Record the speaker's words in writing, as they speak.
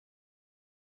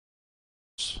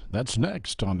That's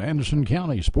next on Anderson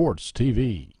County Sports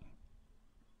TV.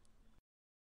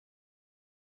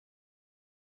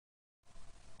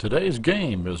 Today's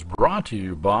game is brought to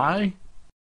you by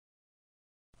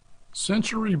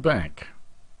Century Bank.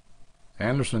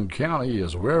 Anderson County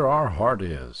is where our heart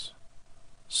is.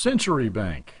 Century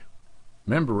Bank,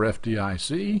 member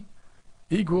FDIC,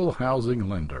 equal housing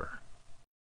lender.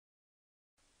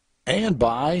 And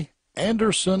by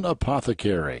Anderson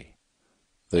Apothecary,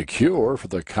 the cure for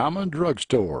the common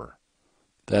drugstore.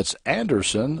 That's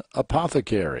Anderson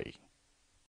Apothecary.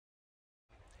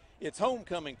 It's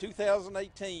homecoming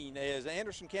 2018 as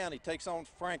Anderson County takes on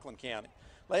Franklin County.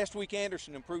 Last week,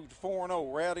 Anderson improved to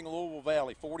 4-0, routing Louisville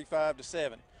Valley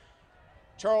 45-7.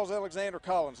 Charles Alexander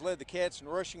Collins led the Cats in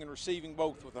rushing and receiving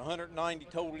both with 190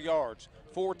 total yards,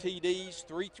 4 TDs,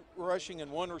 3 rushing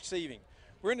and 1 receiving.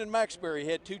 Brendan Maxbury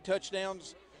had 2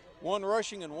 touchdowns, 1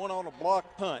 rushing and 1 on a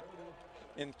blocked punt,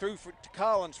 and threw to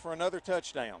Collins for another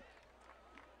touchdown.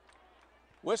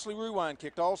 Wesley Ruwine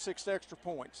kicked all 6 extra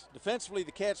points. Defensively,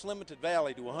 the Cats limited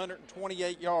Valley to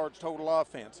 128 yards total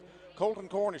offense. Colton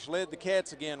Cornish led the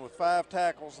Cats again with 5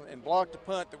 tackles and blocked a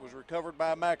punt that was recovered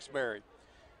by Maxbury.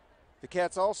 The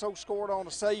Cats also scored on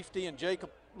a safety, and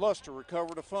Jacob Luster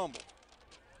recovered a fumble.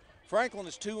 Franklin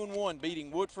is 2-1,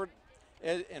 beating Woodford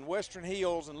and Western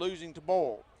Hills and losing to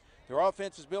Boyle. Their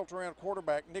offense is built around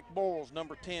quarterback Nick Boyles,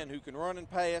 number 10, who can run and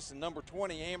pass, and number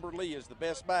 20, Amber Lee, is the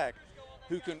best back,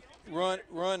 who can run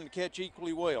and catch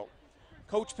equally well.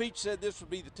 Coach Peach said this would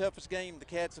be the toughest game the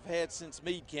Cats have had since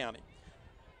Meade County.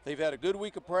 They've had a good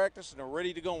week of practice and are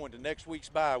ready to go into next week's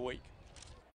bye week.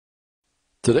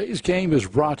 Today's game is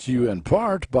brought to you in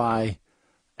part by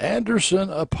Anderson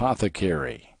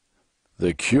Apothecary,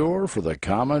 the cure for the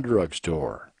common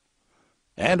drugstore.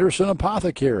 Anderson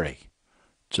Apothecary,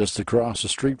 just across the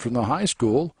street from the high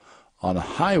school on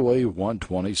Highway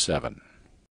 127.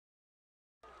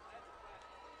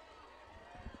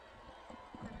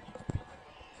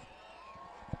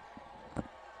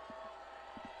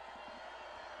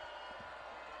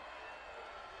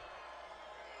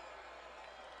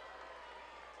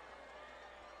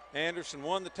 Anderson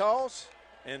won the toss,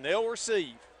 and they'll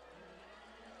receive.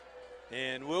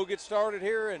 And we'll get started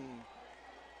here in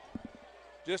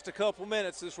just a couple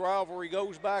minutes. This rivalry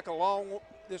goes back a long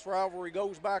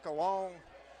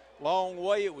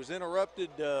way. It was interrupted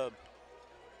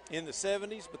in the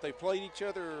 70s, but they played each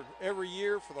other every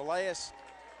year for the last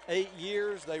 8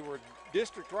 years. They were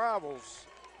district rivals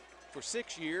for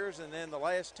 6 years, and then the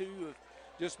last 2 have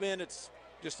just been, it's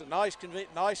just a nice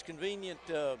convenient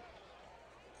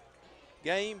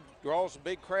game. Draws a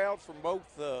big crowd from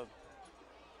both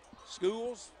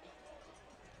schools.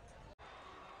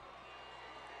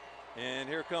 And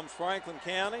here comes Franklin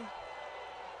County,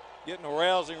 getting a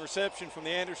rousing reception from the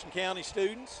Anderson County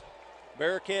students.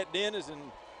 Bearcat Den is in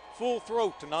full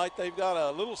throat tonight. They've got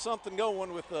a little something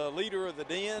going with the leader of the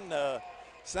Den,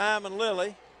 Simon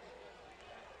Lilly.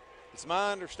 It's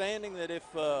my understanding that if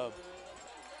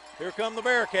here come the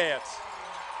Bearcats.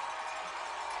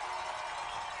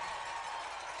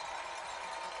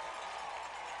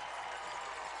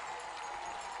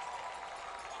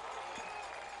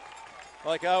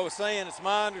 Like I was saying, it's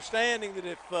my understanding that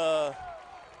if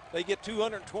they get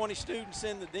 220 students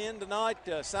in the Den tonight,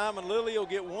 Simon Lilly will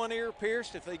get 1 ear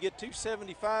pierced. If they get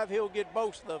 275, he'll get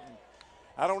both of them.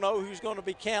 I don't know who's going to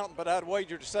be counting, but I'd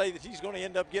wager to say that he's going to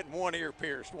end up getting 1 ear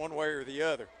pierced one way or the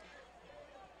other.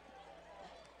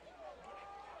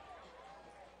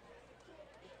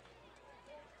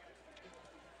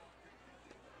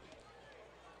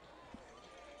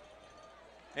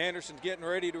 Anderson's getting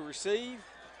ready to receive.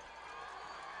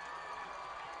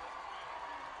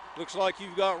 Looks like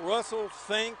you've got Russell,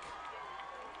 Fink,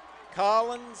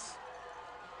 Collins,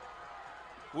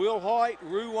 Will White,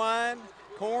 Ruwine,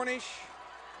 Cornish,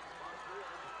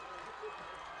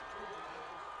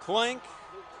 Clink,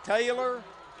 Taylor,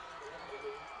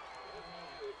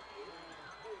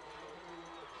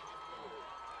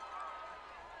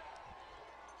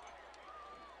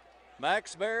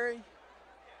 Maxbury,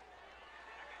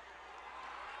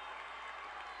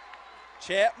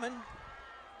 Chapman.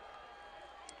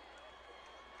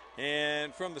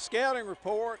 And from the scouting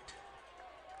report,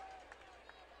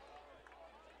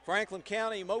 Franklin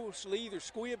County mostly either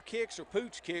squib kicks or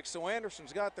pooch kicks, so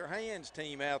Anderson's got their hands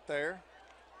team out there.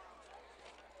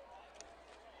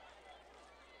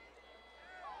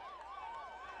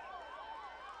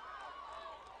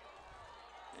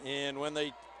 And when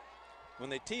they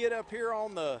tee it up here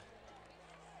on the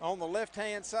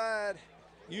left-hand side,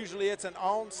 usually it's an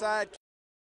onside.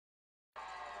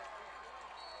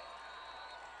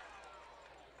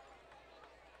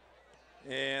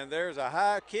 And there's a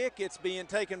high kick. It's being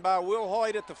taken by Will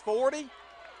Hoyt at the 40.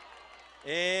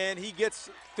 And he gets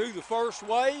through the first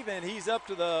wave, and he's up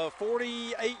to the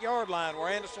 48-yard line where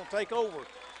Anderson will take over.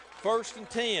 1st and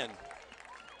 10.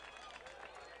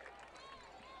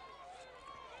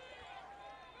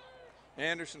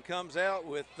 Anderson comes out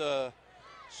with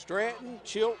Stratton,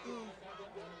 Chilton,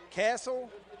 Castle.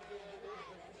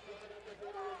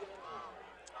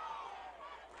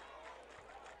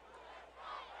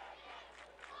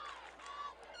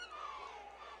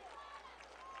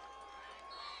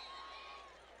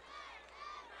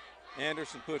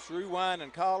 Anderson puts Ruwine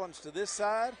and Collins to this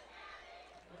side.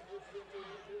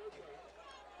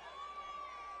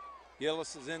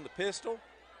 Gillis is in the pistol.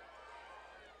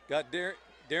 Got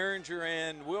Derringer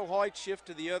and Will Hoyt shift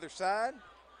to the other side.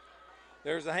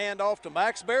 There's a handoff to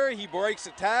Maxbury. He breaks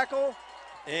a tackle,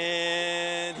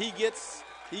 and he gets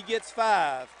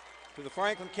 5 to the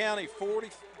Franklin County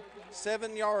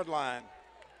 47-yard line.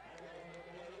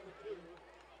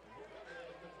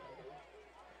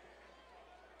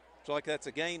 Looks like that's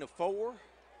a gain of 4.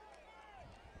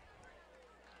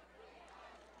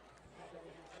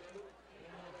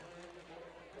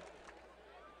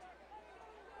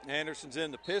 Anderson's in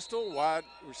the pistol, wide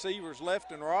receivers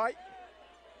left and right.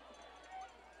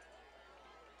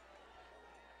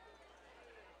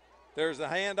 There's the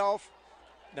handoff.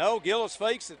 No, Gillis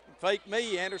fakes it. Fake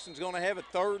me. Anderson's going to have it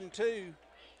 3rd and 2.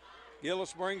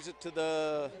 Gillis brings it to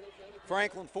the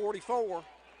Franklin 44.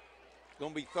 It's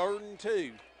going to be 3rd and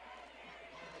 2.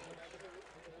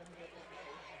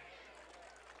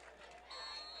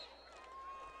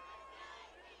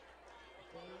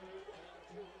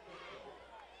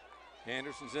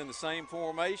 Anderson's in the same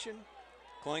formation.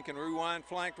 Clink and Ruwine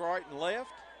flanked right and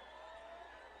left.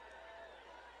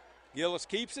 Gillis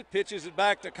keeps it, pitches it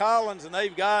back to Collins, and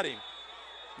they've got him.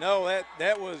 No,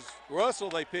 that was Russell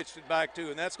they pitched it back to,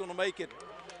 and that's going to make it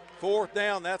 4th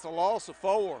down. That's a loss of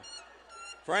 4.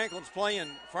 Franklin's playing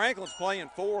 4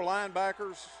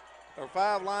 linebackers, or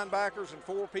 5 linebackers and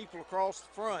 4 people across the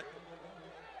front.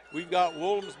 We've got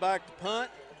Williams back to punt.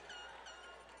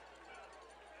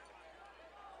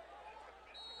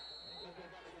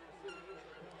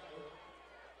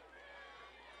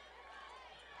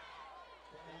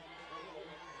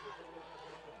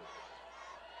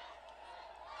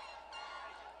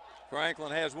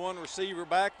 Franklin has 1 receiver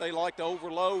back. They like to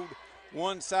overload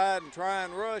one side and try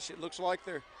and rush. It looks like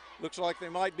they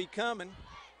might be coming.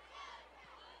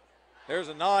 There's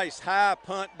a nice high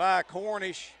punt by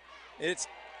Cornish. It's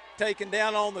taken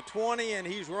down on the 20, and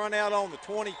he's run out on the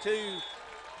 22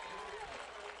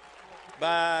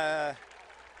 by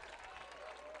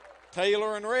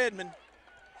Taylor and Redmond.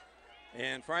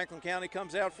 And Franklin County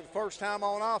comes out for the first time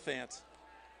on offense.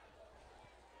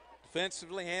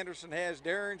 Defensively, Anderson has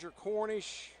Derringer,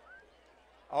 Cornish,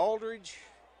 Aldridge,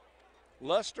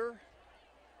 Luster,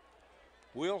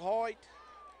 Will Hoyt,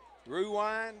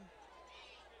 Ruwine,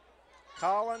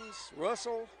 Collins,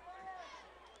 Russell,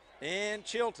 and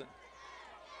Chilton.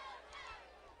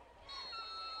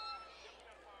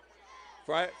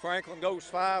 Franklin goes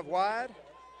 5 wide.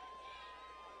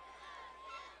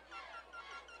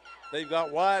 They've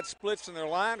got wide splits in their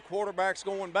line. Quarterback's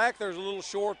going back. There's a little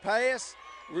short pass.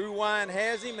 Ruwine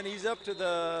has him, and he's up to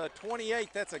the 28.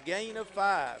 That's a gain of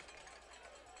 5.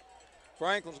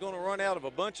 Franklin's going to run out of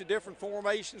a bunch of different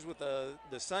formations with the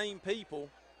same people.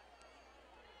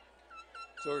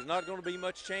 So there's not going to be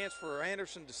much chance for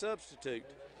Anderson to substitute.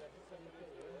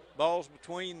 Ball's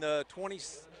between the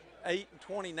 28 and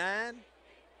 29.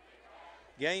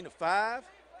 Gain of 5.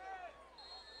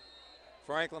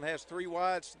 Franklin has 3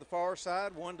 wides to the far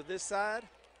side, 1 to this side.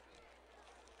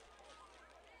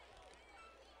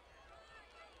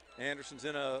 Anderson's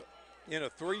in a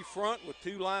 3 front with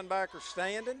 2 linebackers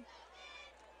standing.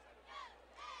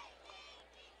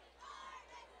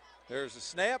 There's a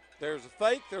snap. There's a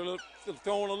fake. They're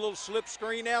throwing a little slip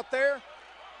screen out there.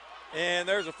 And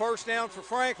there's a first down for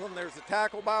Franklin. There's a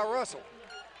tackle by Russell.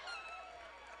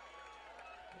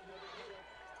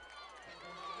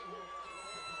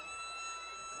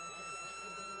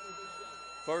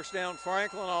 First down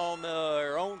Franklin on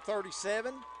their own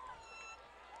 37.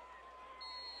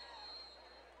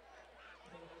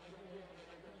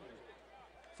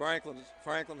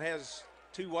 Franklin has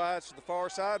 2 wides to the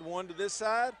far side, 1 to this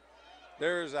side.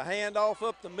 There's a handoff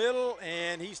up the middle,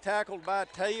 and he's tackled by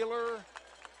Taylor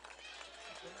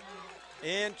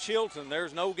and Chilton.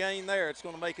 There's no gain there. It's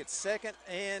going to make it 2nd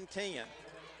and 10.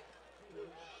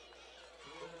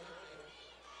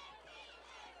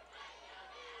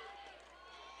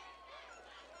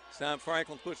 This time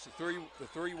Franklin puts the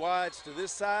three wides to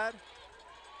this side.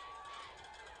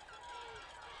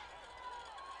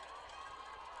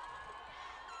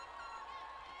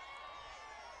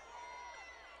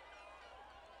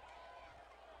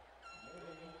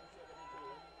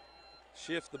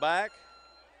 Shift the back.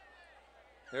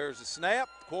 There's the snap.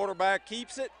 The quarterback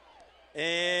keeps it.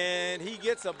 And he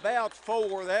gets about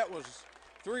 4. That was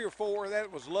 3 or 4.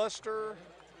 That was Luster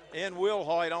and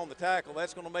Wilhoit on the tackle.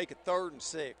 That's going to make it 3rd and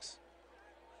 6.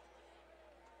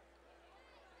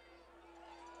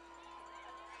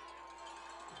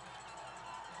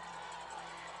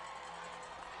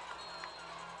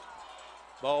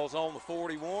 Ball's on the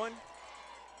 41.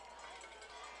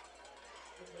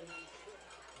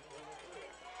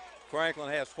 Franklin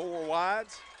has 4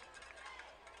 wides.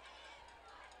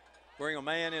 Bring a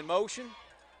man in motion.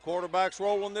 Quarterback's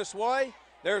rolling this way.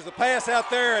 There's the pass out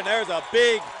there, and there's a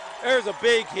big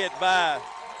hit by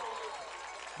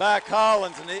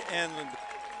Collins, and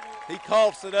he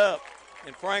coughs it up.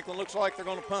 And Franklin looks like they're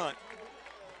going to punt.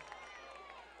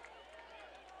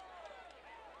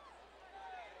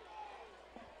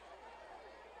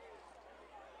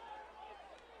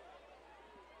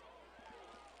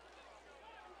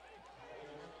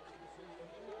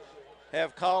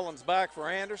 Have Collins back for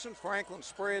Anderson. Franklin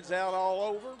spreads out all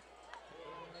over.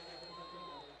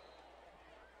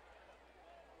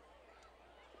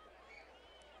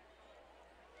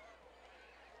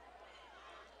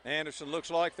 Anderson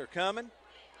looks like they're coming.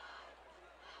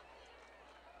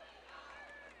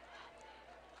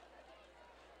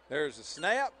 There's the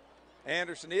snap.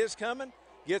 Anderson is coming.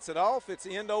 Gets it off. It's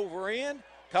end over end.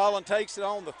 Collins takes it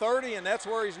on the 30, and that's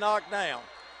where he's knocked down.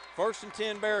 1st and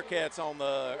 10 Bearcats on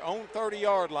the own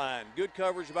 30-yard line. Good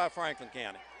coverage by Franklin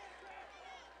County.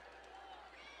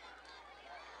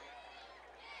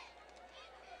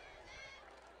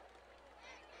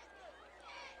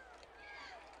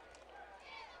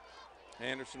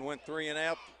 Anderson went 3 and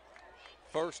out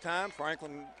first time.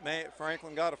 Franklin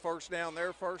got a first down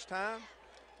there first time.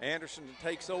 Anderson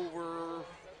takes over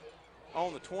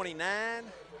on the 29.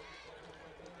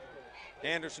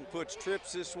 Anderson puts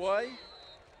trips this way.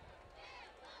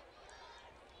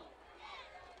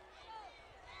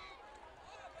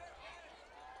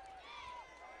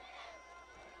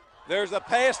 There's a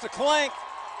pass to Clank,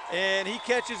 and he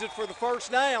catches it for the first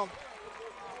down.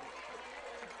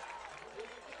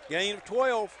 Gain of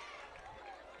 12.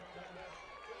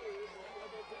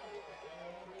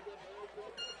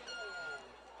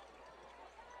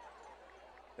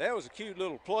 That was a cute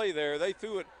little play there. They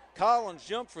threw it. Collins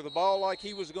jumped for the ball like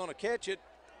he was going to catch it,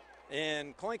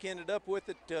 and Clink ended up with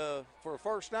it for a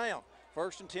first down.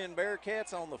 1st and 10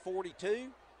 Bearcats on the 42.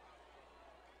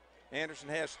 Anderson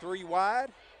has 3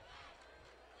 wide.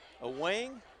 A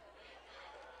wing.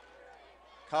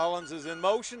 Collins is in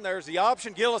motion. There's the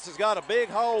option. Gillis has got a big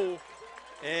hole,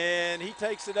 and he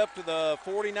takes it up to the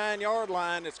 49-yard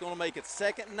line. It's going to make it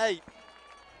 2nd and 8.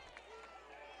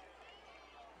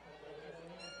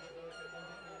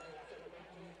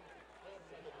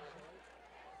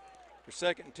 For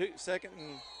second and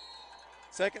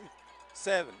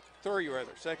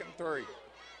 3.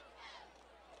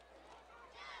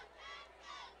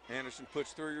 Anderson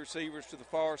puts 3 receivers to the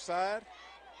far side.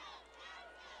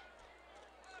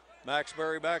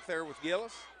 Maxbury back there with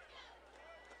Gillis.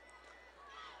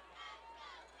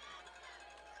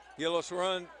 Gillis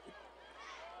run.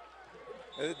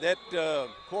 That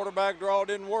quarterback draw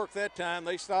didn't work that time.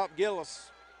 They stopped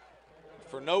Gillis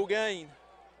for no gain.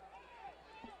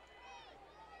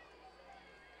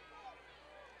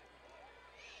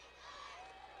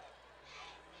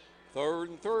 Third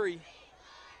and 3.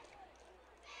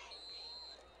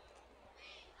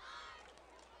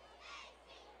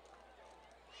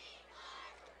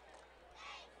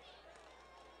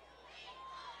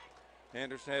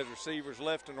 Anderson has receivers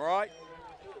left and right.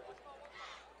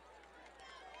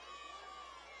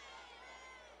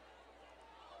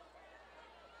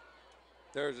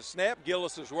 There's a snap.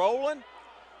 Gillis is rolling.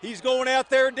 He's going out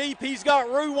there deep. He's got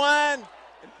Ruwine,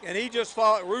 and he just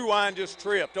fought. Ruwine just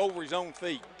tripped over his own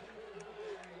feet.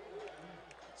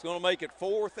 It's going to make it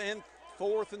 4th and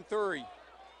 3.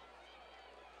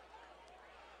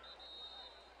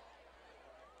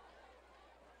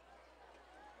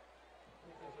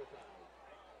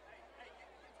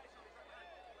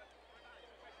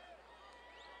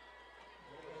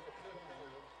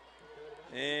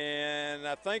 And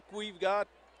I think we've got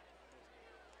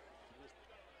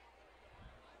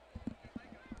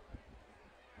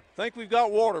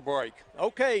water break.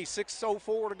 Okay,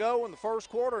 6:04 to go in the first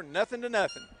quarter, 0-0.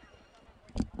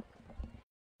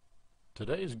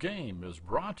 Today's game is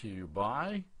brought to you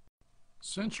by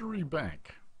Century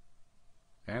Bank.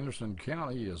 Anderson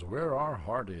County is where our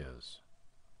heart is.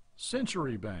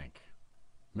 Century Bank,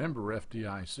 member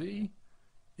FDIC,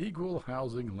 equal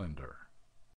housing lender.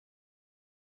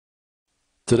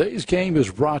 Today's game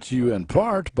is brought to you in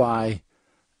part by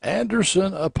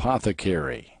Anderson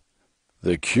Apothecary,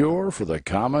 the cure for the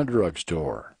common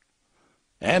drugstore.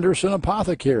 Anderson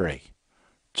Apothecary,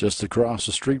 just across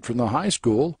the street from the high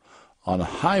school on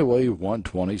Highway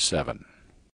 127.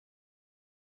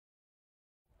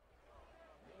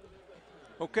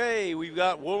 Okay, we've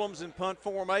got Woolham's in punt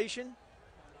formation.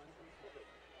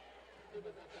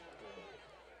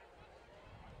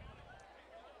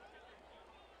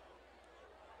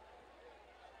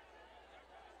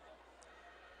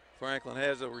 Franklin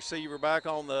has a receiver back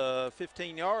on the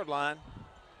 15-yard line.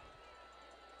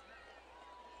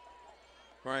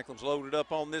 Franklin's loaded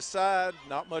up on this side.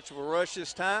 Not much of a rush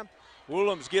this time.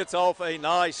 Woolham's gets off a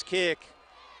nice kick.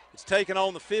 It's taken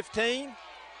on the 15.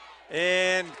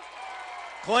 And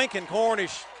Clinton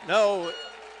Cornish, no.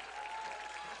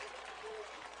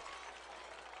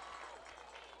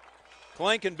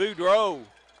 Clinton Boudreaux.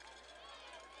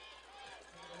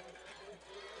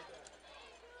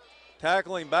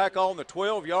 Tackling back on the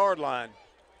 12-yard line.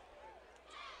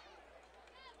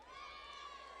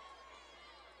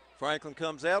 Franklin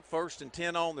comes out, 1st and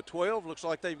 10 on the 12. Looks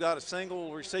like they've got a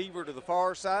single receiver to the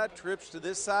far side, trips to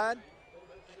this side.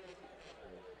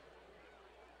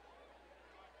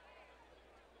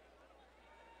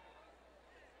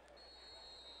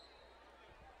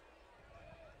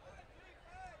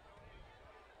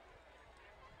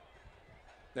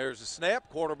 There's a snap.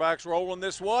 Quarterback's rolling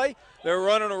this way. They're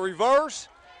running a reverse.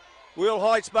 Will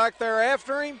Hoyt's back there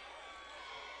after him.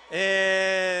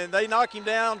 And they knock him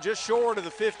down just short of the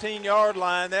 15-yard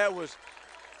line. That was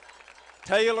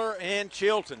Taylor and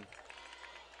Chilton.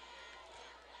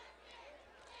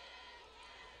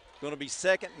 Going to be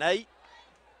 2nd and 8.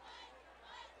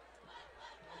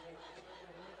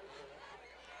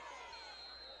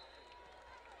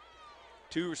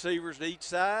 Two receivers to each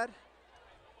side.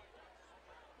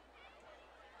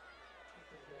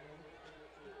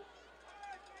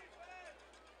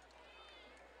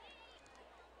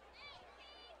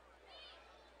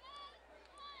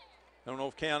 I don't know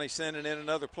if County's sending in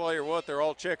another play or what. They're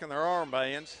all checking their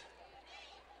armbands.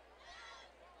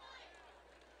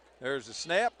 There's a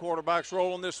snap. Quarterback's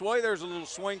rolling this way. There's a little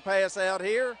swing pass out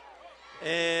here.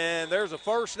 And there's a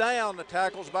 1st down. The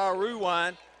tackles by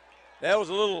Ruwine. That was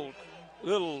a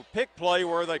little pick play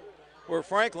where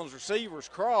Franklin's receivers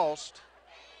crossed.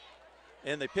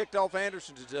 And they picked off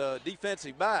Anderson's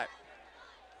defensive back.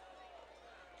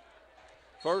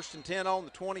 1st and 10 on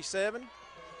the 27.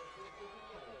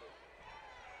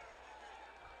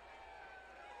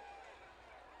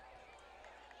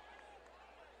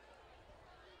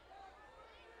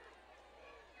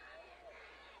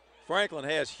 Franklin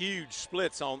has huge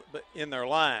splits in their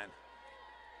line.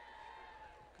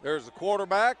 There's the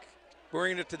quarterback,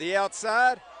 bringing it to the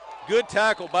outside. Good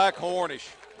tackle by Cornish.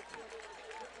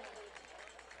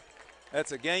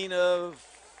 That's a gain of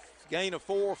 4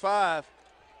 or 5.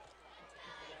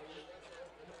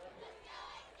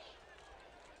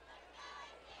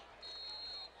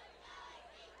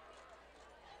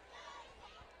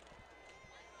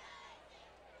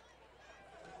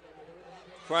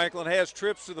 Franklin has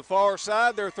trips to the far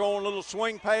side. They're throwing a little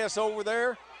swing pass over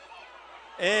there.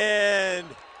 And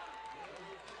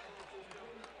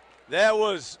that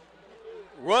was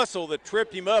Russell that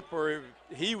tripped him up, or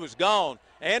he was gone.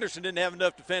 Anderson didn't have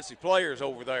enough defensive players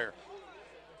over there.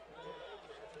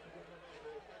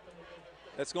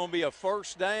 That's going to be a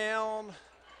 1st down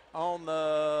on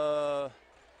the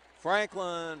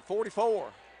Franklin 44.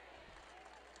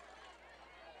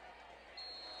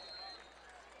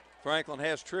 Franklin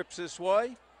has trips this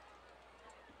way.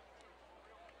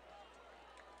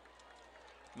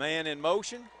 Man in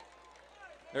motion.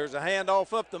 There's a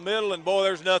handoff up the middle, and boy,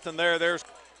 there's nothing there.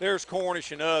 There's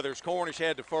Cornish and others. Cornish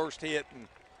had the first hit, and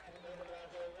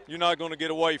you're not going to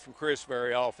get away from Chris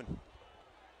very often.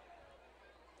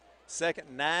 2nd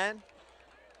and 9.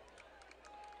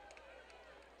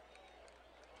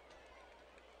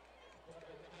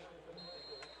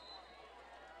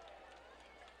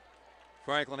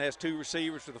 Franklin has two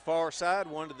receivers to the far side,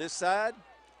 one to this side.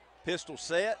 Pistol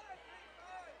set.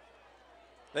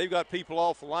 They've got people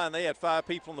off the line. They had 5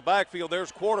 people in the backfield.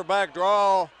 There's quarterback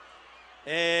draw.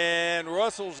 And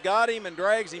Russell's got him and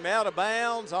drags him out of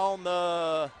bounds on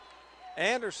the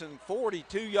Anderson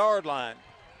 42-yard line.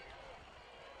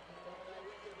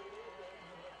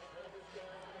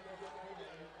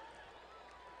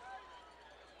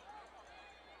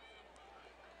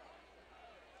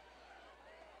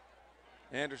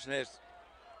 Anderson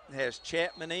has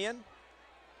Chapman in.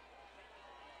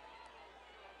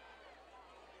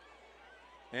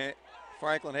 And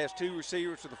Franklin has 2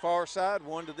 receivers to the far side,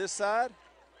 one to this side.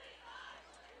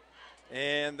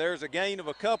 And there's a gain of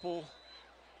a couple.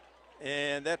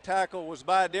 And that tackle was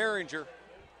by Derringer.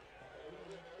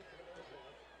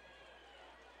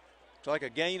 It's like a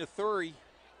gain of 3.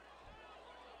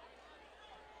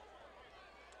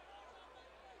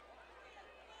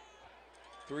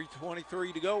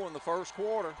 .323 to go in the first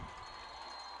quarter.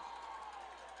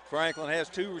 Franklin has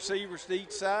 2 receivers to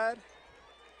each side.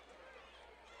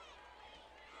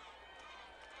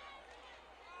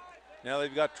 Now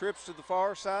they've got trips to the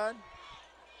far side.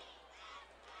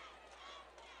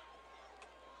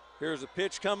 Here's a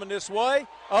pitch coming this way.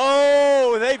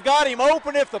 Oh, they've got him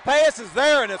open if the pass is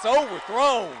there, and it's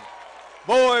overthrown.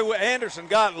 Boy, Anderson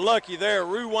got lucky there.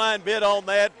 Rewind bit on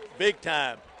that big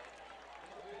time.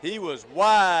 He was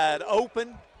wide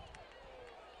open.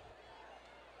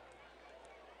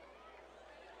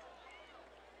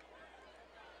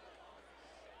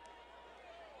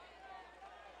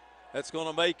 That's going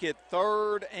to make it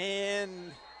 3rd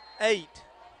and 8.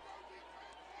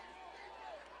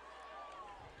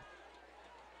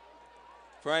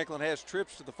 Franklin has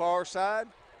trips to the far side.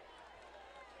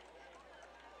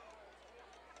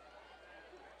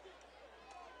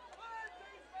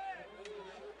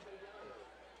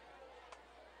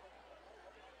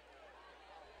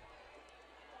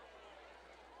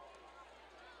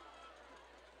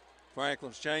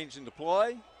 Franklin's changing the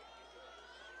play.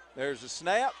 There's a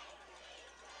snap.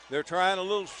 They're trying a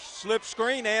little slip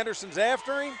screen. Anderson's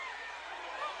after him.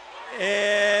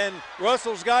 And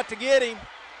Russell's got to get him.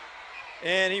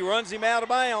 And he runs him out of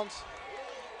bounds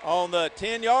on the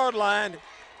 10-yard line.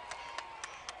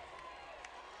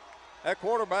 That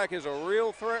quarterback is a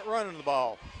real threat running the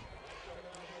ball.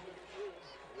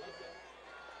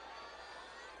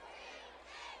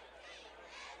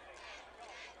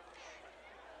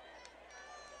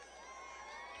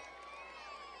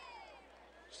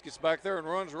 Just gets back there and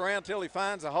runs around until he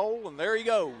finds a hole, and there he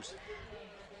goes.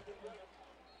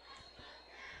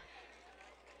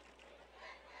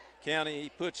 County, he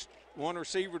puts 1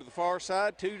 receiver to the far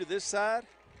side, 2 to this side.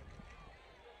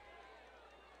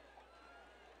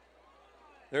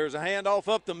 There's a handoff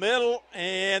up the middle,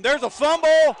 and there's a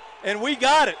fumble, and we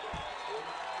got it.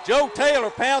 Joe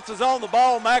Taylor pounces on the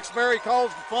ball. Max Berry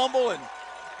calls the fumble, and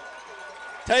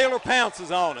Taylor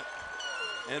pounces on it.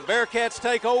 And Bearcats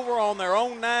take over on their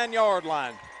own 9-yard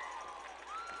line.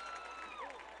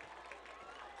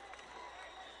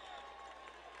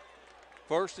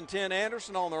 First and 10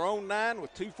 Anderson on their own 9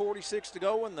 with 2:46 to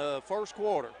go in the first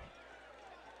quarter.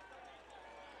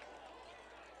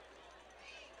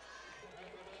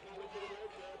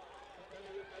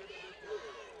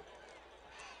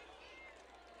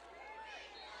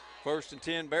 First and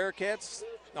 10 Bearcats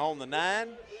on the 9.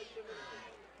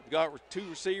 We've got 2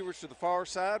 receivers to the far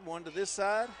side, 1 to this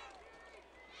side.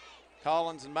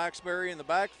 Collins and Maxbury in the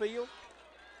backfield.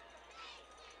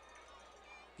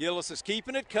 Gillis is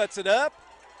keeping it, cuts it up,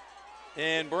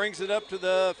 and brings it up to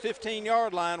the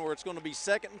 15-yard line where it's going to be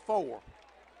 2nd and 4.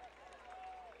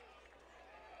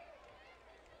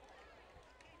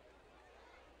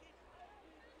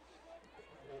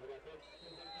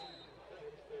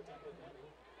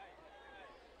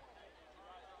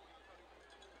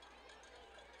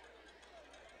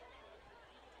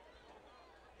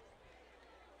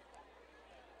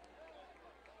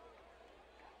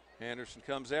 Anderson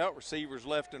comes out, receivers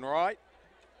left and right.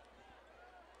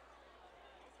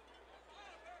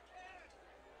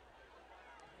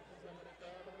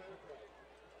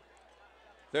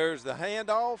 There's the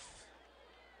handoff,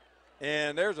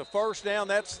 and there's a first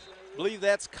down. I believe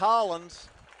that's Collins.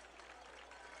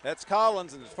 That's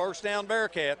Collins, and it's first down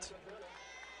Bearcats.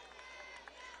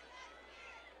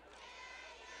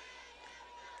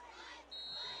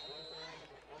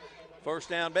 First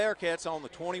down Bearcats on the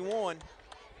 21.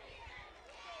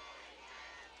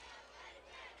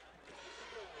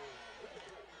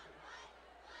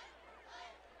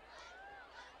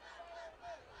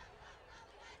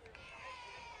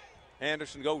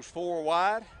 Anderson goes 4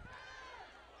 wide.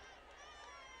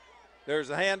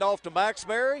 There's a handoff to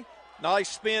Maxbury. Nice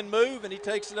spin move, and he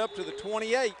takes it up to the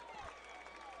 28,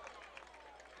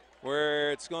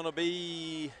 where it's going to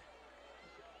be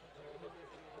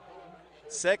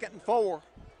 2nd and 4.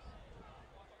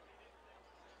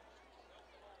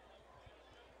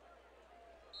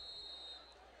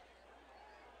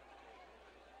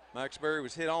 Maxbury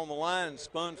was hit on the line and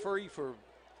spun free for a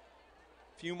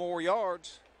few more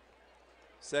yards.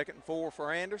 2nd and 4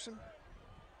 for Anderson.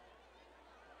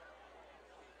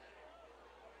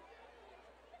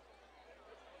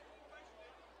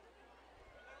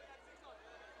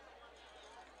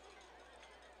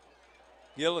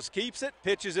 Gillis keeps it,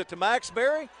 pitches it to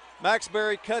Maxbury.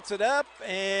 Maxbury cuts it up,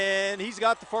 and he's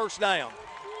got the first down.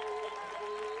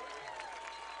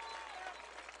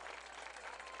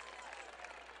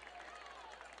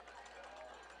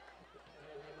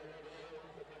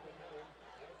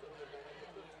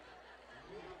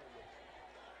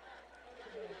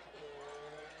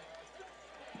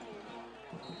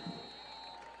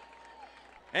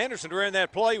 Anderson ran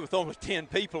that play with only 10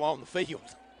 people on the field.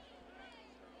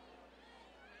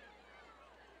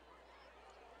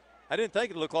 I didn't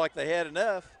think it looked like they had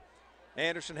enough.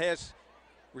 Anderson has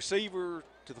receiver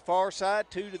to the far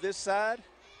side, 2 to this side.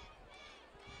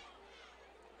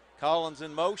 Collins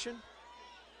in motion.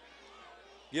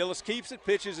 Gillis keeps it,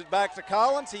 pitches it back to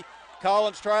Collins.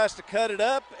 Collins tries to cut it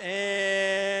up,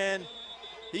 and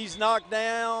he's knocked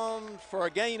down for a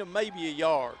gain of maybe a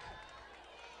yard.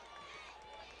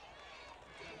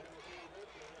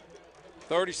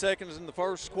 30 seconds in the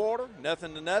first quarter,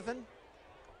 0-0.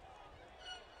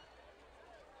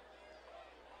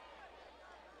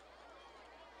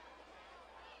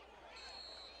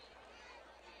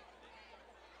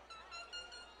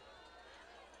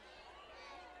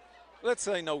 Let's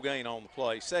say no gain on the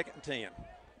play, 2nd and 10.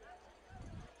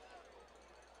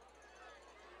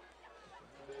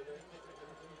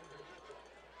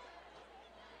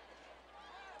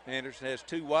 Anderson has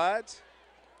 2 wides.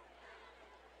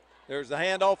 There's the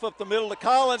handoff up the middle to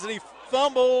Collins, and he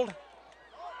fumbled,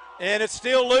 and it's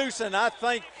still loose, and I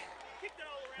think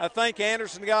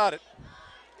Anderson got it.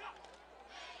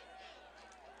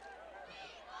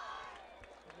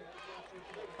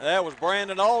 That was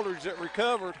Brandon Aldridge that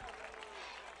recovered.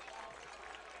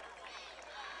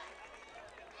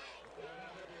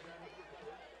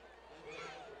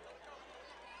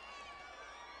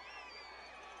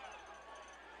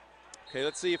 Okay,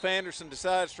 let's see if Anderson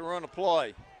decides to run a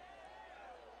play.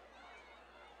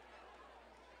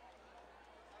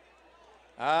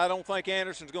 I don't think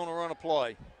Anderson's going to run a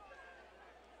play.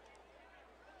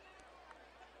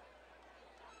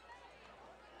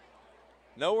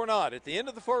 No, we're not. At the end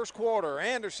of the first quarter,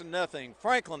 Anderson nothing,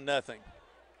 Franklin nothing.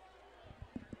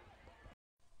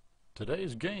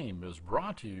 Today's game is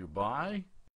brought to you by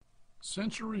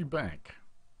Century Bank.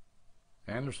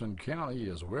 Anderson County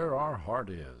is where our heart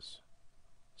is.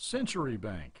 Century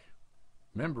Bank,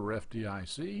 member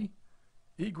FDIC,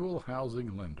 equal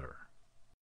housing lender.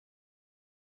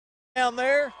 Down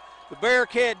there, the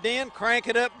Bearcat Den. Crank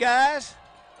it up, guys.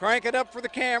 Crank it up for the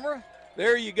camera.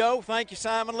 There you go. Thank you,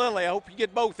 Simon Lilly. I hope you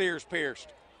get both ears pierced.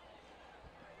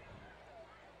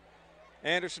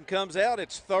 Anderson comes out.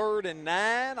 It's 3rd and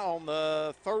 9 on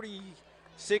the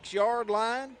 36-yard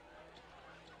line.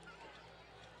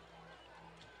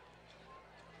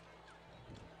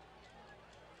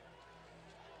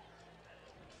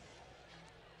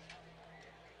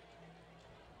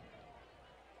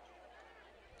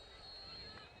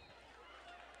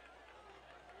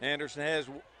 Anderson has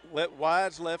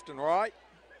wides left and right.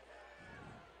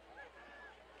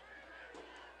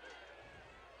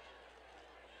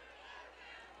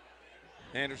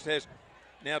 Anderson has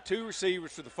now 2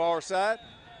 receivers to the far side.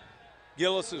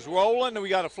 Gillis is rolling, and we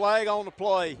got a flag on the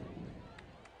play.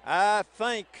 I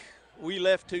think we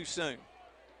left too soon.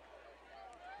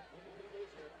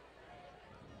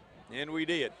 And we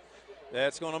did.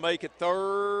 That's going to make it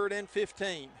 3rd and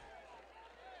 15.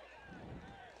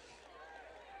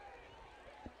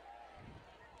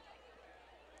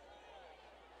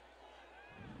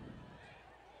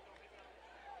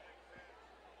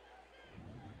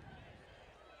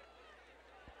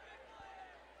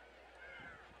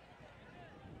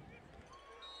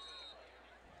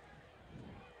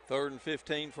 Third and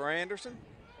 15 for Anderson.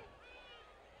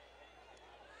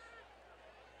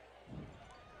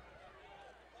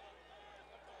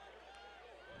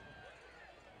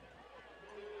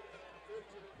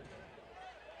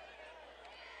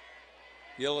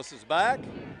 Gillis is back.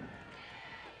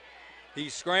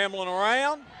 He's scrambling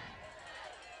around.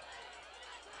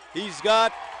 He's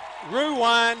got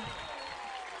Ruwine,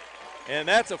 and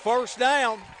that's a first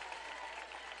down.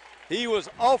 He was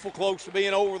awful close to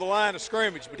being over the line of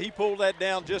scrimmage, but he pulled that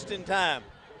down just in time.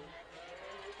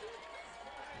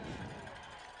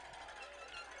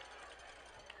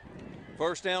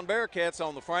 First down Bearcats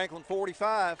on the Franklin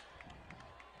 45.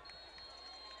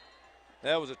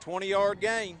 That was a 20-yard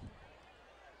gain.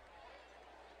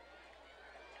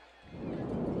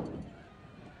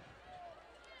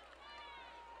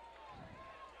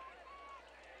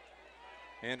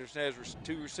 Anderson has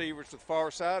 2 receivers to the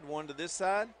far side, 1 to this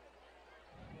side.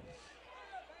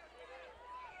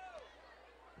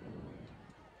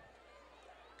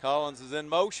 Collins is in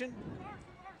motion.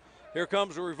 Here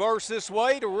comes a reverse this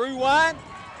way to Ruwine.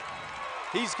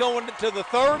 He's going to the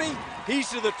 30. He's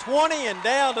to the 20 and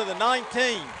down to the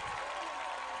 19.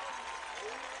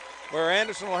 Where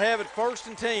Anderson will have it 1st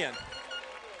and 10.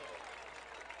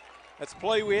 That's a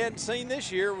play we hadn't seen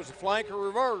this year, was a flanker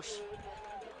reverse.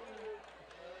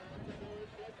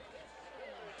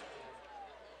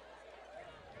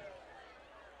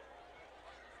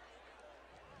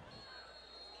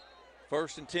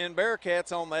 First and 10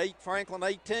 Bearcats on the 8 Franklin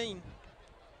 18.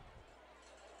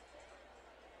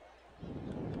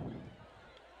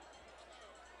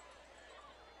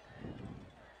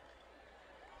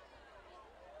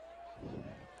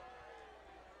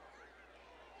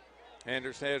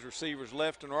 Anderson has receivers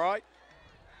left and right.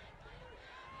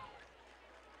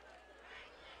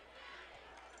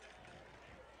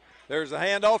 There's a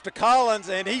handoff to Collins,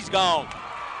 and he's gone.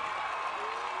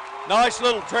 Nice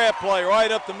little trap play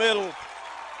right up the middle.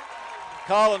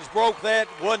 Collins broke that,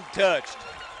 wasn't touched.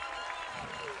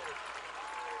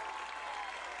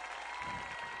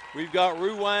 We've got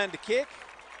Rewind to kick,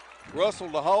 Russell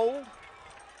to hold.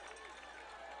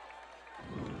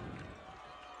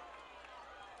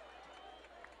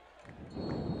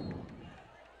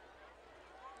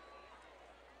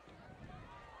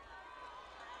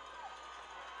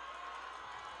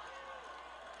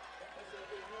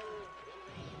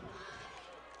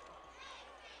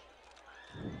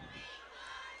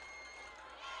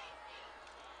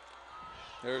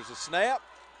 There's a snap,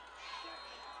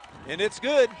 and it's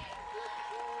good.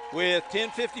 With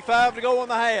 10:55 to go in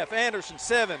the half, Anderson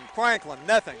 7, Franklin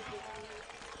nothing.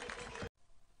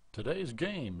 Today's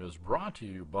game is brought to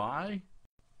you by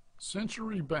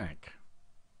Century Bank.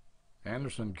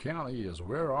 Anderson County is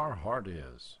where our heart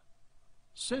is.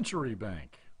 Century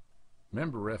Bank,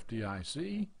 member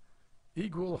FDIC,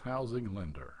 equal housing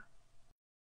lender.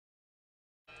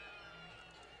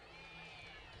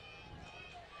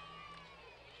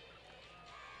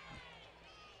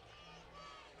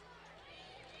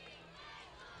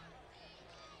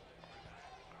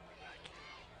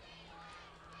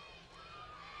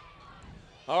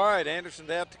 All right, Anderson's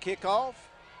out to kick off.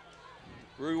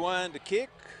 Rewind to kick.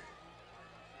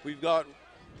 We've got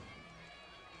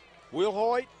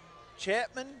Wilhoit,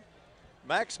 Chapman,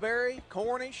 Maxbury,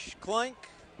 Cornish, Clink,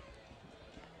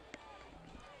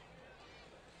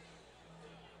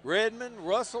 Redmond,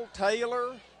 Russell,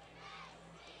 Taylor,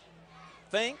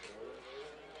 Fink,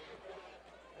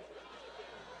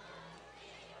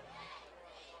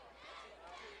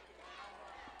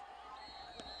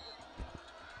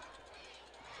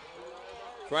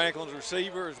 Franklin's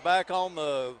receiver is back on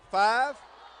the 5.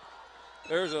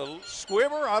 There's a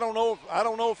squibber. I don't know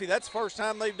if that's the first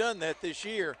time they've done that this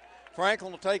year.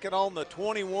 Franklin will take it on the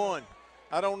 21.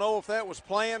 I don't know if that was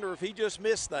planned or if he just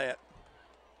missed that.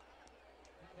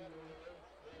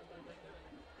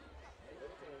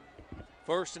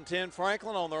 First and 10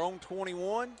 Franklin on their own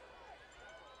 21.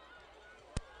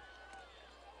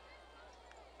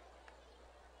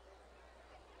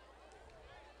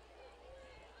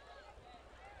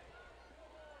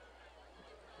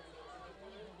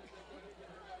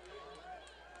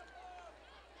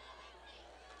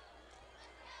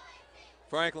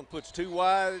 Franklin puts 2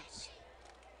 wides,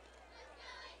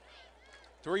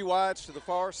 3 wides to the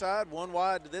far side, 1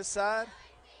 wide to this side.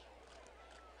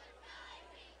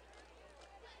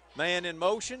 Man in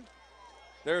motion.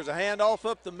 There's a handoff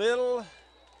up the middle.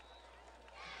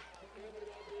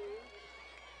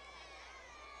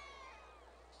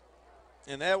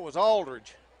 And that was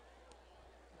Aldridge.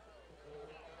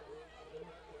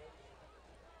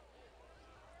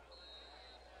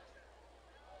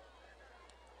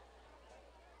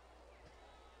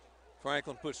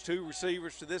 Franklin puts 2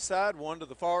 receivers to this side, 1 to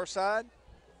the far side.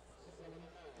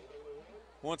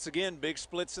 Once again, big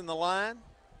splits in the line.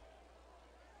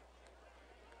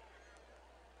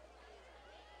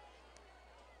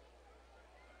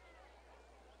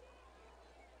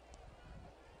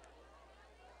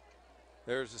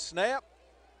 There's a snap.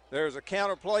 There's a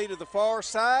counter play to the far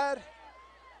side.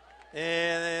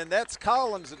 And that's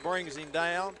Collins that brings him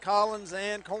down. Collins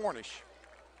and Cornish.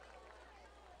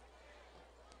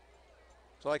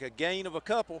 It's like a gain of a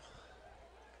couple.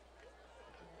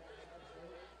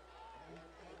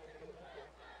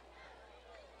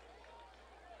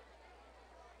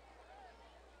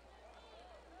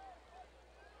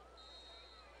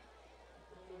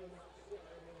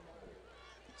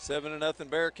 Seven to nothing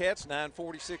Bearcats,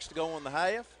 9:46 to go in the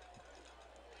half.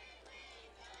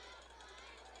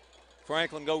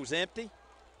 Franklin goes empty.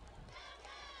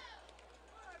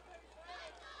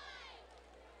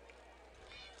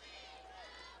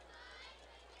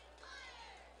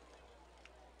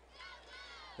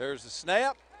 There's the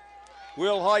snap.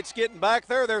 Wilhoit's getting back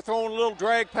there. They're throwing a little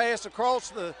drag pass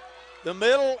across the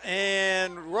middle,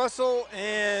 and Russell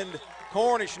and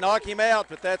Cornish knock him out,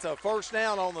 but that's a first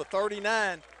down on the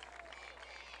 39.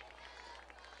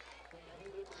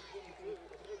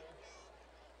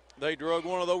 They drug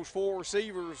one of those 4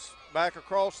 receivers back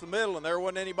across the middle, and there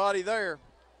wasn't anybody there.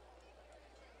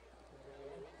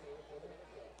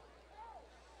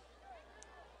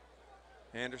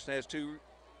 Anderson has two.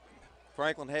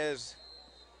 Franklin has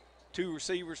two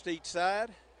receivers to each side.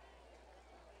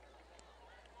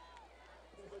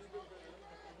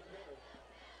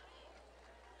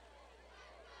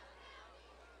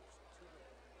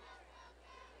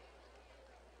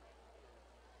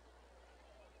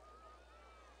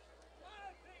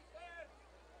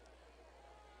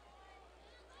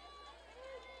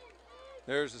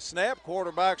 There's a snap,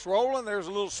 quarterback's rolling. There's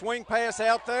a little swing pass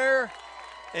out there,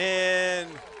 and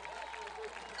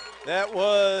that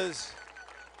was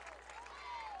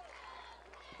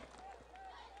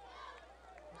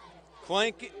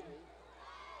Clink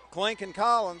and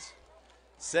Collins,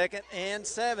 2nd and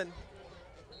 7.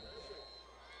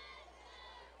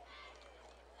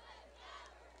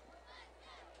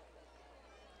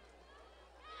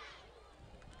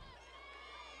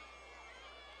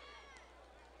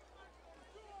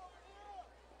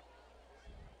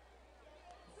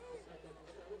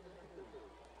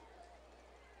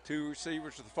 Two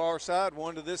receivers to the far side,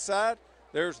 one to this side.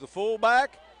 There's the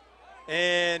fullback,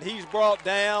 and he's brought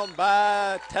down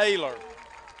by Taylor.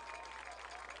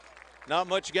 Not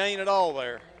much gain at all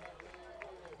there.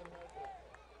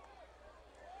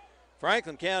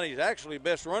 Franklin County's actually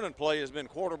best running play has been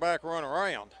quarterback run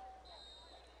around.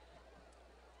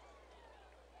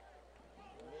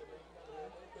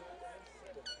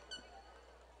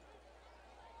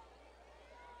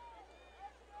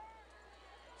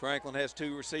 Franklin has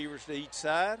two receivers to each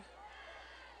side.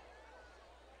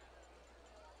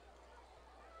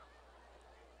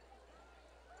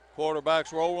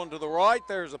 Quarterback's rolling to the right.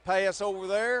 There's a pass over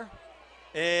there,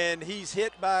 and he's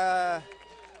hit by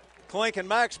Clink and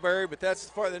Maxbury, but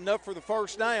that's enough for the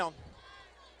first down.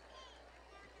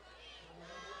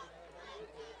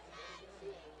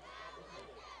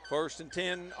 First and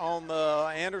 10 on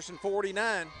the Anderson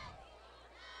 49.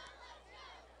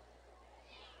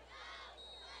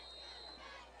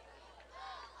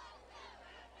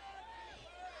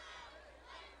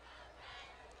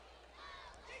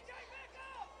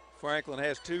 Franklin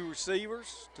has two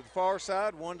receivers to the far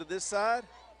side, one to this side.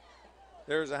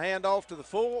 There's a handoff to the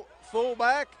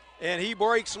fullback, and he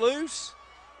breaks loose,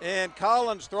 and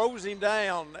Collins throws him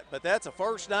down, but that's a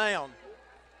first down.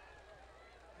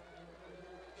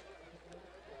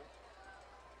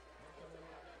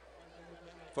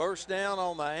 First down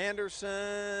on the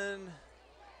Anderson,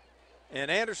 and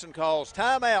Anderson calls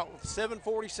timeout with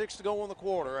 7:46 to go in the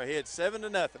quarter, ahead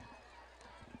 7-0.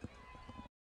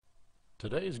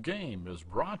 Today's game is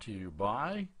brought to you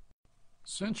by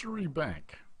Century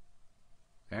Bank.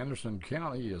 Anderson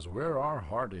County is where our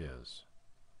heart is.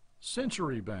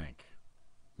 Century Bank,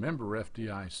 member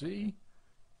FDIC,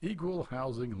 equal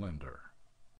housing lender.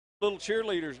 Little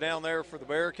cheerleaders down there for the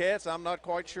Bearcats. I'm not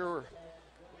quite sure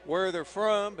where they're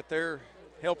from, but they're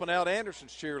helping out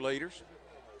Anderson's cheerleaders.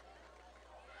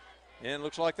 And it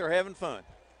looks like they're having fun.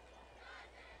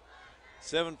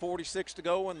 7:46 to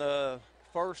go in the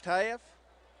first half.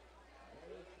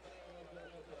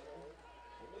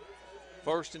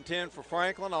 First and 10 for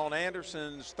Franklin on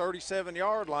Anderson's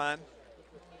 37-yard line.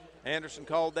 Anderson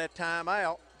called that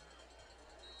timeout.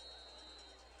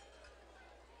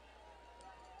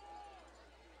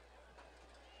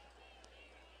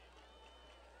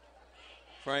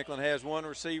 Franklin has one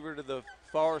receiver to the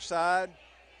far side,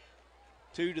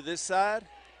 two to this side.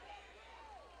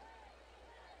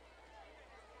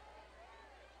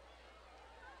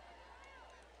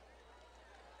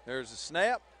 There's a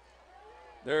snap.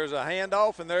 There's a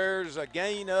handoff, and there's a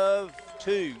gain of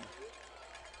 2.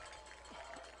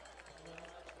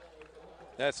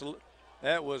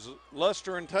 That was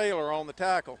Luster and Taylor on the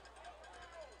tackle.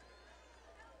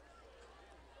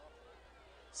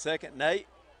 2nd and 8.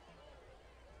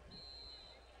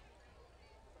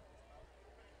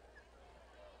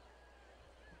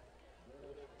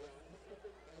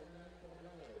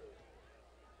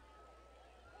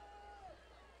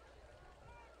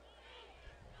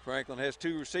 Franklin has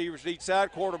two receivers to each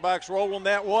side. Quarterback's rolling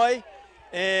that way,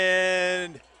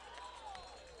 and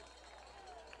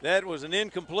that was an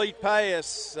incomplete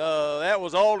pass. That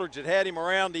was Aldridge that had him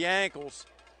around the ankles.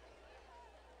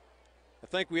 I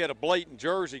think we had a blatant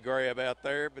jersey grab out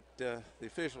there, but the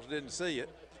officials didn't see it.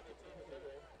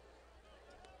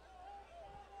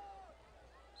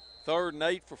 3rd and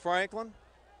 8 for Franklin.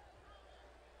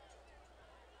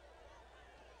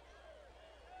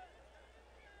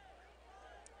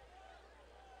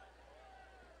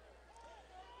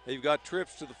 They've got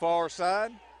trips to the far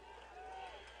side.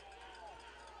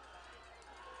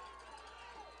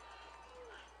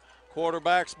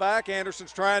 Quarterback's back.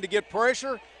 Anderson's trying to get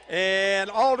pressure,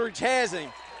 and Aldridge has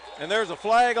him. And there's a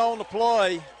flag on the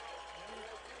play.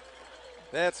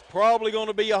 That's probably going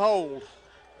to be a hold.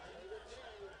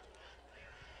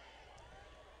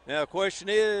 Now, the question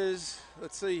is,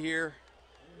 let's see here.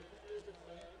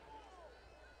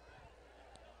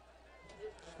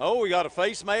 Oh, we got a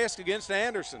face mask against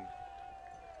Anderson.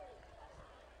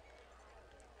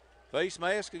 Face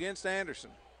mask against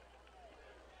Anderson.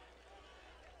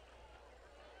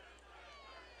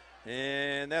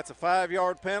 And that's a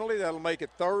 5-yard penalty. That'll make it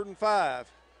 3rd and 5.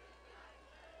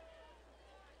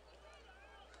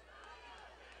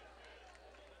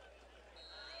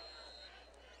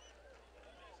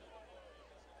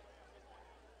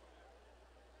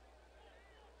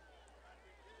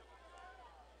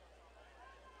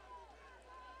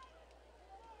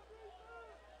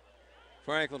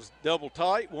 Franklin's double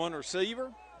tight, one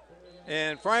receiver.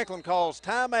 And Franklin calls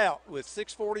timeout with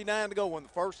 6:49 to go in the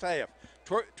first half,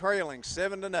 trailing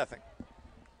 7-0.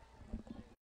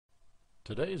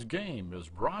 Today's game is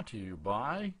brought to you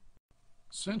by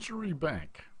Century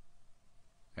Bank.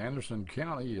 Anderson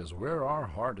County is where our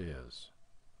heart is.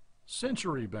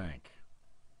 Century Bank,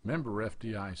 member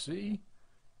FDIC,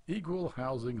 equal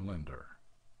housing lender.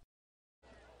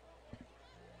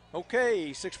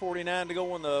 Okay, 6:49 to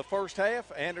go in the first half.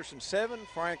 Anderson 7,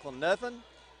 Franklin nothing.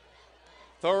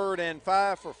 3rd and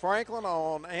 5 for Franklin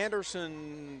on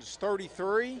Anderson's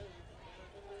 33.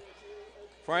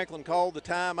 Franklin called the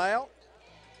timeout.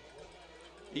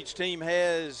 Each team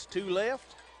has 2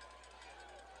 left.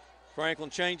 Franklin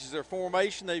changes their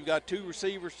formation. They've got 2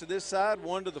 receivers to this side,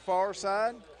 1 to the far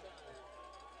side.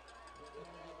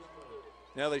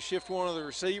 Now they shift one of the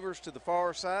receivers to the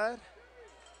far side.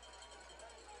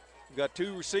 We've got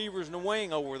 2 receivers in the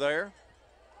wing over there.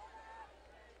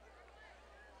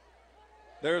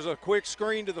 There's a quick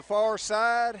screen to the far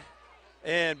side,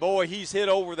 and boy, he's hit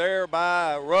over there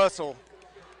by Russell.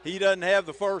 He doesn't have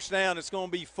the first down. It's going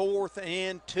to be 4th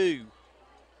and 2.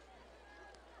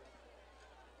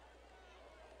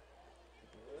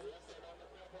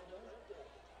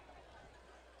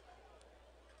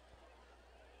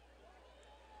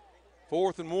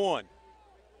 Fourth and 1.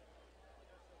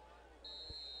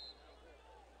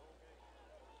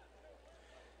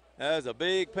 That was a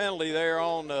big penalty there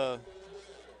on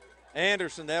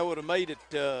Anderson. That would have made it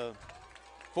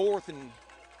 4th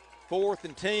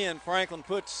and 10. Franklin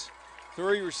puts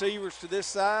 3 receivers to this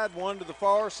side, 1 to the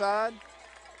far side.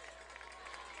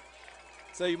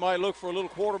 So you might look for a little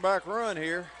quarterback run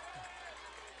here.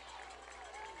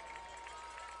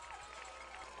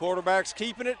 Quarterback's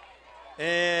keeping it,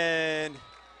 and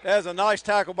that's a nice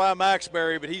tackle by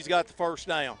Maxbury, but he's got the first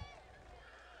down.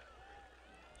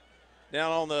 Down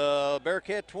on the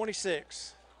Bearcat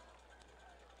 26.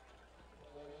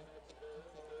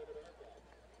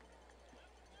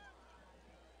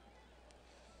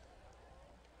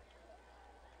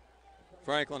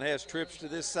 Franklin has trips to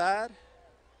this side.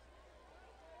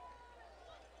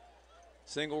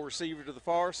 Single receiver to the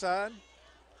far side.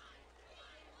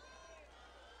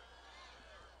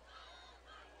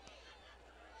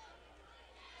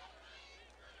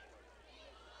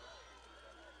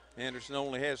 Anderson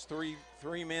only has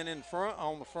three men in front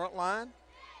on the front line.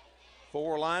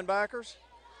 4 linebackers.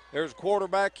 There's a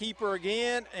quarterback keeper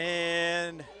again,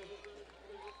 and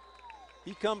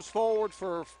he comes forward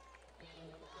for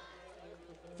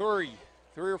 3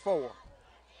 or 4.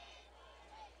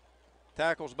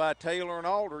 Tackles by Taylor and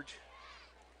Aldridge.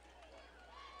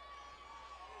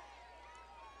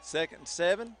 2nd and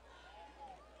 7.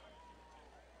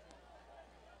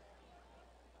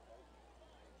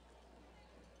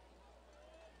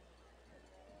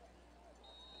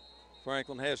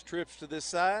 Franklin has trips to this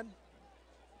side.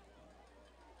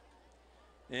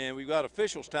 And we've got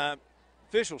officials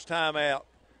timeout.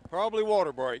 Probably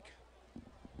water break.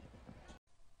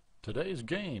 Today's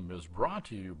game is brought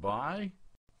to you by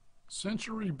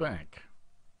Century Bank.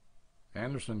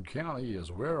 Anderson County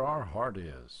is where our heart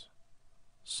is.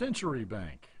 Century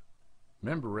Bank,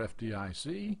 member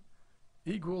FDIC,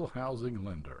 equal housing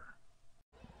lender.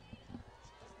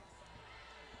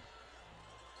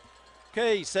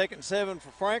 Okay, 2nd and 7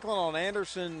 for Franklin on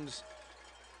Anderson's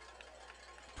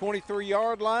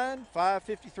 23-yard line.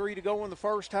 5:53 to go in the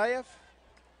first half.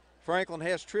 Franklin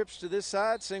has trips to this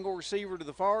side, single receiver to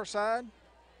the far side.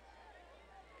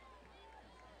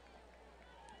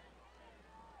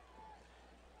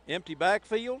 Empty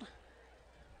backfield.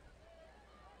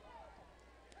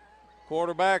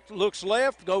 Quarterback looks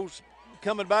left, goes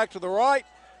coming back to the right,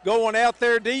 going out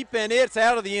there deep, and it's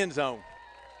out of the end zone.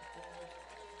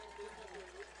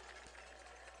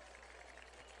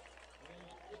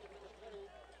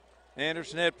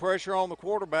 Anderson had pressure on the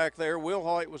quarterback there.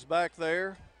 Wilhoit was back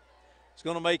there. It's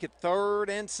going to make it 3rd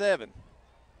and 7.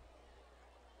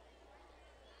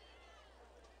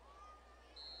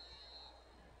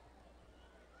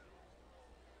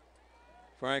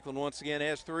 Franklin once again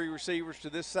has 3 receivers to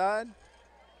this side,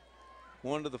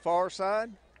 1 to the far side.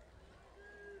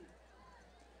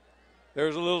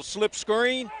 There's a little slip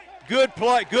screen. Good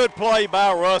play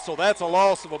by Russell. That's a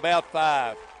loss of about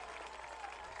 5.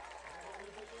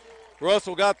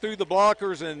 Russell got through the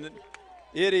blockers, and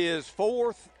it is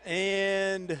 4th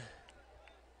and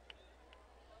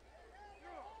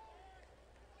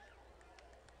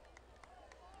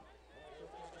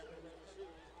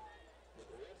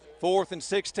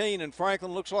 16, and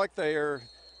Franklin looks like they're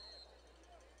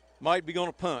might be going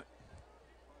to punt.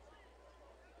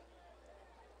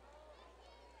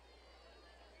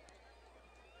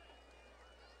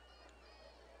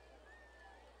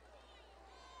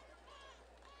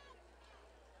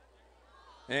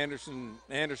 Anderson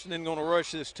isn't going to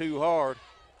rush this too hard.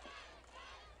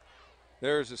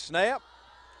 There's a snap.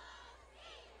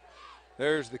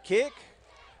 There's the kick.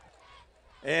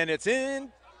 And it's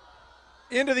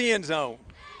into the end zone,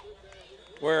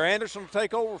 where Anderson will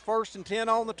take over 1st and 10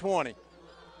 on the 20.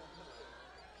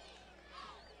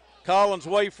 Collins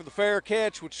wait for the fair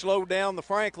catch, which slowed down the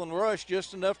Franklin rush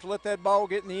just enough to let that ball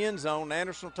get in the end zone.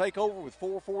 Anderson will take over with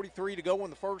 4:43 to go in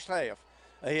the first half.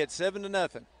 Ahead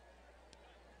 7-0.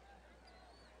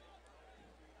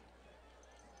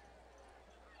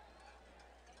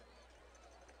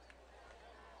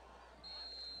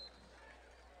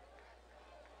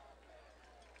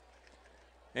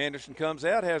 Anderson comes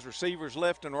out, has receivers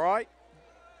left and right.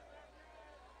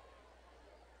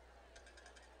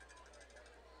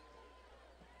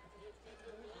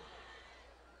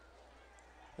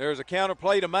 There's a counter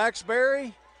play to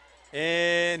Maxbury,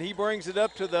 and he brings it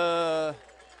up to the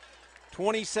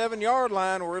 27-yard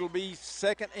line, where it'll be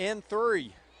 2nd and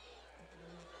 3.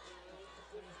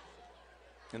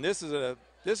 And this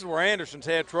is where Anderson's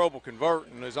had trouble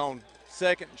converting, is on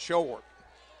 2nd and short.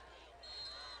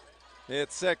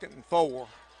 It's 2nd and 4.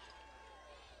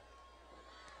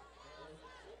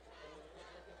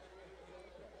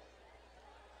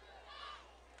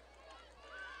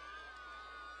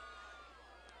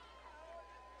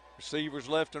 Receivers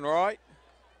left and right.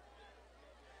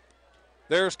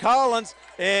 There's Collins,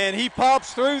 and he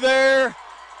pops through there,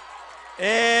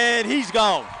 and he's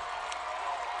gone.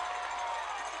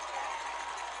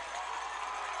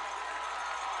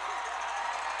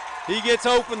 He gets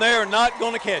open there and not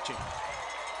going to catch him.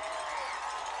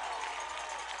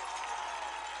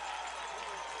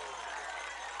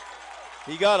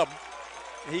 He got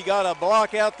a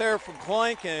block out there from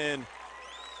Clank, and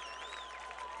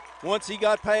once he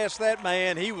got past that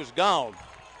man, he was gone.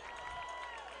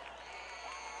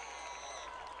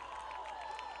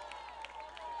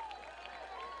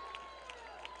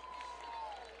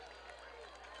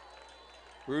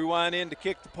 Rewind in to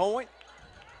kick the point.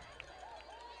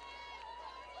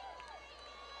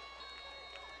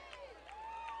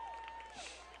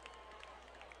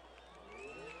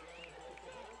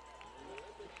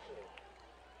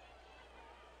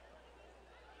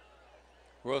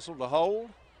 Russell to hold.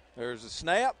 There's a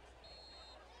snap.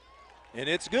 And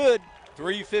it's good.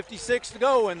 3:56 to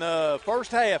go in the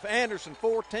first half. Anderson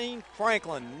 14,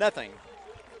 Franklin nothing.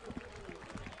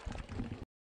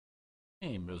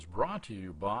 Game is brought to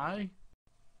you by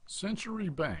Century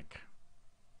Bank.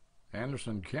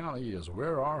 Anderson County is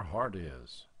where our heart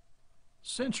is.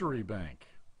 Century Bank.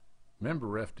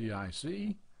 Member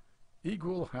FDIC.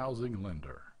 Equal housing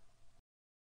lender.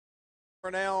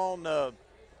 We're now on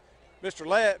Mr.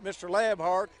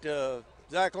 Labhart,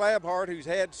 Zach Labhart, who's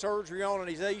had surgery on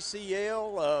his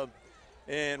ACL,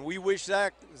 and we wish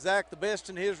Zach the best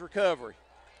in his recovery.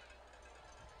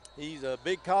 He's a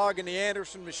big cog in the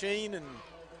Anderson machine, and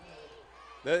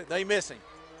they miss him.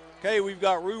 Okay, we've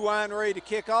got Ruwine ready to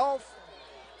kick off,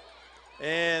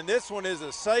 and this one is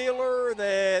a sailor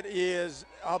that is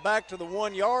back to the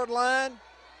 1-yard line,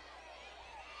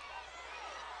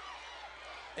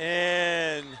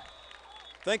 and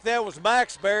I think that was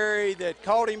Maxbury that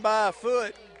caught him by a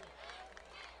foot.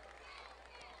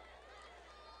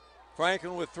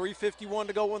 Franklin with 3:51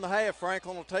 to go in the half.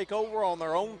 Franklin will take over on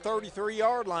their own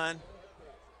 33-yard line.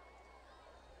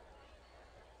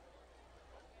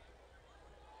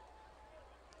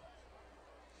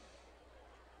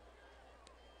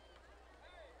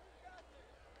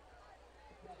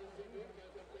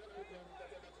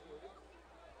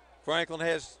 Franklin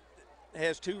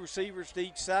has 2 receivers to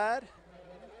each side.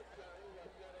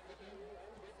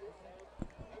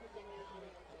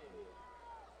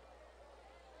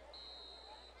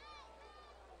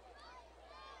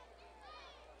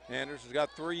 Anderson's got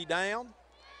 3 down.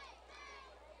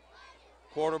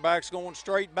 Quarterback's going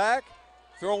straight back,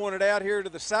 throwing it out here to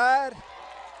the side.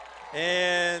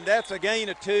 And that's a gain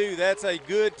of 2. That's a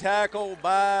good tackle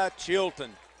by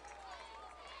Chilton.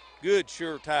 Good,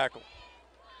 sure tackle.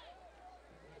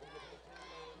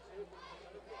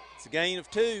 It's a gain of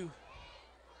 2.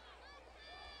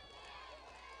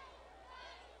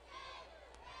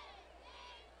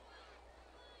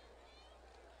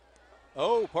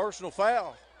 Oh, personal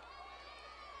foul.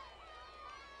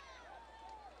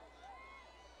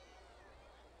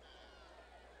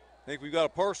 I think we've got a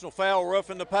personal foul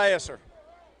roughing the passer.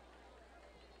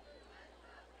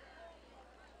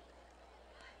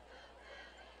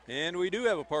 And we do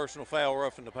have a personal foul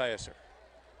roughing the passer.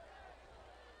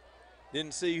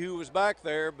 Didn't see who was back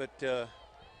there, but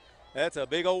that's a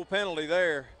big old penalty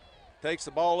there. Takes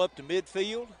the ball up to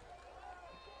midfield.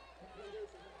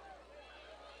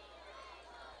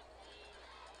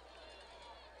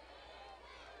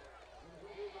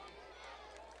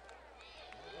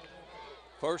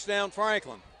 First down,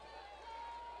 Franklin.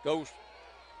 Goes.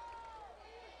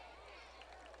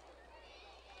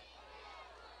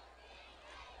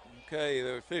 Okay,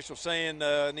 the official saying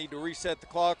need to reset the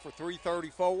clock for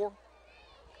 3:34.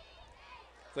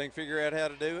 Think figure out how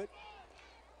to do it?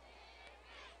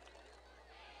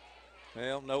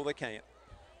 Well, no, they can't.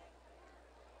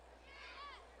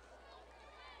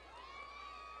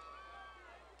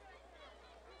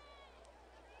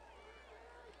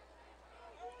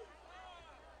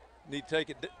 Need to take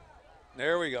it.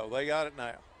 There we go. They got it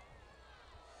now.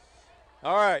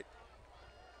 All right.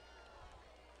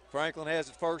 Franklin has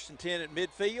it 1st and 10 at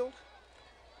midfield.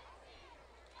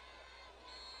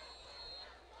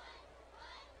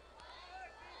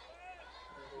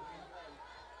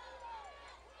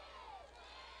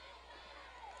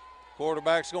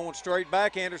 Quarterback's going straight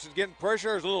back. Anderson's getting pressure.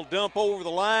 There's a little dump over the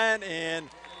line, and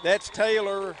that's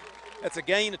Taylor. That's a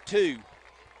gain of 2.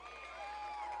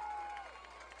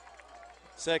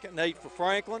 2nd and 8 for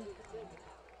Franklin.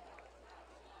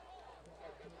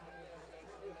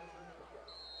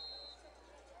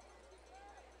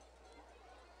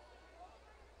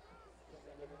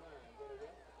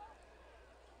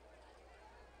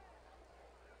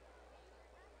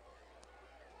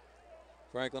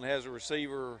 Franklin has a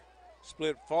receiver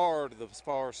split far to the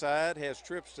far side, has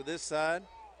trips to this side.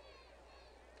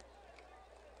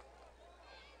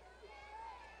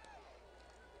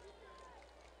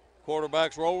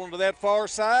 Quarterback's rolling to that far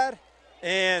side,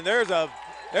 and there's a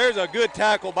good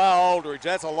tackle by Aldridge.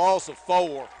 That's a loss of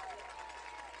 4.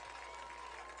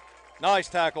 Nice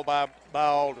tackle by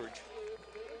Aldridge.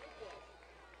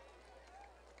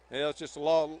 Yeah, it's just a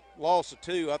loss of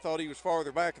 2. I thought he was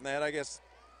farther back than that. I guess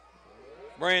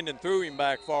Brandon threw him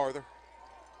back farther.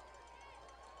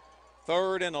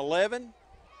 3rd and 11.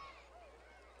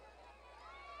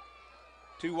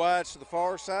 2 wides to the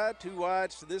far side, 2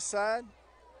 wides to this side.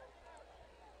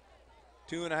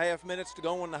 2.5 minutes to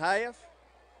go in the half.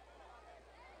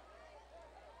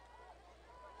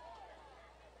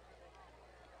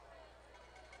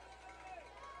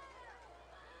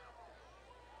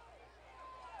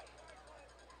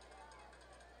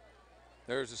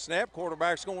 There's a snap.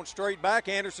 Quarterback's going straight back.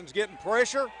 Anderson's getting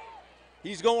pressure.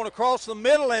 He's going across the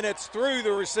middle, and it's through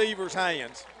the receiver's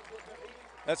hands.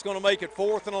 That's going to make it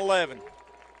 4th and 11.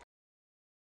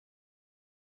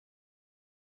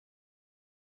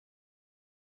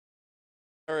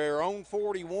 Their own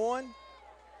 41.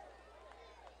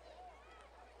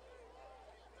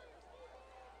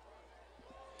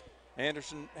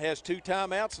 Anderson has 2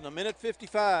 timeouts and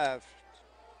 1:55.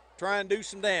 Try and do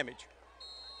some damage.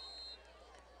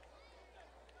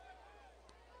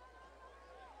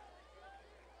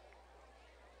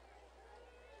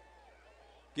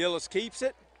 Gillis keeps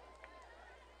it,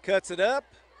 cuts it up,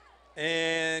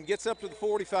 and gets up to the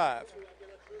 45.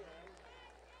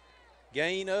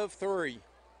 Gain of 3.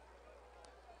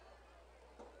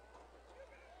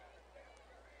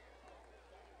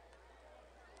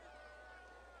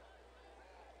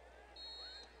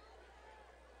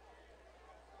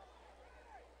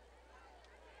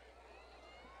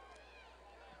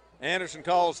 Anderson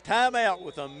calls timeout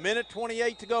with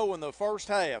 1:28 to go in the first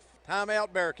half. Timeout,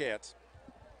 Bearcats.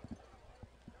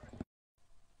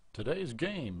 Today's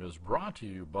game is brought to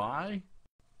you by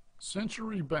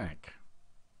Century Bank.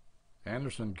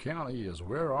 Anderson County is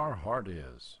where our heart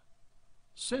is.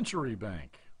 Century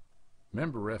Bank,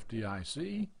 member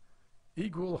FDIC,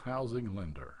 equal housing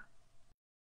lender.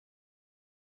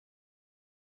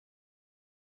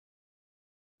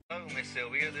 Hello, Miss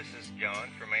Sylvia. This is John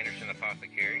from Anderson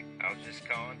Apothecary. I was just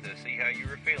calling to see how you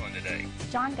were feeling today.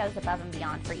 John goes above and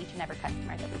beyond for each and every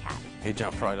customer that we have. He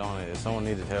jumped right on it. If someone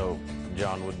needed help,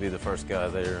 John would be the first guy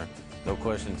there. No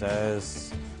questions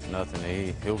asked,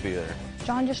 nothing. He'll be there. John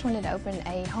John just wanted to open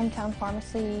a hometown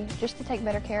pharmacy just to take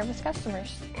better care of his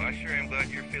customers. Well, I sure am glad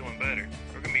you're feeling better.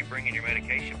 We're going to be bringing your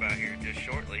medication by here just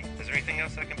shortly. Is there anything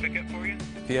else I can pick up for you?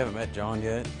 If you haven't met John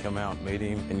yet, come out and meet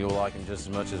him, and you'll like him just as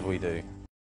much as we do.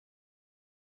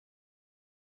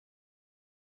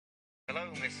 Hello,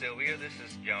 Miss Sylvia. This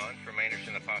is John from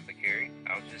Anderson Apothecary.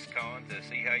 I was just calling to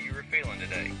see how you were feeling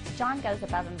today. John goes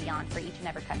above and beyond for each and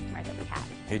every customer that we have.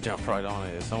 He jumped right on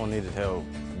it. If someone needed help,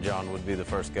 John would be the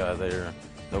first guy there.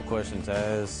 No questions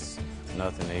asked,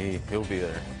 nothing. He'll be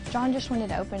there. John just wanted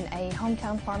to open a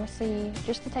hometown pharmacy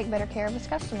just to take better care of his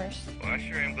customers. Well, I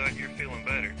sure am glad you're feeling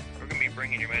better. We're going to be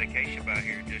bringing your medication by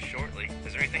here just shortly.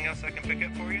 Is there anything else I can pick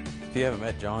up for you? If you haven't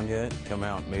met John yet, come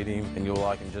out and meet him, and you'll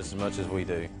like him just as much as we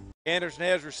do. Anderson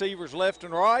has receivers left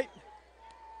and right.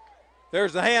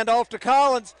 There's the handoff to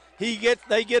Collins. They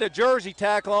get a jersey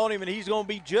tackle on him, and he's going to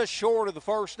be just short of the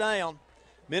first down.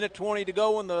 Minute 20 to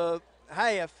go in the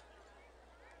half.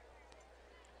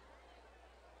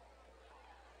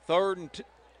 Third and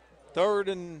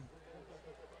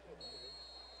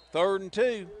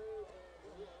two.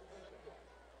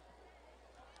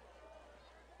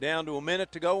 Down to a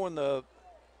minute to go in the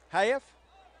half.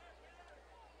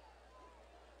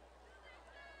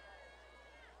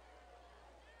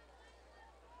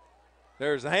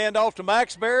 There's the handoff to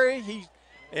Maxbury.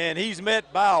 He's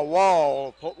met by a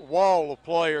wall of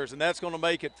players, and that's going to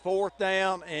make it fourth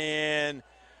down, and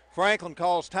Franklin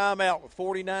calls timeout with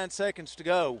 49 seconds to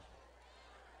go.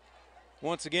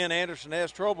 Once again, Anderson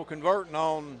has trouble converting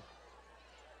on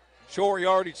short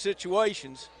yardage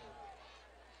situations.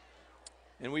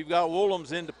 And we've got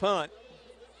Woolhams in to punt.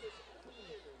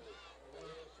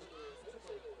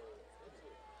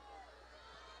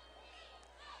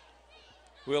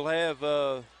 We'll have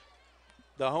the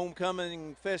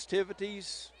homecoming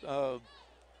festivities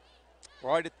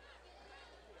right at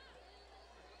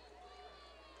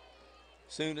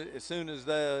as soon as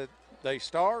they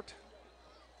start.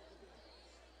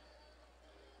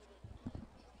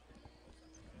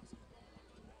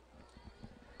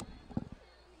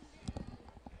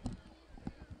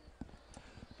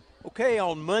 Okay,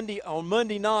 on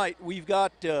Monday night we've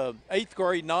got 8th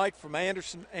grade night from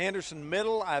Anderson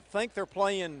Middle. I think they're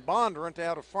playing Bondurant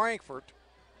out of Frankfort,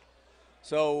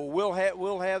 so we'll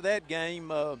have that game.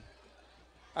 I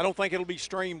don't think it'll be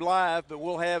streamed live, but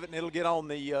we'll have it, and it'll get on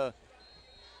the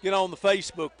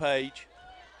Facebook page.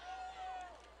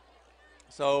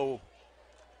 So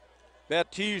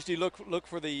that Tuesday, look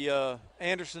for the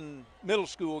Anderson Middle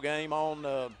School game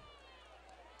on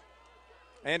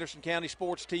Anderson County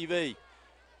Sports TV.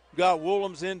 We've got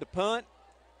Woolhams in to punt.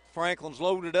 Franklin's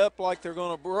loaded up like they're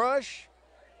going to brush.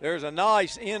 There's a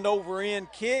nice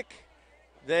end-over-end kick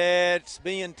that's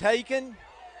being taken.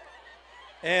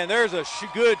 And there's a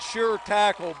good, sure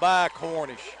tackle by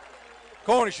Cornish.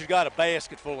 Cornish has got a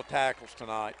basket full of tackles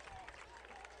tonight.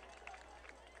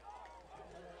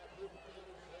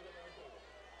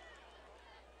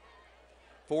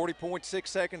 .6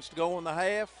 seconds to go in the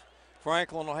half.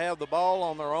 Franklin will have the ball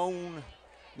on their own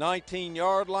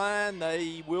 19-yard line.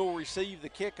 They will receive the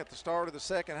kick at the start of the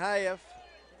second half.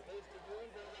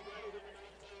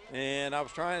 And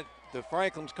the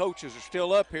Franklin's coaches are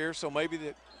still up here, so maybe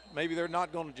they're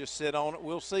not going to just sit on it.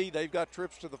 We'll see. They've got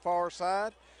trips to the far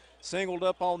side, singled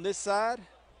up on this side.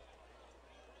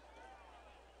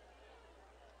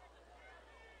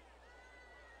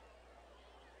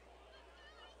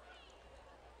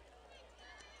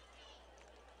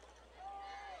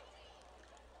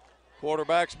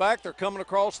 Quarterback's back. They're coming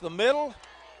across the middle.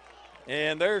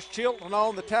 And there's Chilton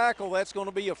on the tackle. That's going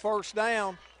to be a first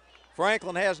down.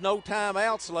 Franklin has no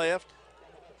timeouts left.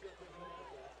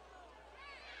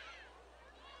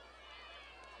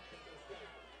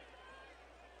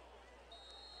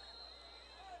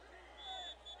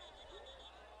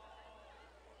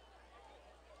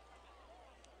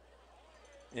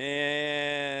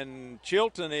 And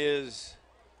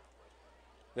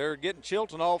they're getting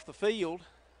Chilton off the field.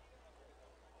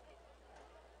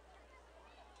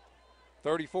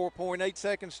 34.8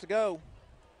 seconds to go.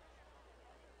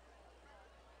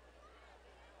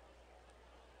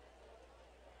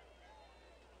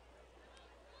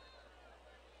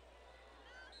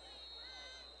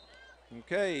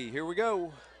 Okay, here we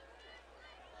go.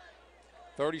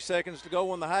 30 seconds to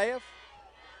go in the half.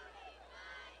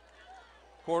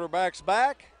 Quarterback's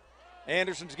back.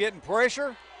 Anderson's getting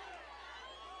pressure.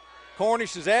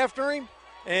 Cornish is after him,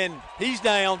 and he's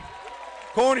down.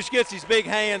 Cornish gets his big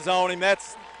hands on him.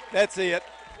 That's it.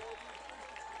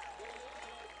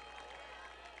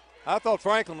 I thought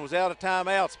Franklin was out of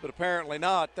timeouts, but apparently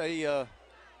not. They're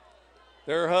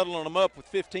huddling them up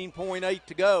with 15.8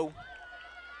 to go.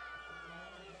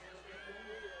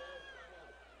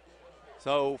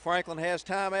 So Franklin has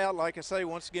timeout. Like I say,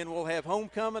 once again, we'll have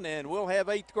homecoming, and we'll have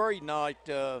 8th grade night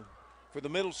for the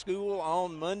middle school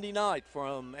on Monday night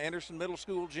from Anderson Middle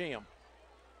School Gym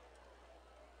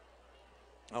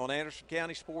on Anderson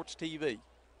County Sports TV.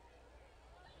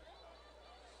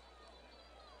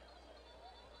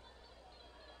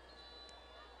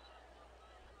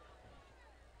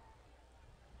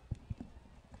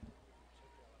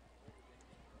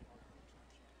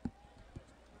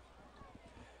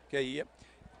 Okay, yep.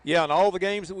 Yeah, and all the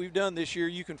games that we've done this year,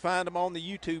 you can find them on the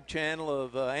YouTube channel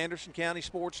of Anderson County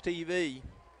Sports TV.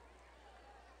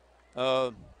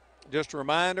 Just a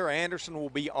reminder, Anderson will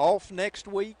be off next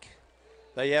week.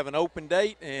 They have an open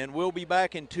date, and we'll be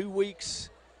back in 2 weeks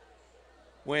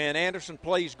when Anderson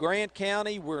plays Grant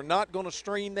County. We're not going to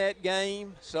stream that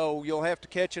game, so you'll have to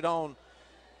catch it on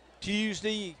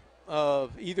Tuesday.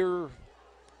 Actually,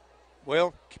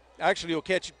 you'll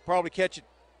probably catch it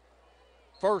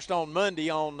first on Monday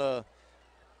on the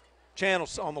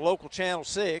local channel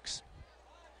 6.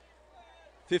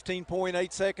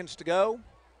 15.8 seconds to go.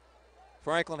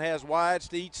 Franklin has wides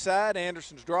to each side.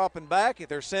 Anderson's dropping back.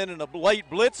 They're sending a late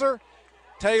blitzer.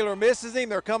 Taylor misses him.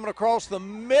 They're coming across the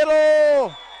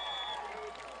middle,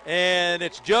 and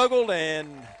it's juggled, and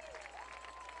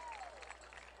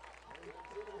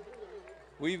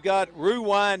we've got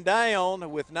rewind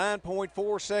down with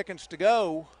 9.4 seconds to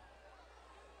go.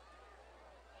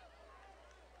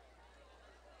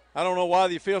 I don't know why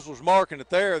the official was marking it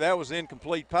there. That was an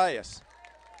incomplete pass.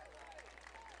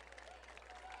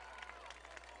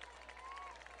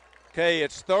 Okay,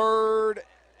 it's third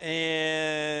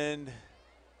and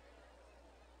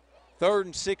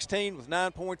 16 with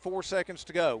 9.4 seconds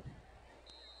to go.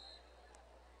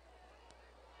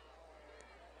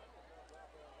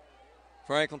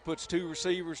 Franklin puts 2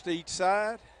 receivers to each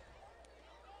side.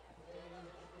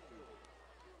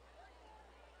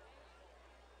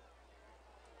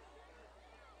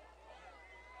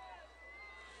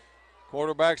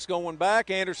 Quarterback's going back.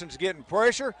 Anderson's getting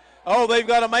pressure. Oh, they've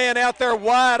got a man out there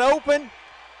wide open.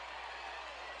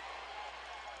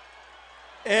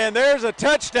 And there's a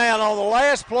touchdown on the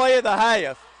last play of the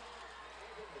half.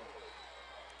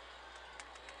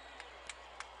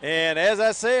 And as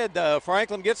I said,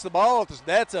 Franklin gets the ball.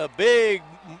 That's a big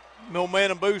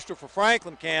momentum booster for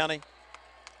Franklin County.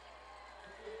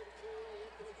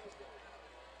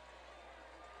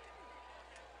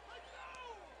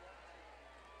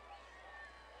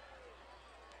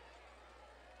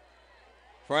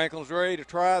 Franklin's ready to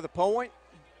try the point.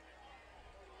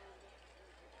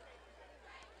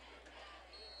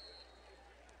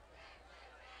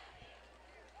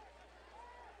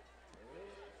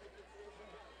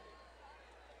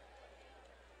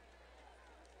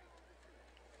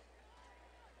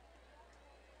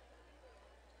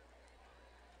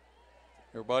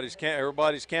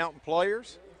 Everybody's counting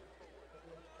players.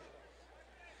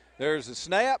 There's the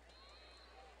snap.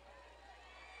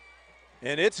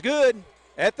 And it's good.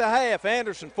 At the half,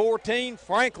 Anderson 14,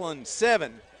 Franklin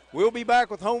 7. We'll be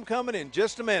back with homecoming in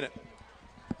just a minute.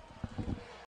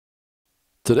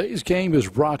 Today's game is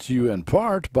brought to you in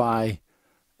part by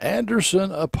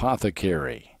Anderson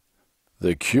Apothecary,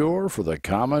 the cure for the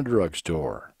common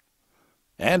drugstore.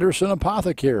 Anderson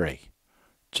Apothecary,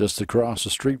 just across the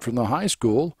street from the high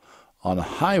school on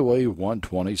Highway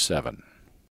 127.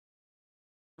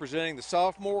 Representing the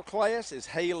sophomore class is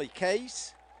Haley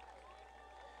Case.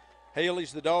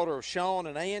 Haley's the daughter of Sean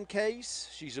and Ann Case.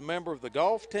 She's a member of the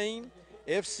golf team,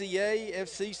 FCA,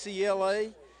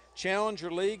 FCCLA, Challenger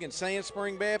League, and Sand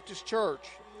Spring Baptist Church.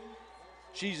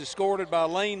 She's escorted by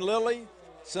Lane Lilly,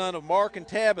 son of Mark and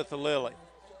Tabitha Lilly.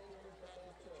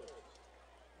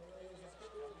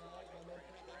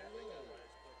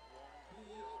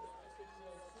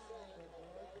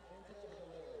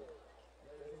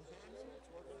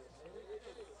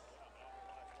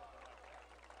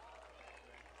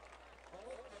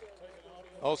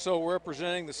 Also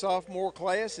representing the sophomore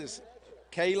class is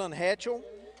Kaylin Hatchell.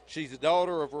 She's the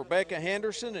daughter of Rebecca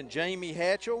Henderson and Jamie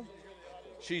Hatchell.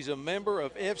 She's a member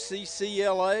of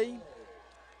FCCLA.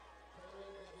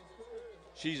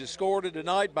 She's escorted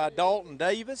tonight by Dalton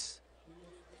Davis.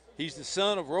 He's the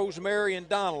son of Rosemary and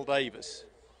Donald Davis.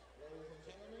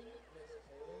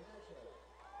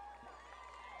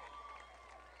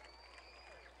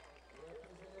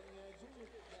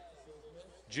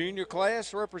 Junior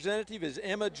class representative is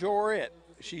Emma Jorette.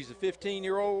 She's a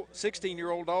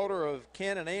 16-year-old daughter of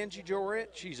Ken and Angie Jorette.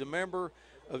 She's a member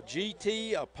of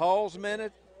GT, a Paul's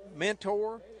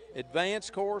Mentor,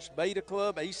 Advanced Course, Beta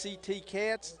Club, ACT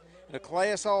Cats, and a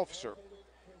class officer.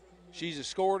 She's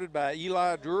escorted by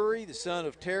Eli Drury, the son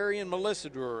of Terry and Melissa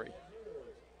Drury.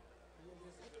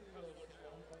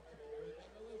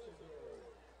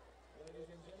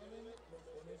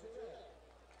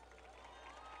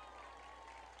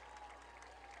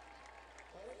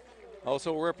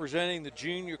 Also representing the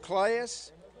junior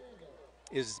class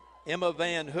is Emma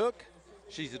Van Hook.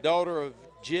 She's the daughter of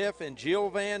Jeff and Jill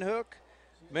Van Hook,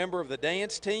 member of the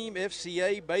dance team,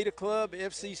 FCA, Beta Club,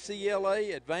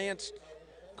 FCCLA, Advanced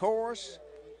Chorus,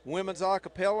 Women's A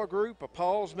Cappella Group, a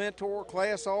Paul's Mentor,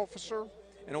 class officer,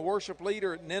 and a worship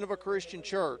leader at Nineveh Christian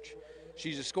Church.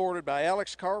 She's escorted by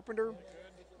Alex Carpenter,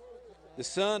 the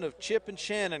son of Chip and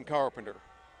Shannon Carpenter.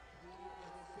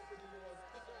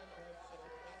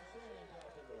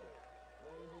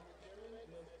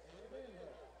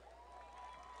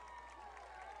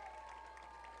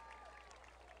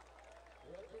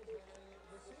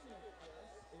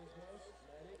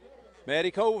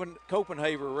 Maddie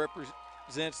Copenhaver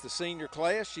represents the senior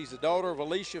class. She's the daughter of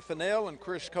Alicia Fennell and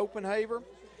Chris Copenhaver.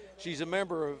 She's a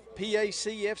member of PAC,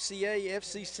 FCA,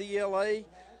 FCCLA,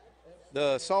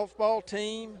 the softball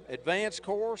team, Advanced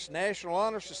Course, National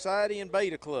Honor Society, and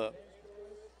Beta Club.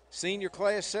 Senior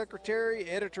class secretary,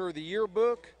 editor of the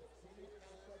yearbook,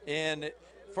 and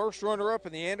first runner-up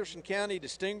in the Anderson County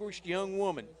Distinguished Young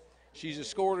Woman. She's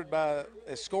escorted by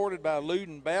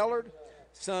Luden Ballard,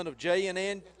 son of Jay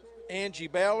and Angie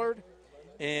Ballard,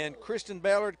 and Kristen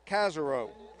Ballard Kaiserow.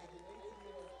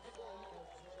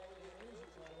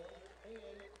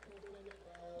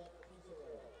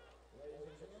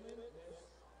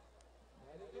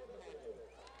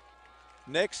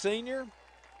 Next senior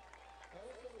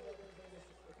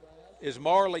is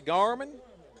Marley Garman.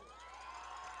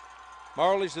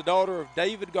 Marley's the daughter of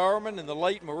David Garman and the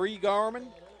late Marie Garman.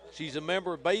 She's a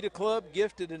member of Beta Club,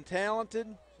 gifted and talented,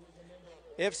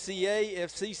 FCA,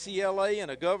 FCCLA,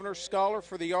 and a Governor's Scholar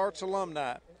for the Arts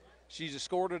alumni. She's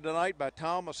escorted tonight by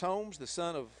Thomas Holmes, the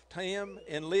son of Tam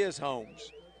and Liz Holmes.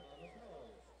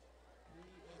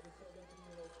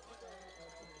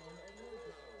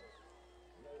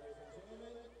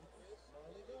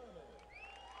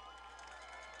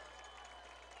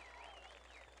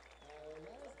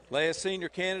 Last senior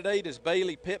candidate is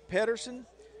Bailey Pedersen.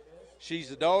 She's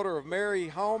the daughter of Mary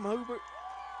Halmhuber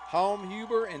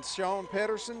and Sean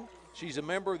Pedersen. She's a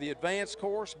member of the Advanced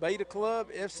Course, Beta Club,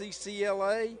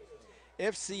 FCCLA,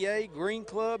 FCA, Green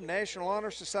Club, National Honor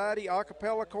Society, A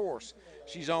Cappella Course.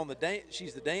 She's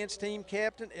the dance team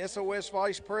captain, SOS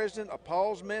vice president, a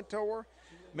Paul's Mentor,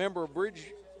 member of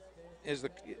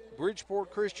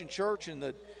Bridgeport Christian Church,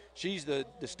 and she's the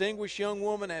Distinguished Young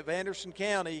Woman of Anderson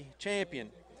County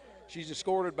champion. She's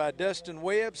escorted by Dustin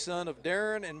Webb, son of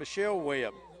Darren and Michelle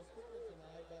Webb.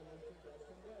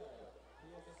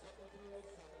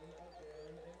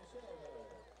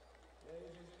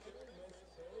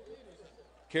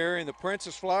 Carrying the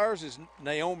Princess Flowers is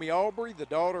Naomi Aubrey, the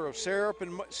daughter of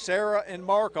Sarah and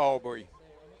Mark Aubrey.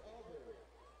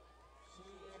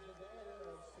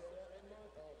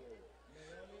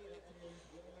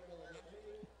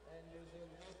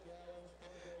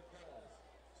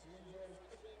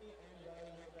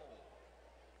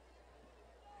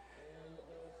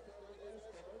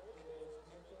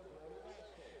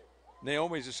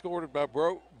 Naomi's escorted by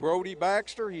Brody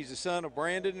Baxter. He's the son of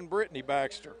Brandon and Brittany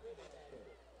Baxter.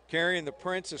 Carrying the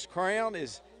Princess Crown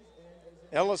is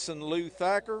Ellison Lou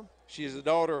Thacker. She is the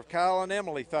daughter of Kyle and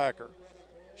Emily Thacker.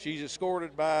 She's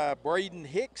escorted by Braden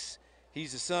Hicks.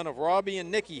 He's the son of Robbie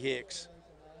and Nikki Hicks.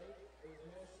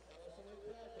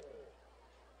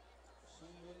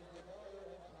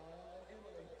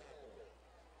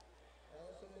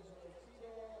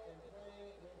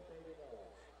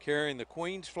 Carrying the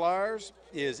Queen's Flyers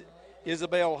is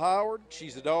Isabel Howard.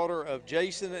 She's the daughter of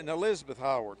Jason and Elizabeth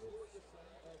Howard.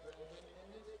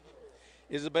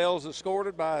 Isabel is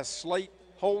escorted by Slate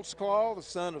Holtzclaw, the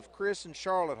son of Chris and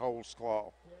Charlotte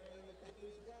Holtzclaw.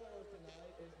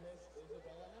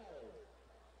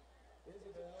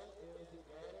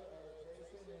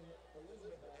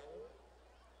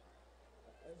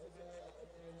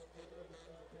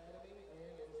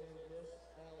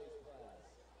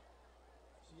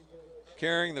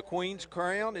 Carrying the Queen's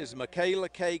Crown is Michaela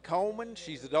K. Coleman.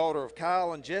 She's the daughter of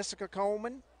Kyle and Jessica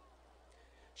Coleman.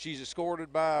 She's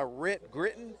escorted by Rhett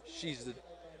Gritton.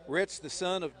 Rhett's the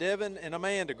son of Devin and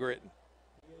Amanda Gritton.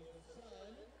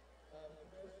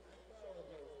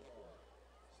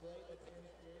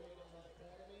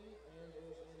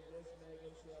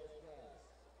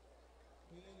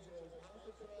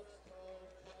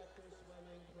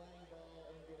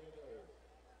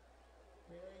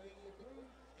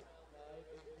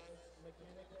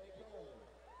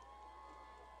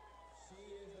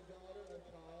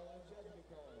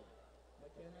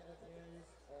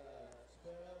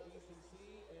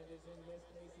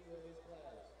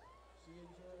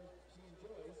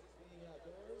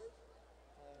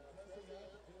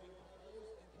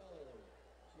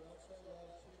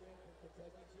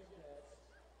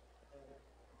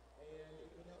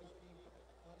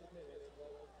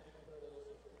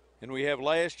 Then we have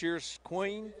last year's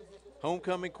queen,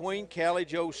 homecoming queen, Callie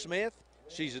Jo Smith.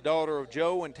 She's a daughter of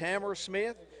Joe and Tamara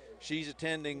Smith. She's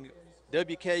attending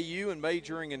WKU and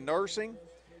majoring in nursing.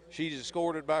 She's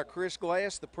escorted by Chris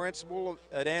Glass, the principal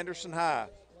at Anderson High.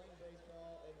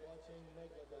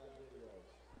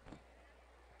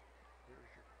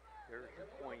 There's your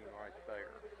queen right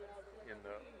there in the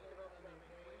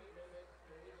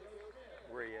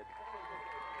red,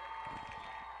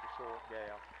 the short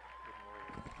gal in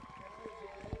red.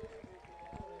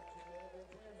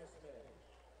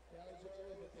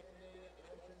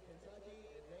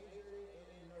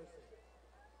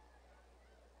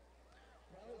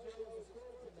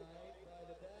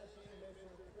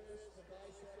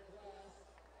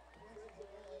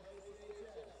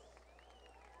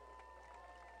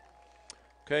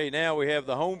 Okay, now we have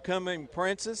the homecoming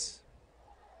princess.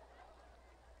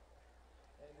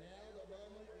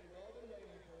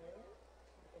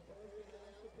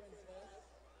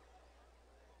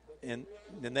 And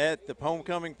that the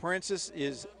homecoming princess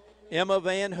is Emma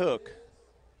Van Hook.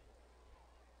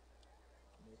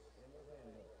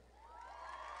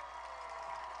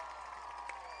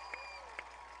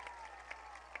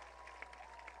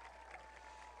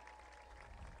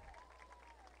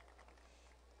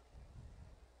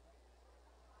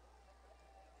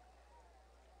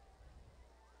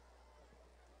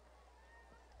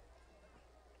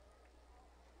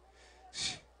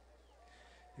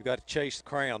 You've got to chase the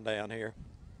crown down here.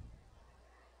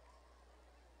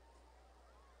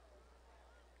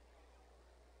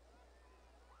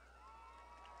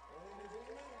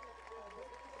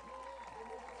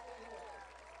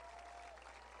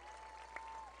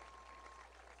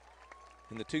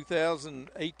 And the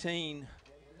 2018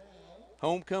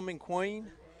 homecoming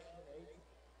queen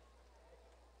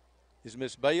is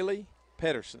Miss Bailey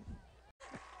Pedersen.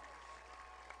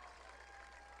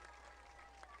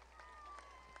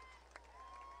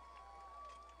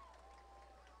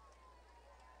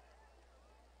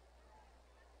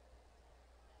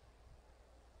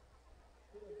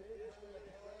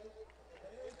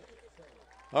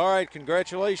 All right,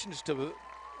 congratulations to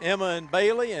Emma and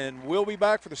Bailey, and we'll be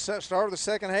back for the start of the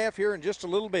second half here in just a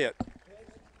little bit.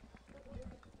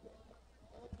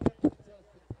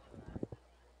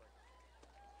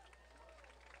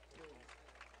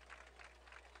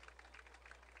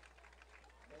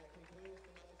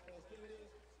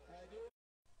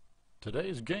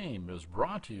 Today's game is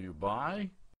brought to you by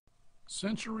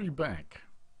Century Bank.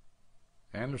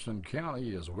 Anderson County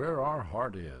is where our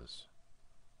heart is.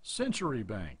 Century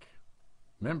Bank,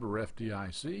 member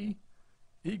FDIC,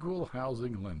 equal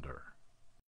housing lender.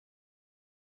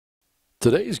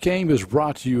 Today's game is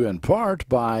brought to you in part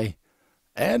by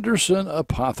Anderson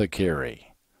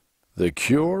Apothecary, the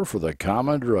cure for the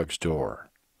common drugstore.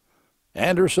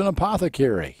 Anderson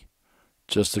Apothecary,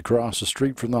 just across the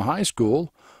street from the high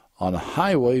school on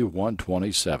Highway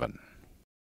 127.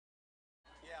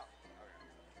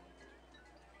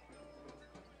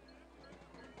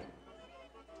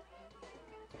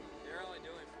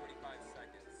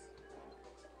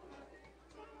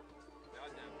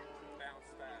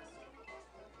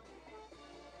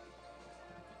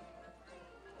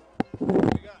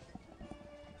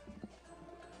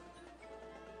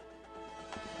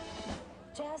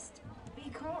 Just be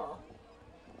cool.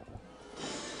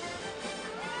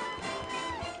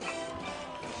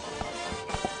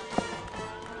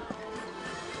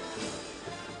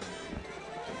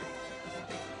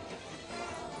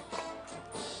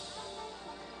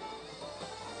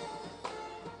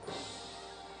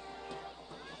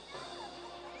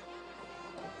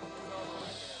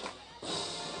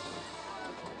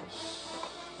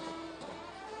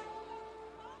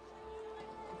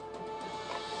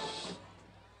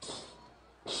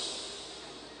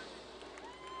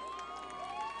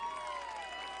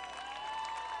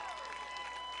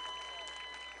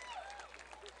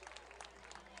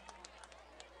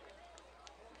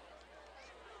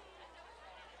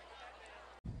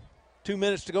 Two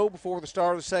minutes to go before the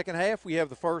start of the second half. We have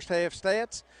the first half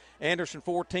stats. Anderson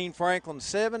 14, Franklin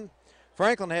 7.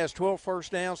 Franklin has 12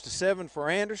 first downs to 7 for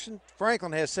Anderson.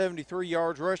 Franklin has 73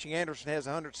 yards rushing. Anderson has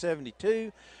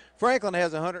 172. Franklin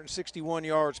has 161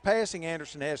 yards passing.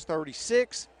 Anderson has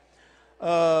 36.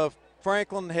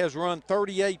 Franklin has run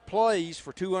 38 plays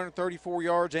for 234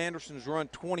 yards. Anderson's run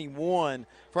 21.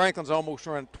 Franklin's almost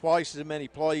run twice as many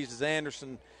plays as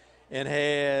Anderson and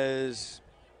has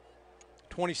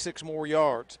 26 more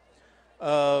yards.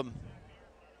 Third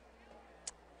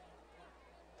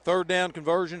down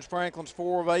conversions, Franklin's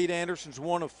 4 of 8, Anderson's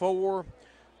 1 of 4.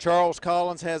 Charles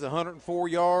Collins has 104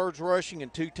 yards rushing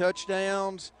and 2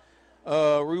 touchdowns.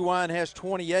 Ruwine has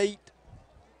 28.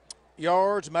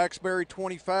 yards, Maxbury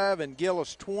 25, and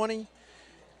Gillis 20.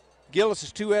 Gillis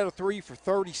is 2 out of 3 for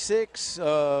 36.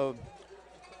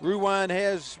 Ruwine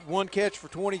has 1 catch for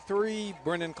 23.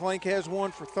 Brendan Klink has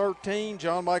 1 for 13.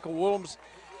 John Michael Willems,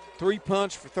 3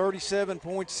 punts for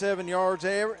 37.7 yards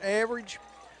average.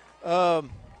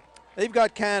 They've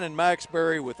got Kynan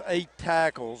Maxbury with 8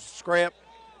 tackles. Scrap,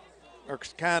 or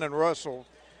Kynan Russell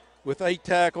with 8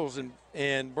 tackles,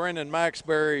 and Brendan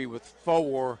Maxbury with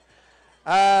 4.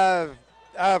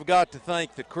 I've got to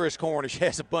think that Chris Cornish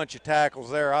has a bunch of tackles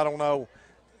there. I don't know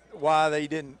why they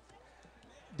didn't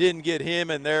get him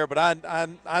in there, but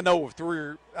I know of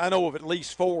 3. I know of at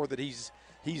least 4 that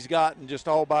he's gotten just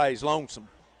all by his lonesome.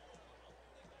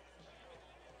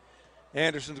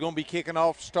 Anderson's going to be kicking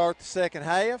off to start the second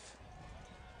half.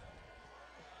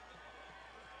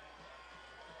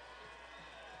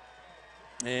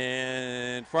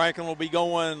 And Franklin will be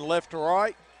going left to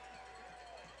right.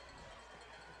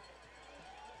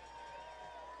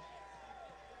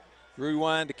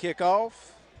 Rewind to kick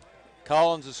off.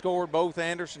 Collins has scored both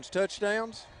Anderson's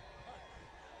touchdowns.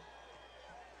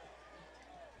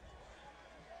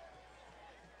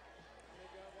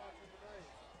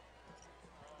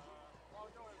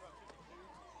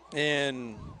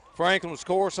 And Franklin was, of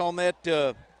course, on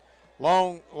that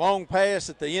long pass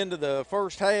at the end of the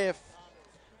first half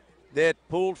that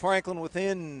pulled Franklin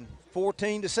within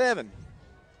 14-7.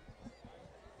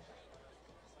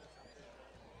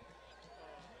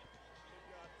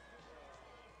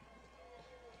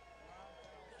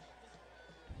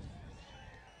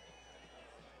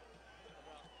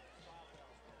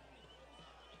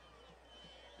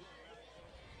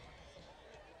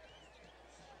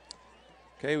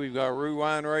 Okay, we've got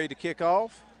Ruwine ready to kick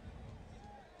off.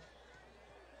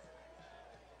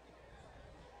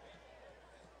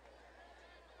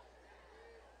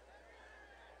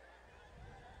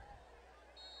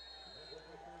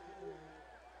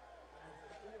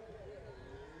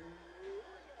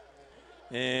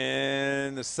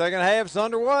 And the second half's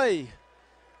underway.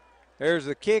 There's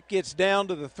the kick, gets down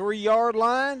to the 3-yard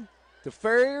line to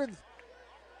Ferrier.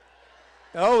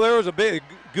 Oh, there was a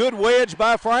good wedge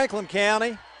by Franklin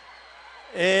County.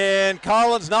 And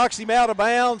Collins knocks him out of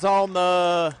bounds on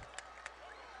the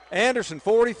Anderson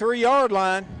 43-yard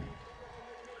line.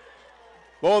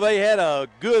 Boy, they had a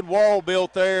good wall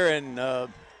built there, and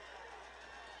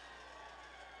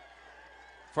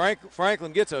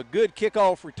Franklin gets a good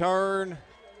kickoff return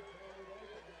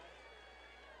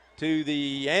to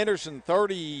the Anderson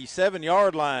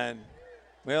 37-yard line.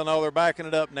 Well, no, they're backing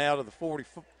it up now to the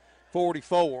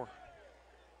 44.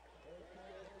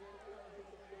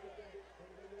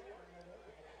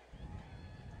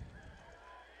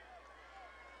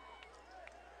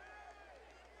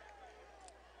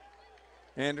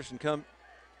 Anderson's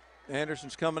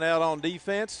coming out on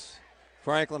defense.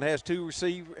 Franklin has 2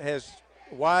 receivers, has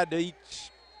wide to each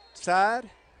side.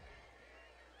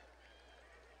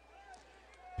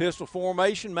 Pistol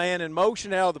formation, man in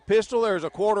motion out of the pistol. There's a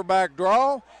quarterback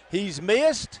draw. He's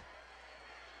missed.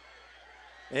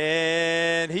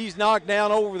 And he's knocked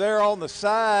down over there on the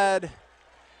side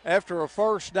after a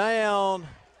first down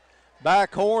by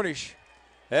Cornish.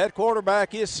 That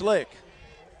quarterback is slick.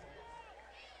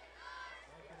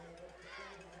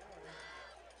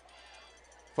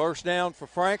 First down for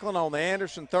Franklin on the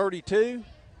Anderson 32.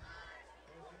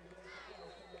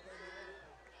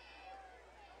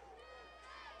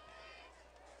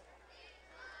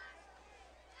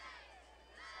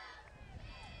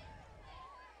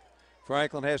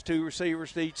 Franklin has 2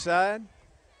 receivers to each side.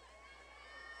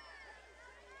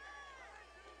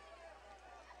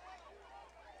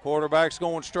 Quarterback's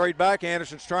going straight back.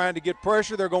 Anderson's trying to get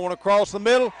pressure. They're going across the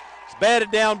middle. It's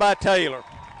batted down by Taylor.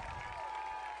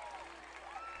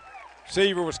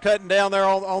 Receiver was cutting down there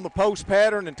on the post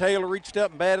pattern, and Taylor reached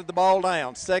up and batted the ball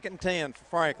down. 2nd and 10 for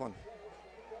Franklin.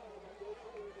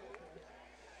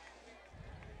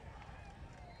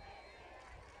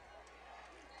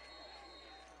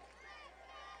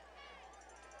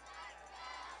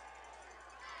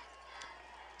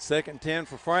 Second and 10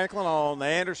 for Franklin on the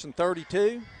Anderson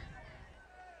 32.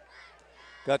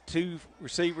 Got 2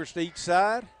 receivers to each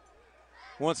side.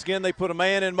 Once again, they put a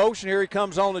man in motion. Here he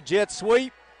comes on the jet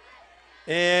sweep.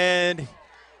 And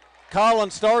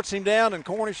Collins starts him down, and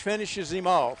Cornish finishes him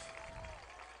off.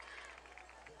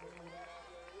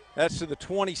 That's to the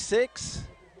 26.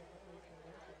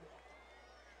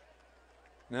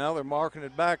 Now they're marking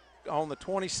it back on the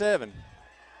 27.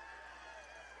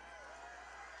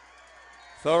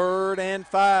 3rd and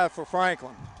 5 for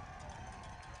Franklin.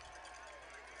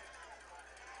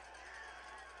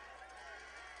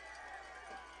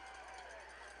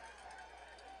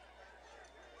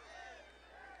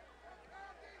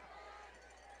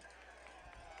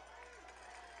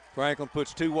 Franklin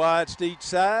puts 2 wides to each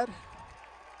side.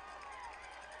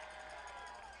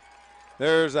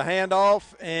 There's a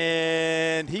handoff,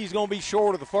 and he's going to be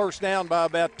short of the first down by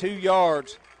about 2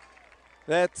 yards.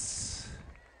 That's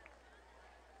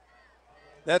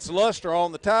Luster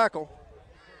on the tackle.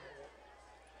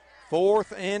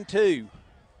 4th and 2.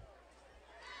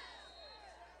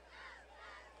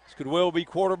 This could well be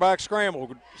quarterback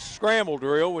scramble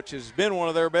drill, which has been one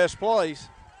of their best plays.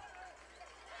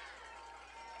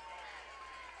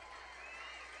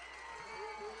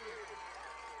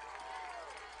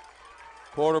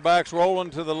 Quarterback's rolling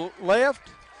to the left.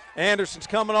 Anderson's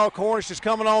coming on. Cornish is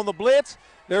coming on the blitz.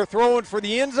 They're throwing for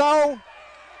the end zone,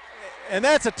 and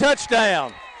that's a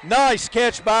touchdown. Nice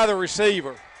catch by the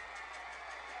receiver.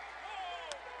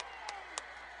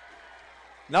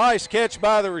 Nice catch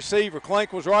by the receiver.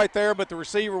 Clink was right there, but the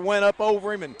receiver went up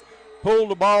over him and pulled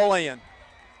the ball in.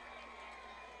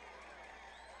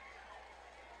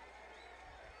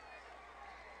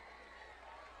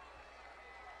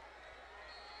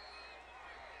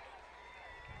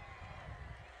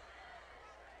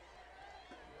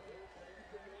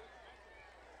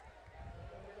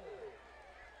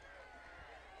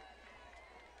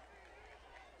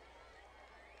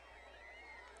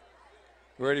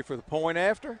 Ready for the point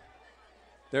after.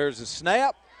 There's a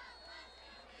snap.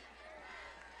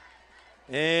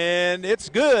 And it's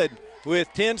good with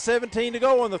 10:17 to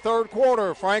go in the third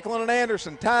quarter. Franklin and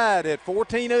Anderson tied at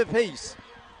 14 apiece.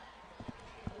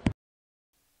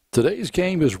 Today's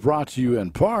game is brought to you in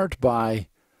part by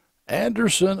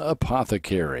Anderson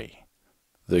Apothecary,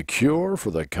 the cure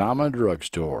for the common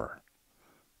drugstore.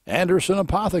 Anderson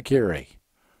Apothecary,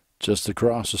 just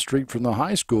across the street from the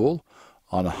high school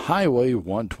on Highway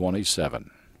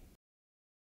 127.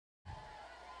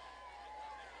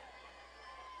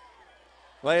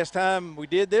 Last time we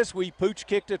did this, we pooch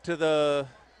kicked it to the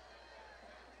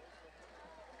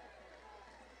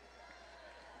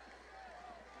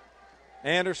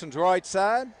Anderson's right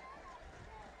side.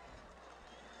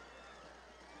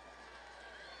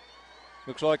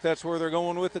 Looks like that's where they're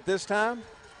going with it this time.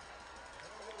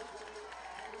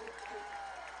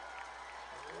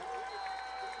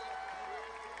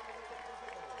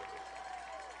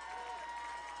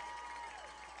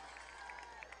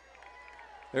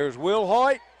 There's Will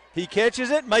Hoyt. He catches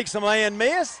it, makes a man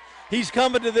miss. He's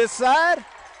coming to this side.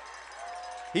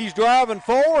 He's driving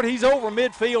forward. He's over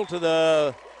midfield to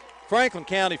the Franklin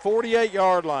County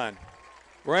 48-yard line,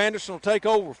 where Anderson will take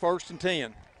over 1st and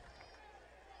 10.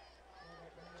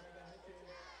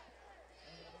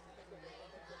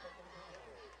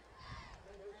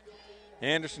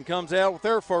 Anderson comes out with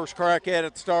their first crack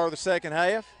at the start of the second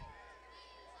half.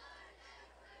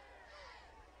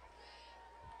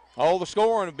 All the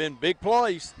scoring have been big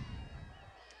plays.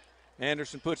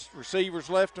 Anderson puts receivers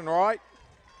left and right.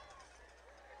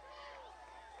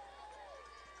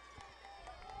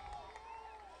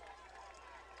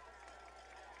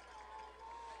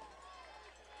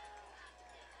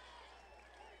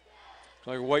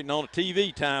 So we're waiting on a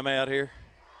TV timeout here.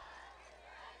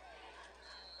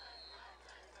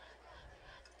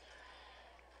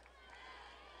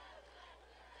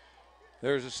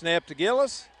 There's a snap to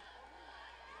Gillis.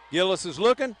 Gillis is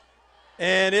looking,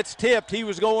 and it's tipped. He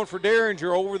was going for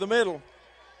Derringer over the middle.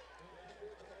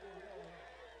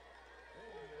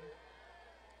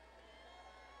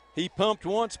 He pumped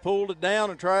once, pulled it down,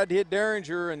 and tried to hit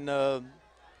Derringer, and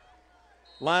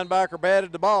linebacker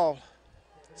batted the ball.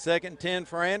 2nd and 10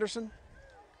 for Anderson.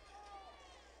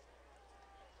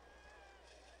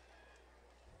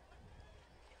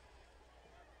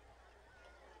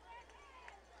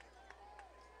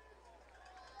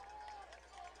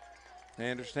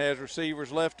 Anderson has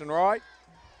receivers left and right.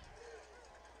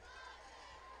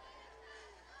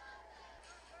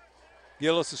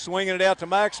 Gillis is swinging it out to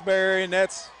Maxberry, and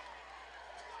that's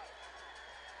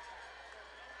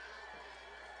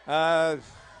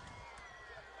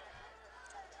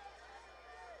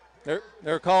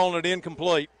they're calling it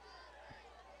incomplete.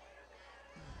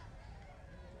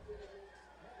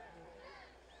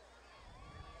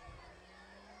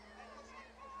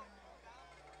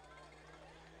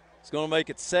 It's going to make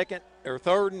it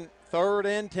third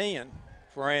and 10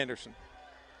 for Anderson.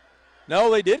 No,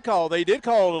 they did call it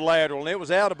a lateral, and it was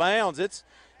out of bounds. It's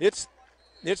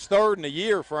 3rd and a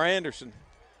year for Anderson.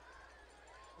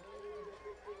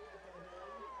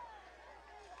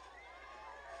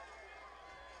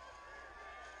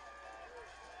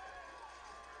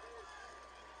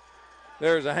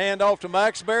 There's a handoff to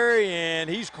Maxberry, and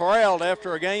he's corralled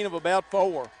after a gain of about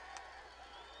 4.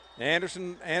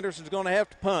 Anderson's going to have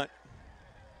to punt.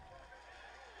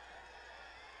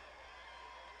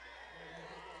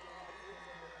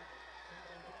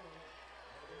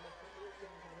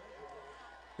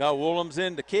 Got Woollums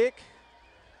in to kick.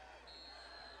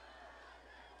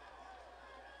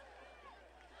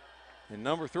 And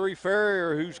number 3,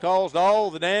 Ferrier, who's caused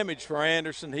all the damage for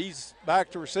Anderson, he's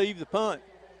back to receive the punt.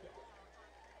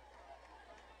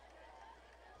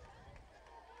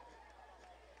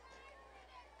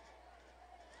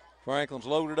 Franklin's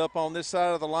loaded up on this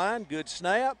side of the line. Good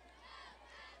snap.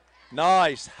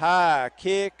 Nice high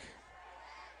kick.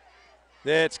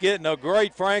 That's getting a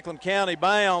great Franklin County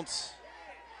bounce.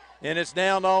 And it's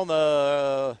down on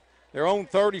their own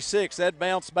 36. That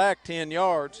bounced back 10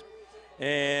 yards.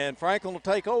 And Franklin will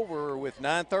take over with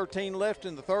 9:13 left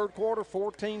in the third quarter,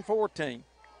 14-14.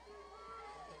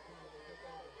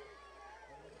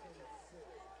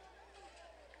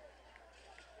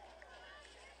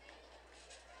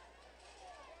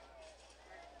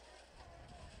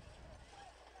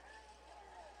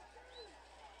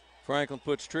 Franklin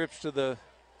puts trips to the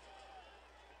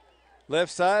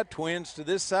left side, twins to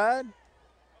this side.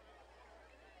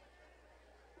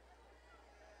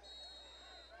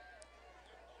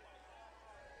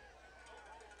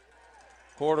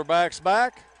 Quarterback's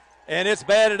back, and it's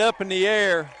batted up in the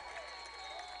air.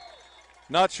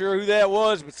 Not sure who that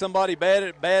was, but somebody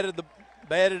batted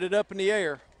it up in the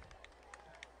air.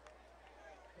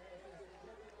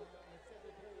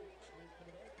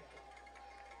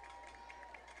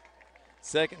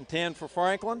 Second and 10 for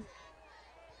Franklin.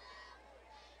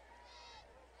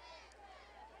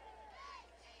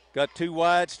 Got 2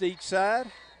 wides to each side.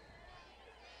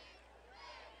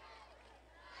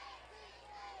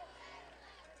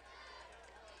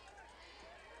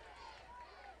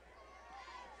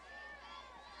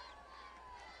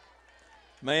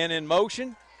 Man in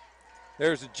motion.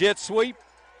 There's a jet sweep.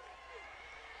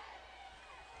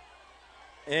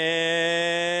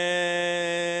 And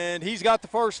he's got the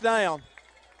first down.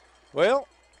 Well,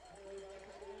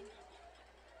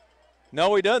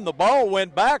 no, he doesn't. The ball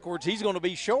went backwards. He's going to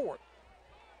be short.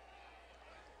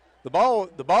 The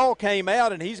ball came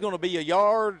out, and he's going to be a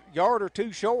yard or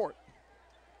two short.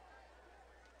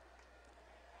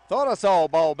 Thought I saw a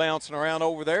ball bouncing around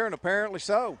over there, and apparently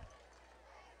so.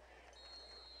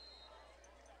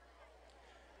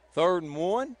 3rd and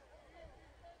 1.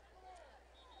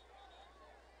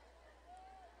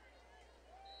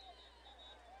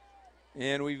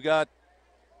 And we've got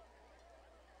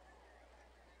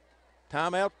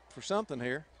timeout for something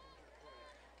here.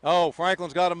 Oh,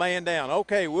 Franklin's got a man down.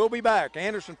 Okay, we'll be back.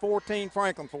 Anderson 14,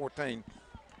 Franklin 14.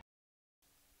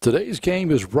 Today's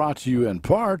game is brought to you in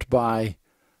part by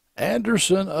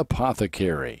Anderson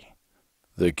Apothecary,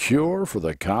 the cure for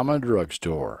the common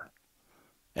drugstore.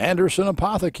 Anderson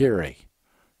Apothecary,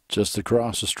 just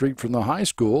across the street from the high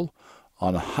school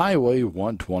on Highway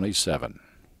 127.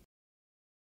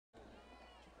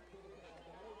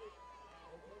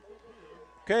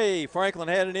 Okay, Franklin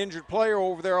had an injured player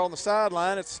over there on the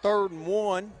sideline. It's 3rd and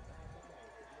 1.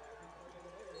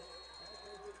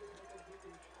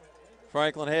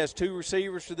 Franklin has 2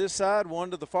 receivers to this side,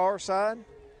 1 to the far side.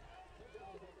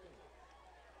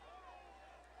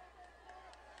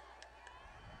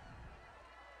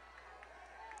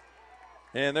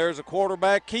 And there's a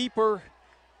quarterback keeper,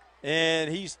 and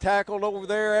he's tackled over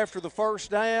there after the first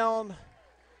down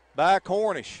by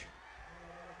Cornish.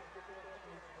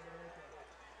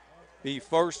 Be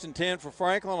 1st and 10 for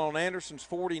Franklin on Anderson's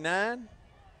 49.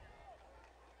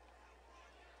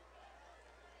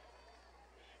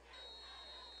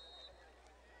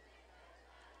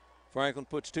 Franklin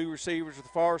puts 2 receivers to the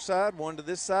far side, 1 to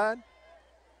this side.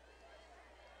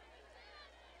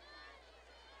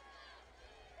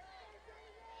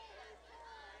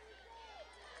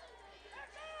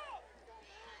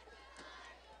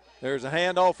 There's a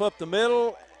handoff up the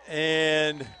middle,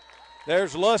 and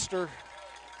there's Luster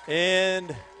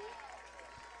and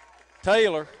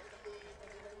Taylor.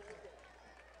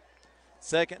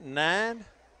 2nd and 9.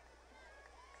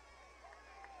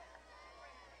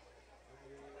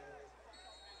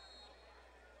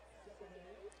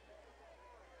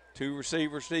 Two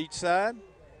receivers to each side.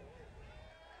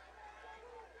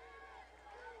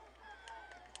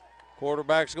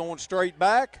 Quarterback's going straight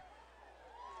back.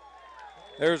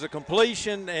 There's a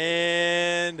completion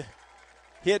and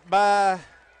hit by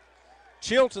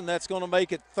Chilton. That's going to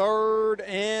make it 3rd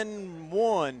and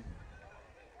 1.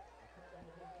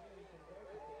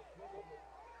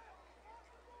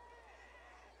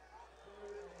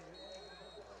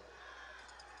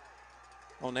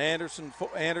 On Anderson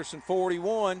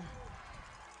 41.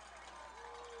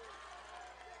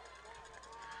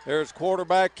 There's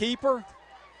quarterback keeper.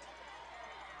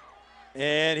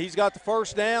 And he's got the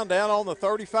first down on the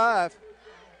 35.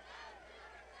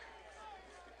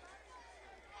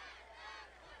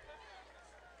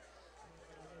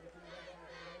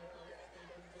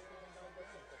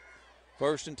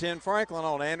 First and 10 Franklin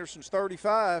on Anderson's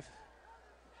 35.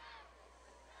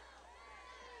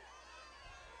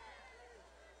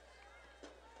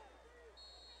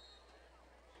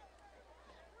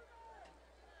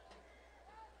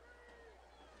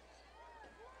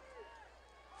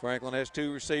 Franklin has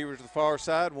two receivers to the far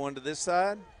side, one to this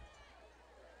side.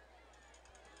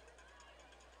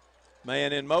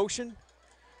 Man in motion.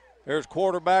 There's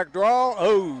quarterback draw.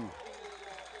 Oh.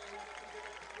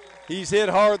 He's hit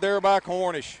hard there by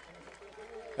Cornish.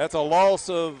 That's a loss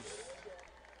of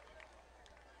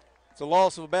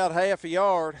about half a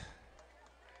yard.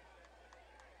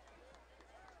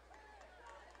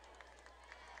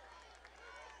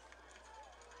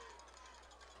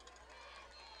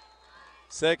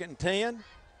 Second and 10.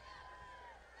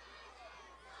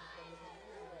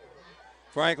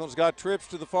 Franklin's got trips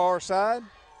to the far side.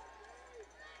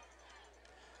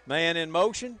 Man in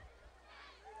motion.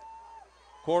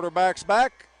 Quarterback's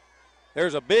back.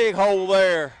 There's a big hole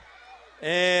there,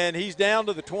 and he's down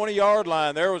to the 20-yard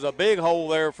line. There was a big hole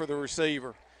there for the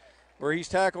receiver where he's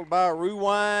tackled by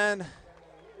Ruwine.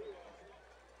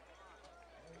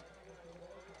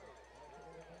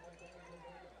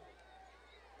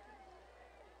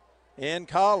 And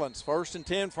Collins, first and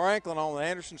 10 Franklin on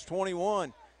Anderson's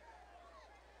 21.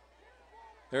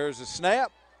 There's a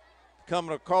snap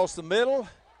coming across the middle.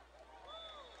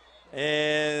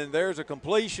 And there's a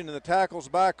completion, and the tackle's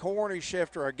by Cornish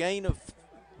after a gain of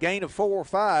 4 or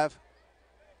 5.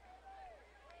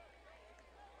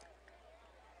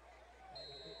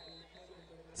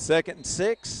 Second and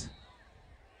 6.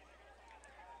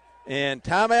 And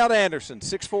timeout Anderson,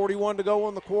 6:41 to go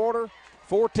in the quarter,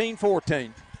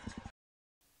 14-14.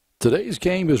 Today's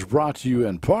game is brought to you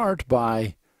in part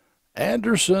by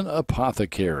Anderson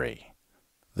Apothecary,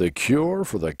 the cure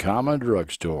for the common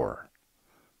drugstore.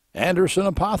 Anderson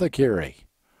Apothecary,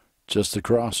 just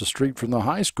across the street from the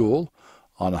high school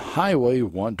on Highway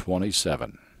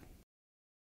 127.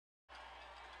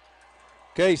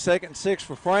 Okay, second and 6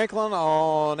 for Franklin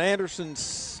on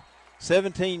Anderson's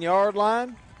 17-yard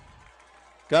line.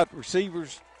 Got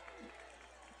receivers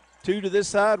 2 to this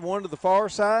side, 1 to the far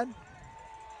side.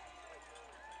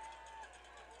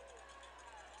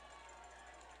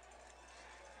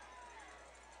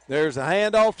 There's a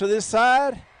handoff to this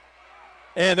side,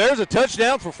 and there's a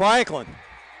touchdown for Franklin.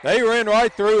 They ran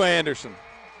right through Anderson.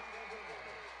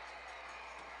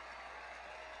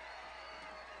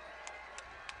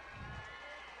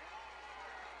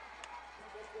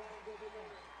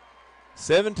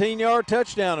 $17-yard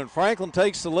touchdown, and Franklin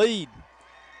takes the lead.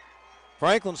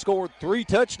 Franklin scored 3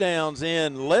 touchdowns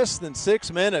in less than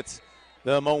 6 minutes.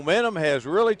 The momentum has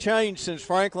really changed since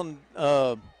Franklin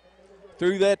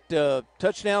threw that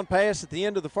touchdown pass at the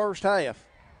end of the first half.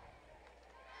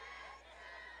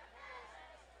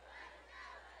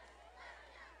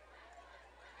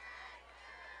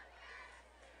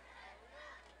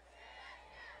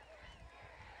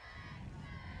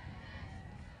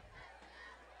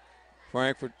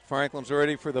 Franklin's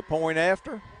ready for the point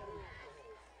after.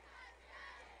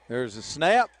 There's a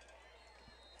snap.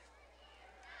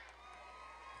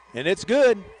 And it's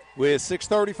good with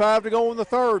 6:35 to go in the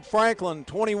third. Franklin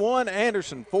 21,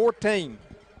 Anderson 14.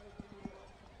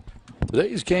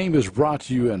 Today's game is brought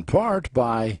to you in part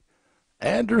by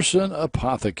Anderson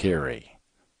Apothecary,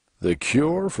 the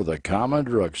cure for the common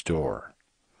drugstore.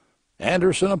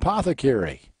 Anderson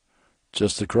Apothecary,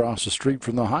 just across the street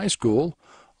from the high school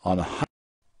on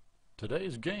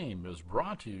Today's game is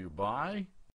brought to you by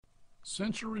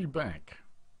Century Bank.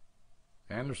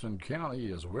 Anderson County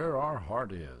is where our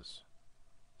heart is.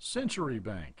 Century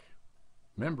Bank,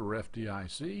 member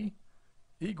FDIC,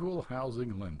 equal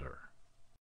housing lender.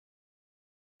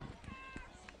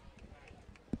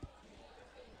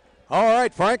 All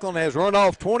right, Franklin has run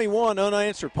off 21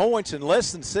 unanswered points in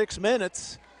less than 6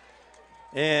 minutes,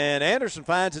 and Anderson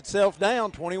finds itself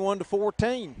down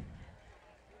 21-14.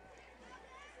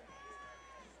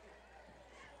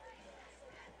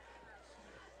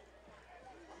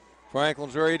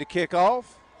 Franklin's ready to kick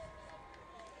off.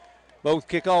 Both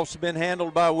kickoffs have been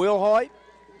handled by Will Hoyt.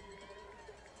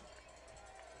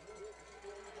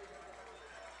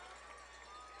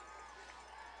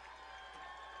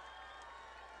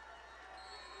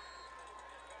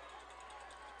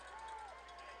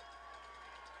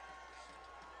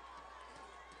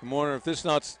 I'm wondering if it's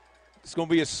going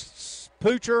to be a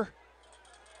poocher.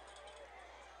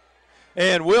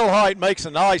 And Will Hoyt makes a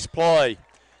nice play.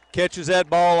 Catches that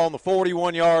ball on the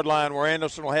 41-yard line where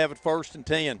Anderson will have it first and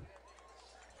 10.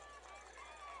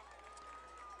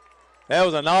 That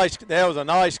was a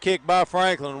nice kick by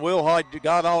Franklin. Will Hoyt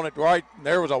got on it right.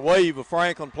 There was a wave of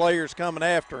Franklin players coming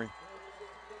after him.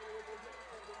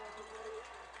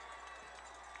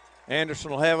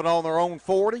 Anderson will have it on their own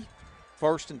 40,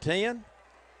 1st and 10,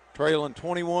 trailing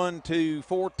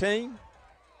 21-14.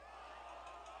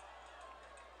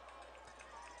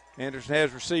 Anderson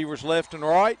has receivers left and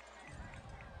right.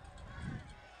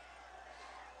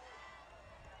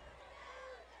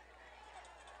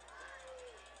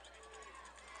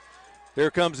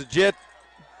 Here comes a jet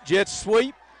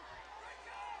sweep.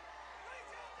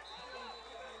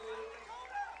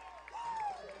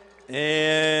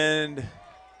 And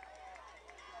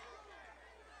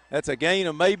that's a gain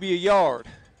of maybe a yard.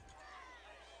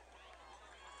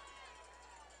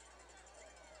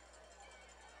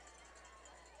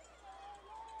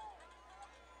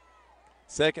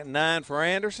 Second and 9 for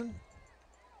Anderson.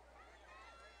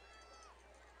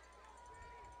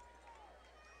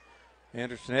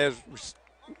 Anderson has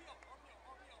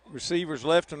receivers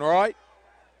left and right.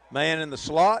 Man in the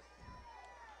slot.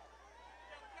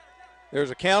 There's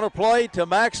a counter play to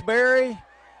Max Berry,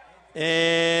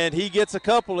 and he gets a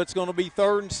couple. It's going to be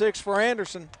 3rd and 6 for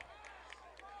Anderson.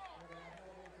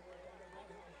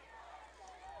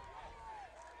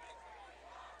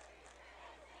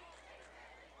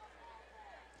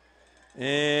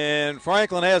 And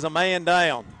Franklin has a man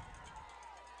down.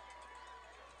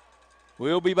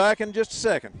 We'll be back in just a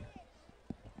second.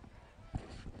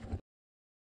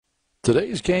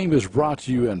 Today's game is brought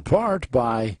to you in part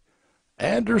by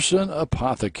Anderson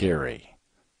Apothecary,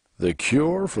 the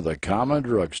cure for the common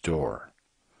drugstore.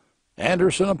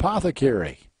 Anderson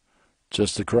Apothecary,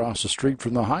 just across the street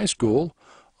from the high school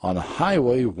on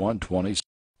Highway 120.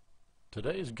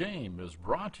 Today's game is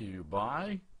brought to you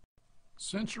by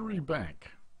Century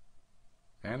Bank.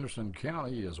 Anderson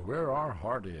County is where our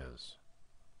heart is.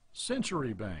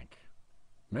 Century Bank,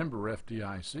 member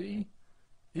FDIC,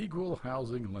 equal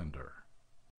housing lender.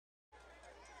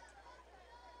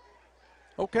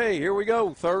 Okay, here we go.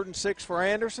 3rd and 6 for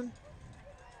Anderson.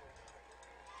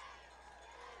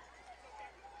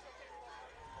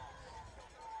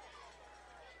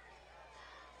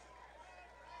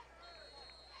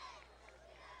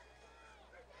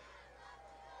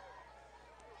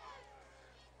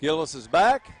 Gillis is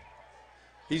back.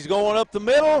 He's going up the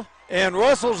middle, and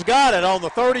Russell's got it on the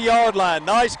 30-yard line.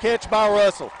 Nice catch by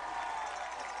Russell.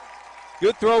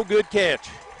 Good throw, good catch.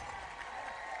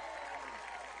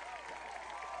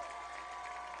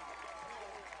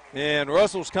 And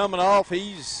Russell's coming off.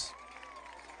 I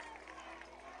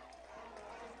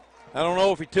don't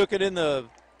know if he took it in the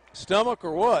stomach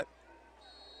or what.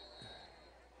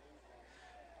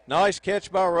 Nice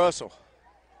catch by Russell.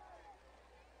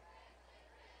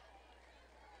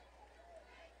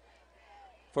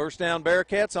 First down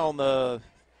Bearcats on the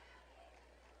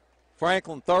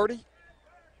Franklin 30.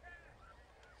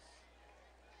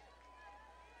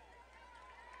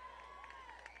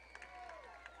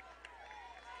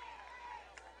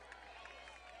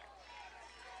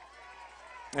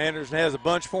 Anderson has a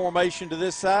bunch formation to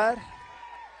this side.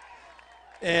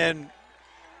 And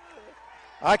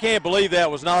I can't believe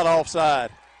that was not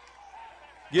offside.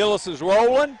 Gillis is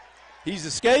rolling. He's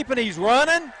escaping. He's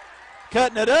running,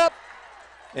 cutting it up,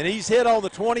 and he's hit on the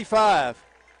 25.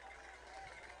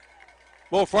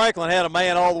 Well, Franklin had a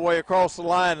man all the way across the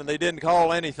line, and they didn't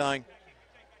call anything.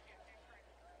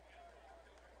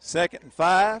 2nd and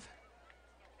 5.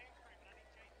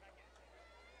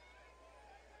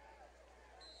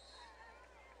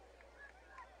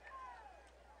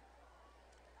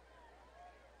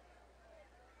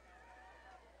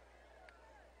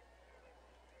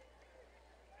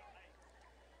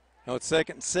 No, it's 2nd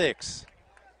and 6.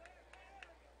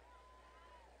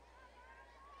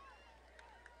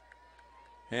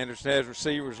 Anderson has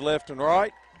receivers left and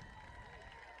right.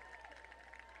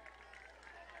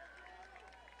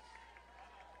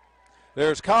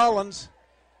 There's Collins,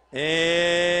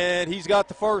 and he's got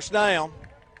the first down.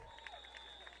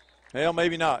 Well,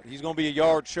 maybe not. He's going to be a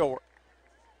yard short.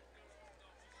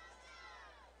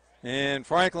 And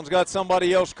Franklin's got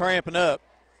somebody else cramping up.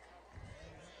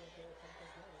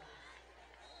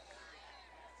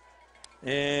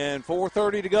 And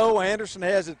 4:30 to go. Anderson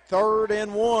has it 3rd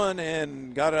and 1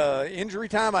 and got an injury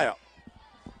timeout.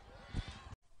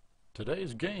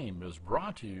 Today's game is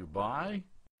brought to you by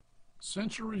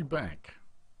Century Bank.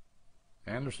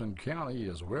 Anderson County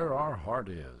is where our heart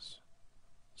is.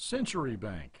 Century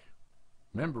Bank,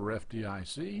 member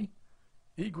FDIC,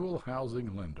 equal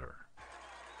housing lender.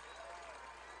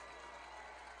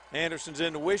 Anderson's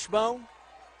in the wishbone.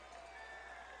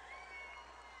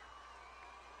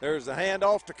 There's the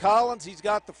handoff to Collins. He's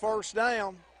got the first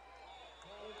down.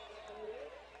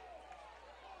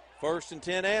 1st and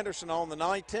 10 Anderson on the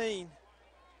 19.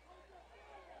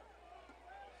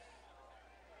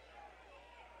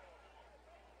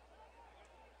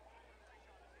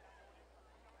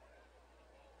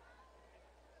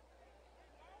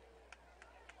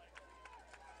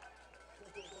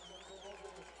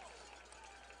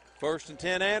 First and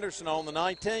 10 Anderson on the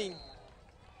 19.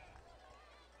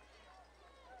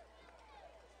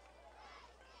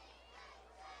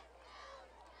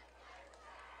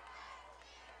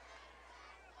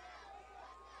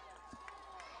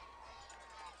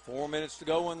 Four minutes to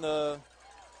go in the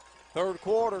third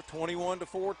quarter,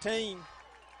 21-14.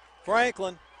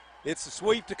 Franklin, it's a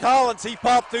sweep to Collins. He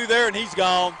popped through there and he's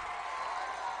gone.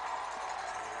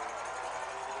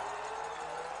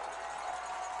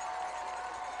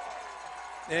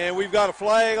 And we've got a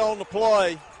flag on the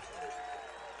play.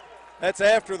 That's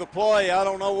after the play. I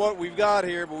don't know what we've got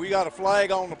here, but we got a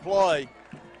flag on the play.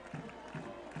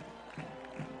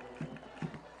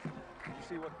 You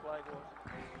see what the flag was?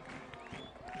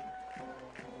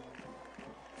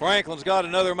 Franklin's got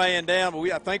another man down, but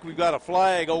I think we've got a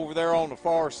flag over there on the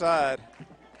far side.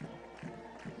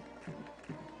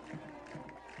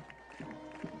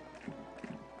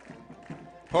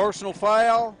 Personal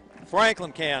foul,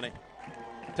 Franklin County.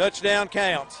 Touchdown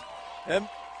counts.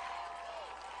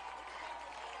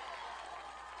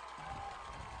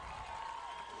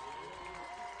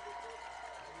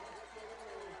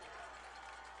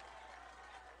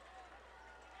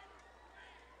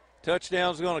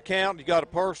 Touchdown's going to count. You got a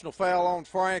personal foul on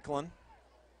Franklin.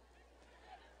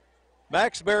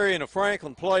 Maxbury and a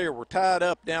Franklin player were tied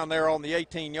up down there on the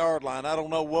 18-yard line. I don't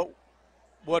know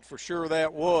what for sure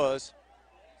that was.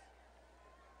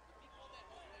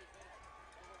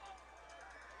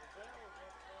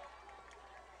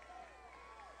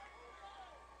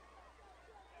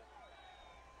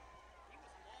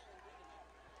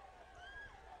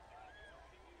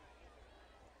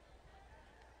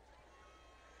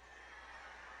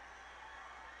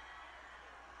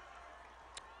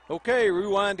 Okay,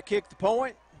 rewind to kick the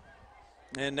point.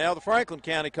 And now the Franklin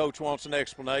County coach wants an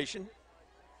explanation.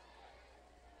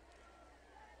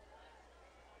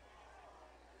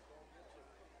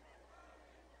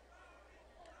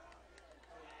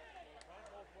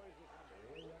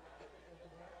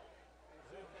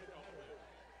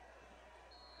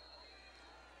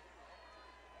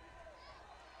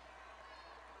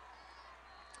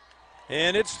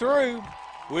 And it's through.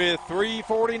 With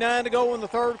 3:49 to go in the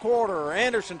third quarter.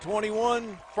 Anderson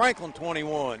 21, Franklin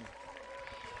 21.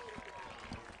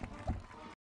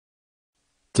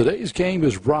 Today's game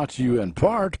is brought to you in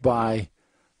part by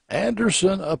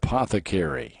Anderson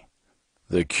Apothecary,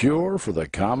 the cure for the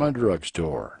common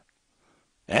drugstore.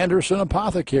 Anderson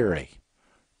Apothecary,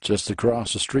 just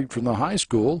across the street from the high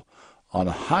school on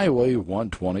Highway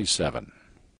 127.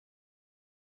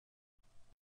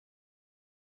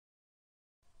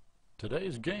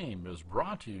 Today's game is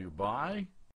brought to you by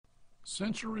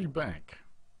Century Bank.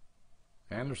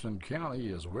 Anderson County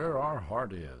is where our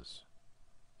heart is.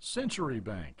 Century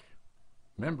Bank,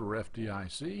 member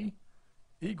FDIC,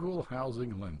 equal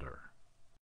housing lender.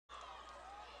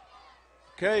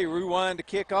 Okay, rewind to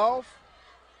kickoff.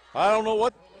 I don't know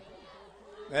what.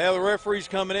 Now the referee's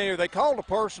coming in here. They called a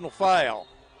personal foul.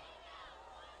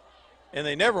 And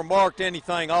they never marked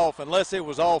anything off unless it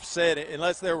was offset,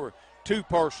 unless there were two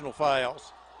personal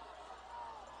fouls.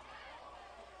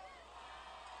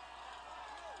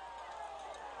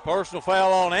 Personal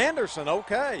foul on Anderson,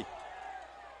 okay.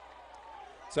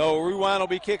 So rewind will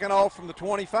be kicking off from the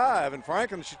 25, and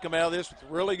Franklin should come out of this with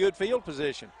really good field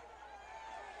position.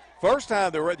 First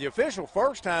time, the official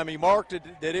first time he marked it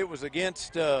that it was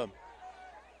against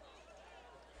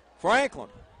Franklin.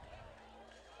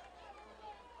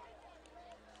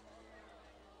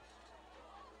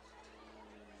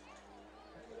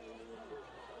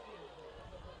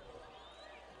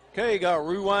 Okay, got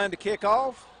rewind to kick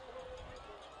off.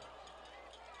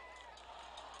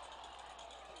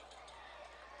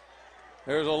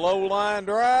 There's a low line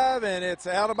drive, and it's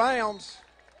out of bounds.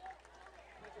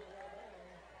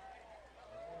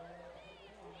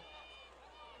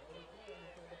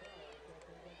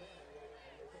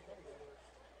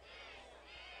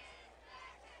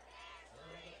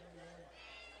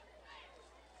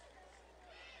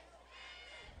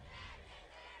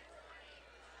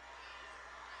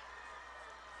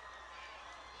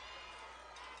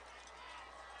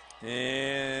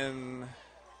 And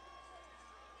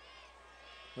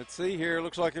let's see here.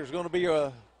 Looks like there's going to be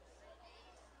a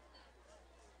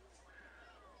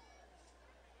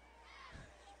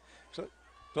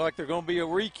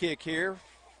re-kick here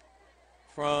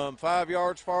from 5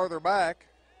 yards farther back.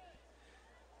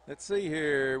 Let's see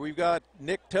here. We've got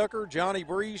Nick Tucker, Johnny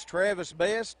Breeze, Travis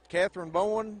Best, Catherine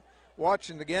Bowen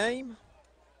watching the game,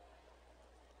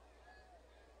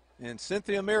 and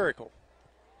Cynthia Miracle.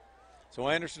 So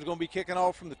Anderson's going to be kicking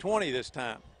off from the 20 this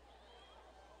time.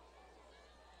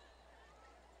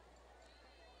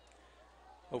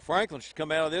 Oh, Franklin should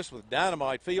come out of this with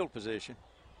dynamite field position.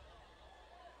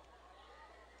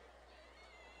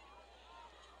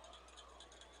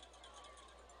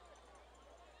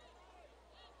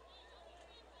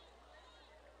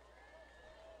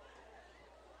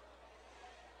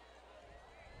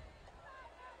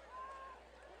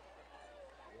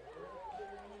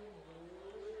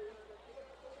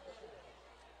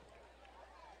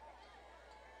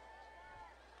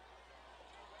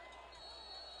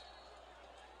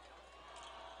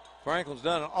 Franklin's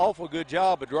done an awful good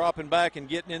job of dropping back and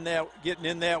getting in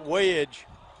that wedge.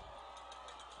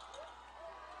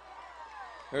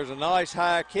 There's a nice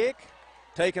high kick,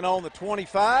 taking on the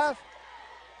 25.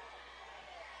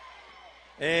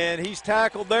 And he's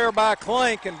tackled there by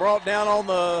Clink and brought down on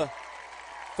the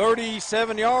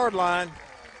 37-yard line.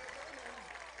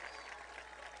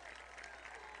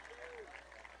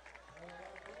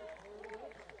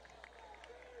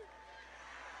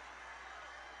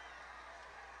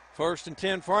 First and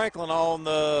 10 Franklin on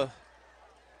their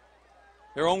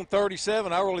own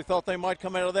 37. I really thought they might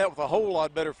come out of that with a whole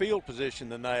lot better field position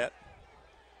than that.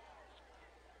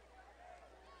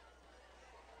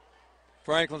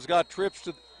 Franklin's got trips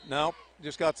to, no,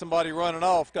 just got somebody running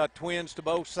off. Got twins to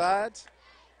both sides.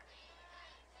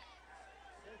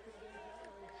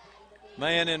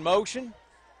 Man in motion.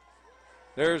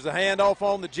 There's the handoff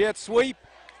on the jet sweep,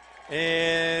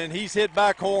 and he's hit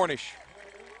by Cornish.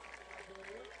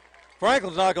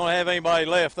 Franklin's not going to have anybody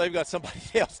left. They've got somebody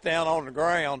else down on the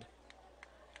ground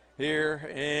here,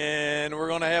 and we're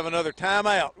going to have another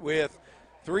timeout with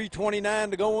 3:29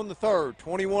 to go in the third,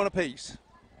 21 apiece.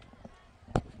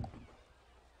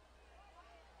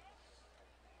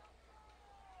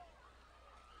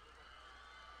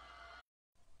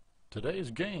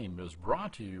 Today's game is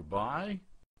brought to you by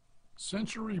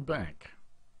Century Bank.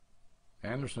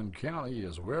 Anderson County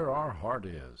is where our heart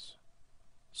is.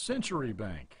 Century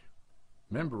Bank.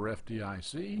 Member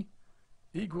FDIC,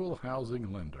 Equal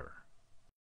Housing Lender.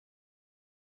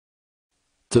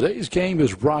 Today's game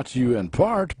is brought to you in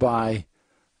part by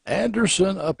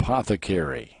Anderson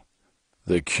Apothecary,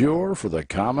 the cure for the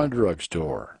common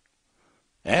drugstore.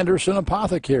 Anderson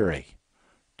Apothecary,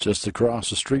 just across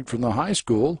the street from the high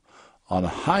school on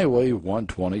Highway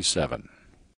 127.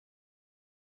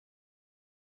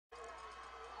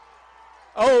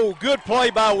 Oh, good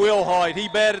play by Will Hoyt. He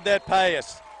batted that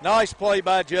pass. Nice play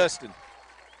by Justin.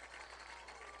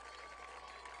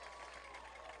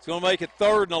 It's going to make it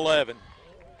 3rd and 11.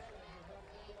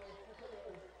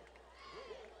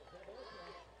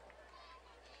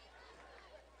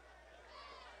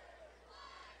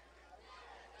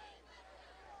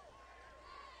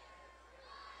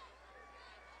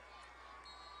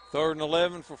 Third and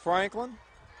 11 for Franklin.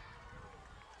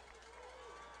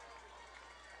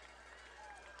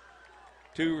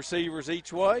 Two receivers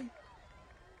each way.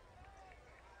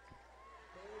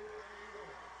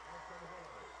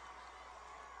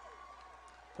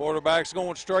 Quarterback's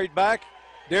going straight back.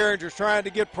 Derringer's trying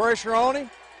to get pressure on him.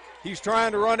 He's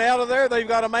trying to run out of there. They've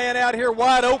got a man out here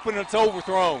wide open, and it's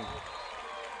overthrown.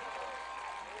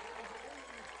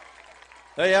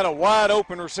 They had a wide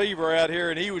open receiver out here,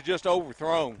 and he was just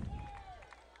overthrown.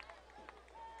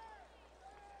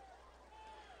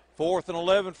 4th and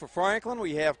 11 for Franklin.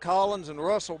 We have Collins and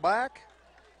Russell back.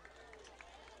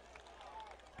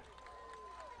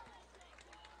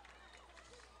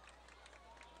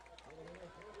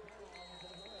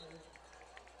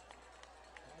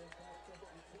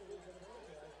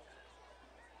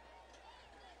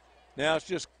 Now it's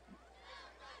just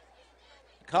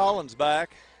Collins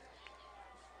back.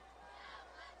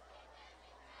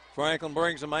 Franklin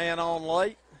brings a man on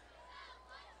late.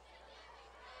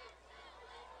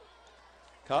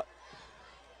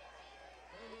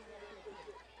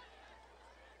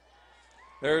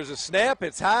 There's a snap.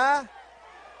 It's high,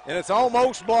 and it's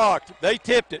almost blocked. They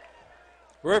tipped it.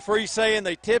 Referee saying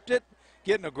they tipped it.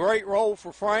 Getting a great roll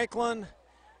for Franklin.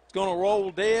 It's going to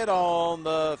roll dead on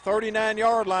the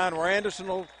 39-yard line where Anderson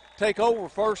will take over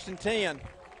 1st and 10.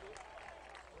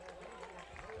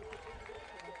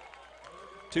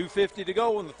 2:50 to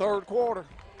go in the third quarter.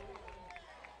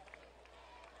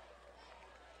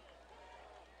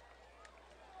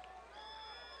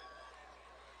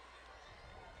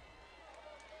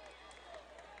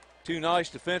 Two nice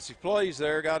defensive plays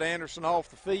there, got Anderson off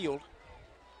the field.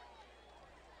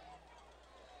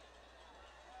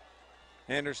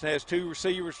 Anderson has two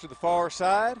receivers to the far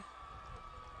side.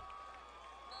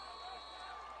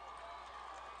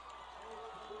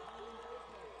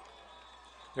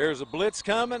 There's a blitz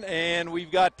coming, and we've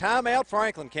got timeout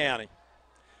Franklin County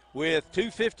with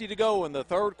 2:50 to go in the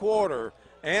third quarter.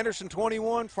 Anderson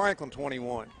 21, Franklin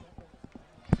 21.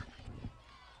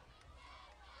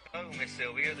 Hello, Miss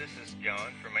Sylvia. This is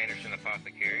John from Anderson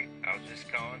Apothecary. I was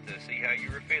just calling to see how you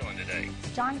were feeling today.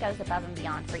 John goes above and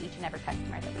beyond for each and every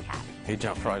customer that we have. He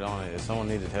jumped right on it. If someone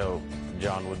needed help,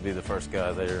 John would be the first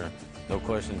guy there. No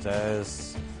questions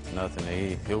asked,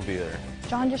 nothing. He'll be there.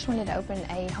 John just wanted to open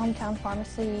a hometown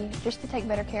pharmacy just to take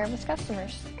better care of his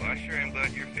customers. Well, I sure am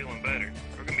glad you're feeling better.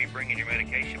 We're going to be bringing your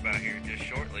medication by here just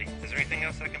shortly. Is there anything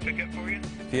else I can pick up for you?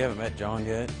 If you haven't met John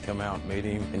yet, come out and meet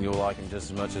him, and you'll like him just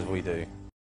as much as we do.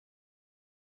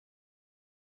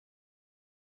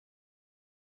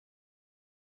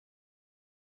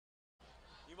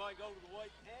 You might go to the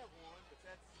wait and have one, but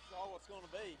that's all it's going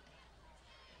to be.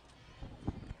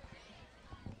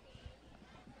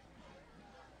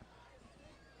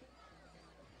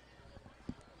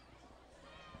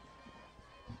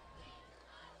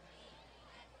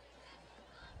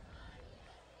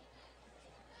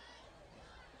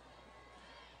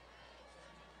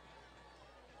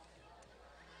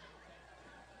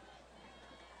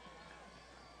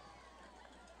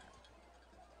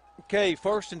 Okay,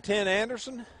 1st and 10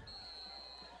 Anderson.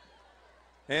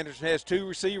 Anderson has 2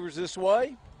 receivers this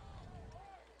way.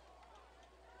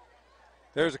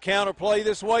 There's a counter play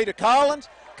this way to Collins.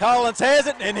 Collins has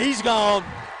it, and he's gone.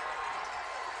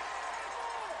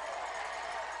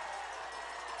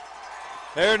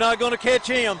 They're not going to catch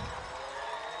him.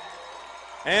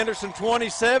 Anderson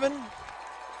 27,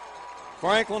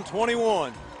 Franklin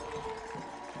 21.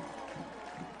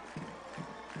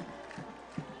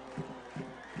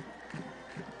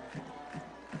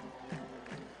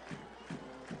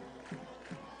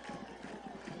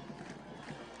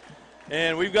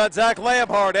 And we've got Zach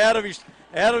Labhart out of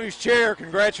his chair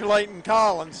congratulating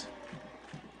Collins.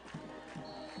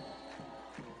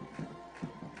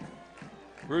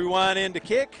 Rewind in to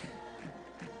kick.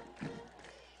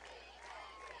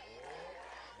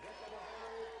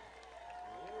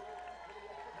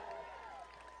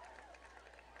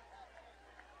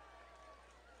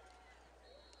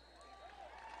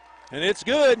 And it's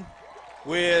good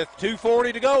with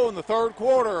 2:40 to go in the 3rd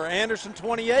quarter. Anderson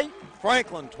 28,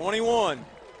 Franklin 21.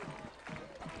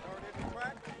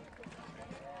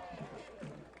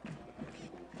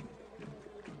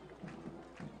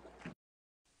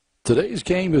 Today's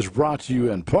game is brought to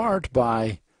you in part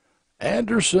by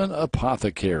Anderson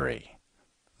Apothecary,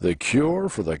 the cure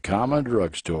for the common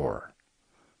drugstore.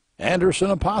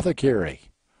 Anderson Apothecary,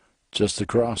 just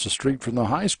across the street from the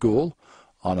high school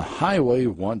on Highway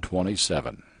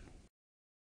 127.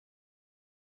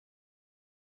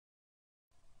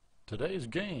 Today's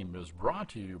game is brought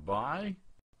to you by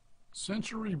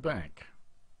Century Bank.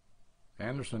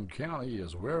 Anderson County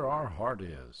is where our heart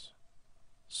is.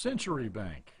 Century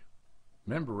Bank,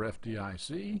 member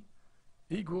FDIC,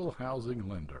 equal housing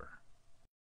lender.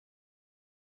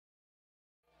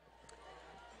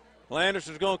 Well,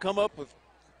 Anderson's going to come up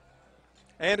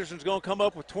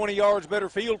with 20 yards better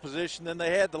field position than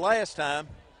they had the last time.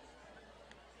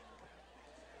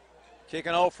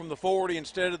 Kicking off from the 40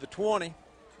 instead of the 20.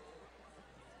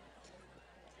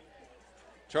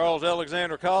 Charles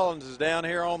Alexander Collins is down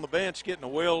here on the bench getting a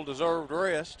well-deserved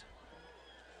rest.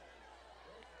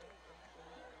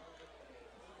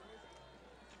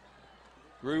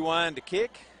 Rewind to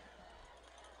kick.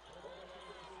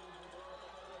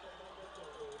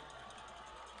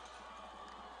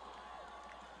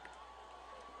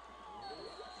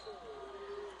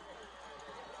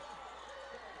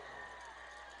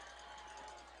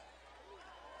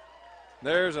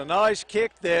 There's a nice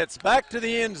kick that's back to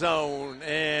the end zone,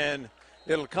 and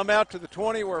it'll come out to the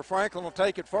 20 where Franklin will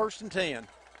take it 1st and 10.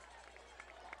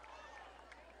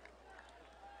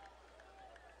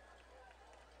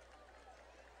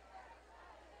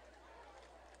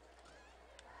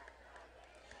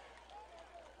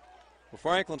 Well,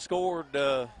 Franklin scored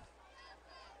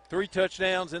 3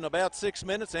 touchdowns in about 6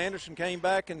 minutes. Anderson came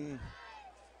back and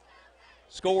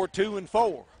scored 2 and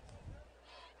 4.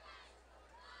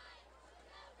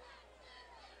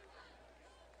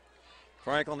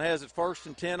 Franklin has it 1st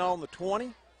and 10 on the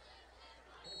 20.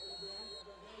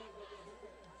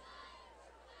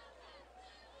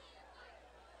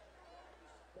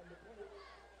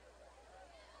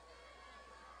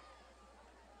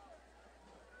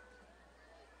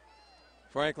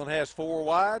 Franklin has 4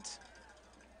 wides.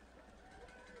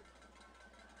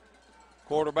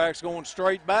 Quarterback's going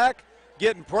straight back,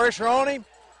 getting pressure on him.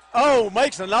 Oh,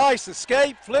 makes a nice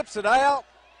escape, flips it out.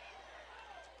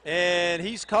 And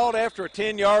he's caught after a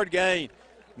 10-yard gain.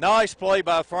 Nice play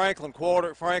by Franklin's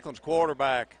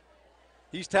quarterback.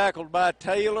 He's tackled by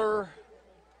Taylor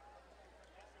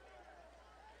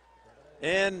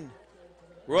and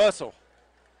Russell.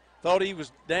 Thought he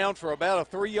was down for about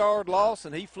a 3-yard loss,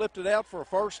 and he flipped it out for a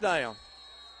first down.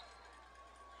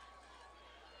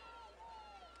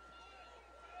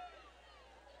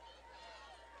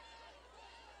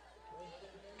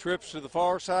 Trips to the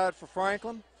far side for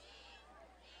Franklin.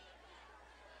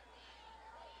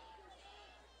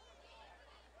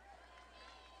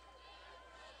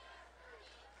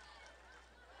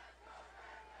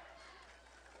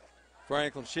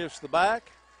 Franklin shifts the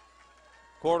back.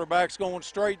 Quarterback's going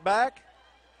straight back.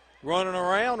 Running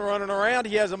around.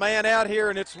 He has a man out here,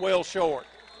 and it's well short.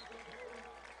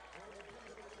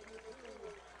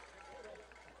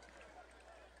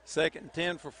 Second and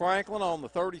 10 for Franklin on the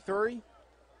 33.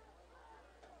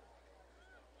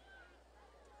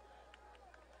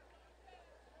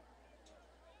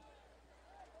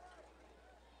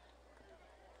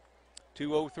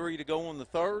 .203 to go in the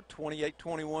third,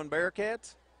 28-21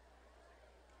 Bearcats.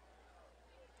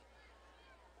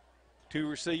 Two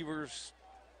receivers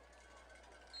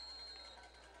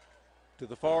to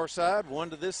the far side, one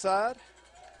to this side.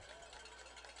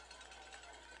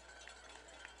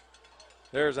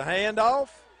 There's a handoff,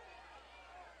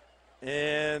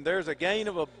 and there's a gain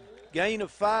of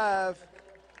 5.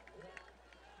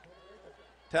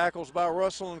 Tackles by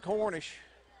Russell and Cornish.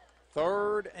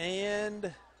 Third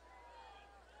and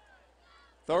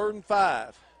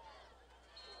 5.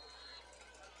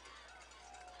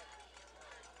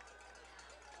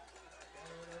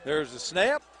 There's the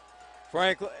snap.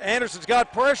 Anderson's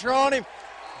got pressure on him.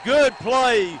 Good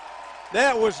play.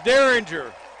 That was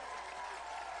Derringer.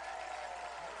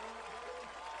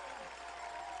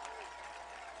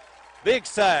 Big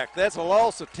sack. That's a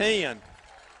loss of 10.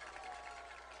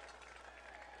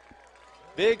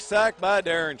 Big sack by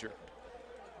Derringer.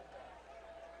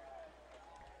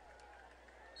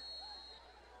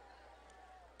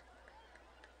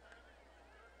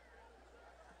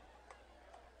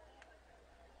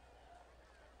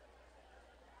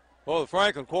 Well, the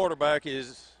Franklin quarterback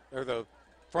the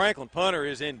Franklin punter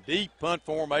is in deep punt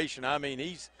formation. I mean,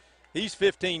 he's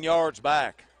 15 yards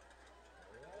back.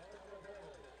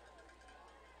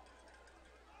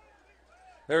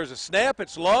 There's a snap.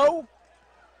 It's low,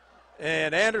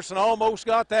 and Anderson almost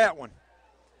got that one.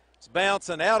 It's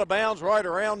bouncing out of bounds right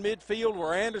around midfield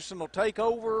where Anderson will take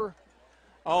over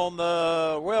on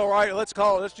the, well, right, let's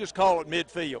just call it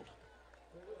midfield.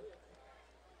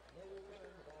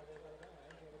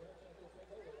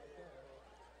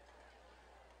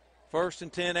 First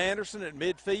and 10 Anderson at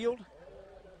midfield.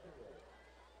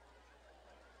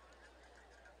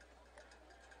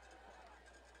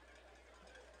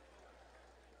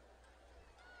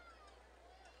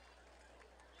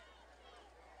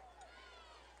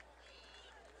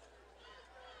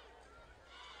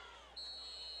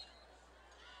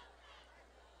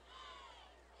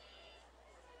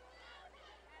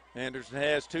 Anderson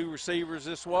has two receivers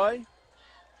this way.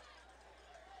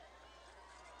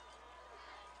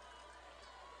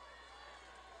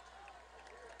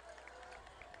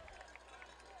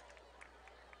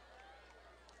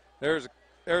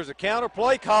 There's a counter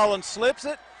play. Collins slips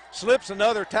it. Slips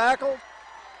another tackle.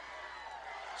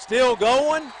 Still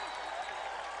going.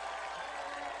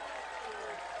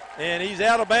 And he's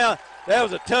out of bounds. That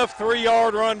was a tough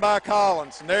 3-yard run by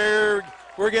Collins. And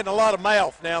we're getting a lot of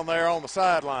mouth down there on the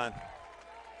sideline.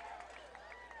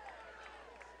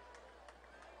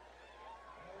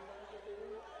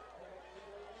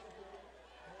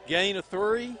 Gain of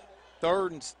 3.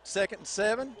 Second and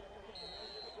 7.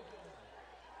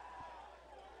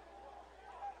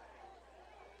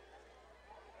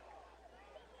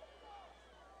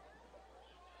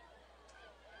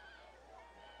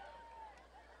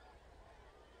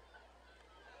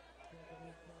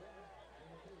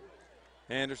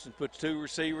 Anderson puts two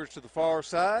receivers to the far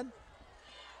side.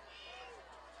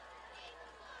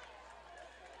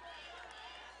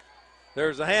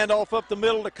 There's a handoff up the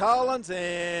middle to Collins,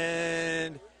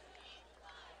 and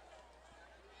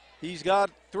he's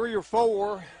got 3 or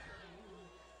 4.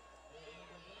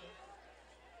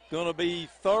 Going to be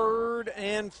 3rd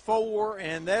and 4,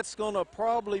 and that's going to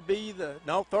probably be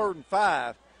 3rd and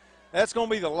 5. That's going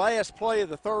to be the last play of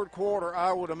the third quarter,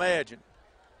 I would imagine.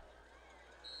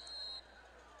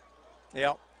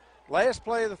 Yep. Last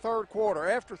play of the third quarter.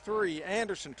 After 3,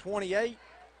 Anderson 28,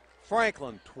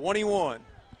 Franklin 21.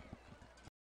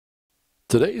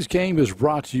 Today's game is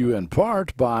brought to you in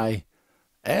part by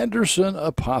Anderson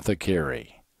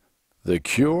Apothecary, the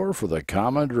cure for the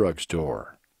common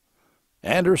drugstore.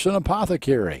 Anderson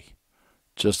Apothecary,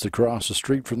 just across the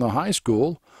street from the high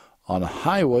school on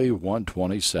Highway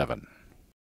 127.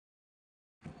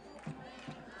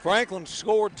 Franklin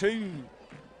scored 2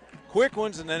 quick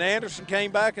ones, and then Anderson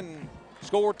came back and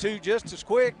scored 2 just as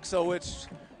quick, so it's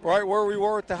right where we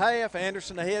were at the half.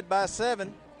 Anderson ahead by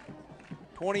 7,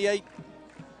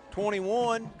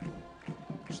 28-21.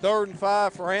 It's 3rd and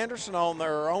 5 for Anderson on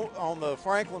the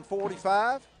Franklin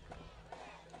 45.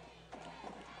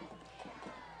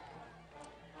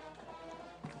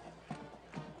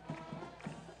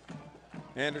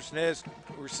 Anderson has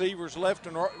receivers left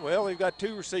and right. Well, they've got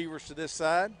 2 receivers to this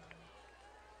side.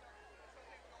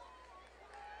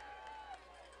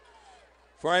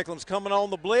 Franklin's coming on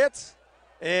the blitz,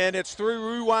 and it's through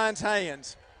Ruwine's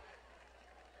hands.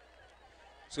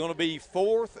 It's going to be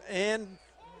 4th and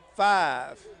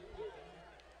 5.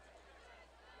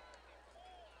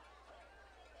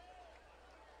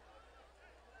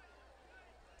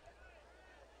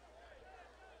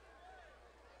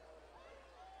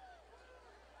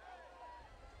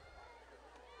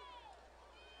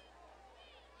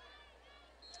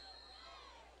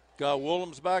 Got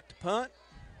Willems back to punt.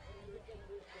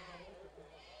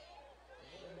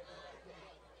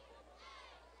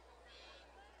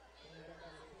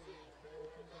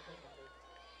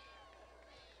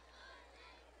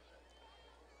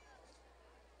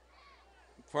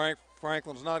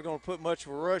 Franklin's not going to put much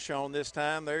of a rush on this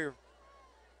time. There's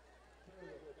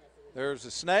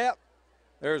a snap.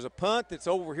 There's a punt that's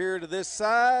over here to this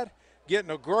side. Getting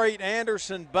a great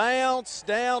Anderson bounce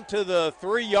down to the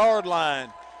 3-yard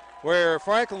line, where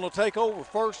Franklin will take over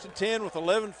 1st and 10 with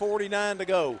 11:49 to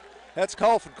go. That's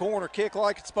coffin corner kick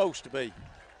like it's supposed to be.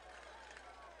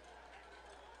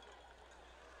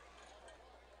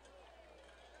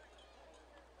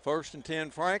 First and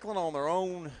 10 Franklin on their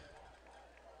own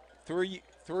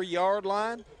three-yard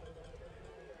line.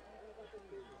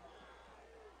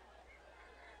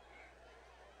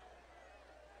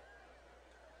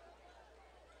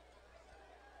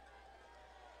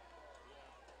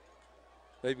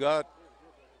 They've got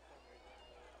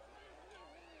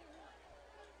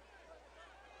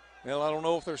well, I don't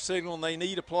know if they're signaling they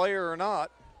need a player or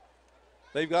not.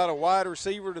 They've got a wide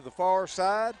receiver to the far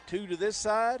side, 2 to this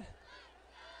side.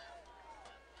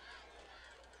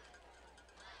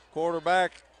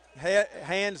 Quarterback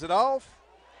hands it off,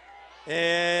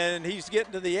 and he's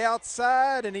getting to the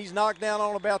outside, and he's knocked down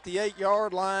on about the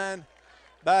 8-yard line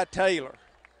by Taylor.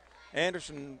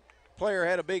 Anderson player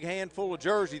had a big handful of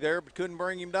jersey there, but couldn't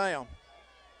bring him down.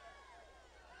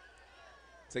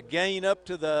 It's a gain up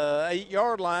to the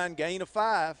 8-yard line, gain of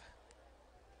 5.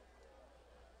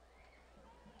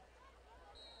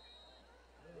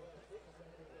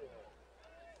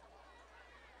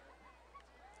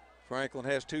 Franklin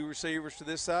has 2 receivers to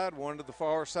this side, 1 to the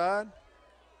far side.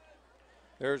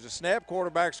 There's a snap.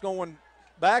 Quarterback's going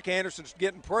back. Anderson's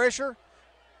getting pressure.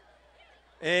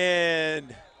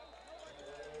 And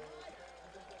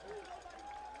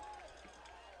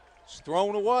it's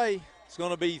thrown away. It's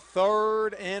going to be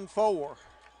 3rd and 4.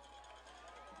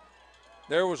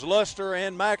 There was Luster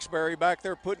and Maxbury back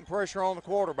there putting pressure on the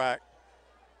quarterback.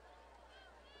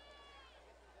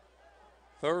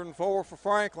 3rd and 4 for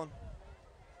Franklin.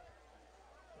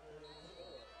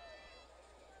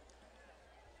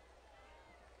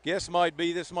 This might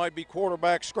be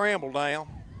quarterback scramble down.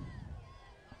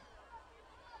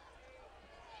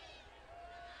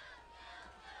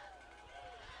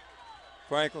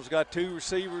 Franklin's got 2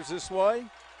 receivers this way,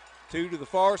 2 to the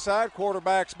far side.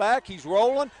 Quarterback's back. He's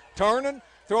rolling, turning,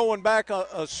 throwing back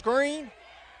a screen,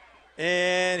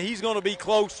 and he's going to be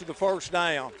close to the first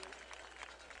down.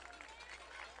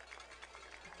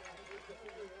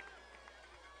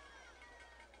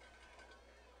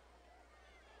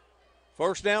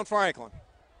 First down, Franklin.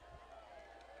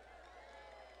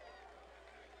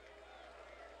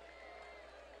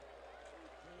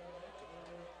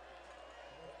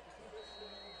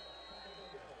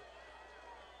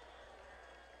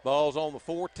 Ball's on the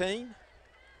 14.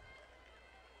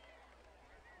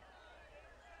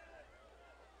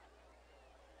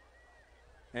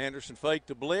 Anderson faked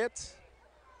the blitz.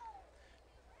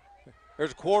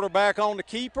 There's a quarterback on the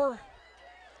keeper,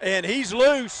 and he's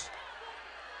loose.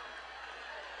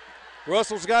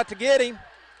 Russell's got to get him,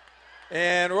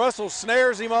 and Russell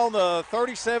snares him on the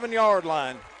 37-yard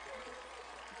line.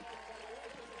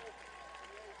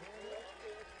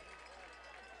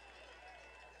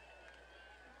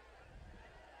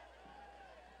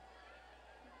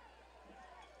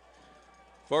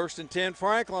 First and 10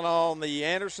 Franklin on the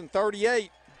Anderson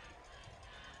 38.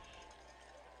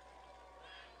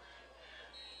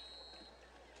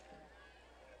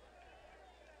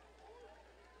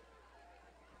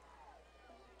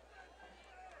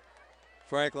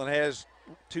 Franklin has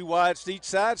 2 wides to each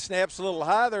side, snaps a little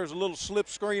high. There's a little slip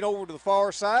screen over to the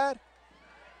far side.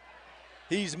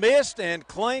 He's missed, and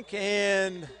Klink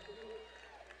and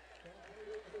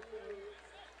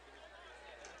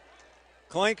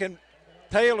Clink and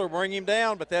Taylor bring him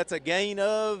down, but that's a gain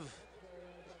of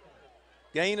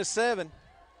 7.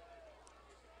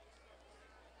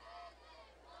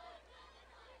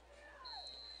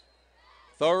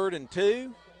 Third and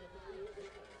 2.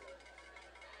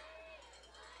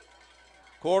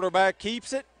 Quarterback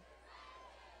keeps it.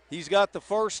 He's got the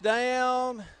first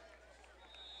down.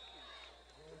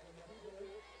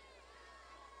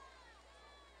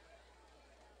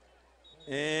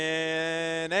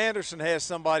 And Anderson has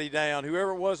somebody down.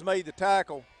 Whoever it was made the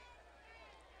tackle.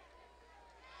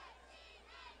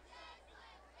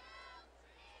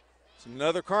 It's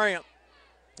another cramp.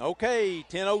 Okay,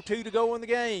 10:02 to go in the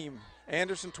game.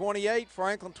 Anderson 28,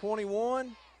 Franklin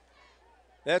 21.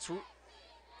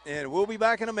 And we'll be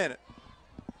back in a minute.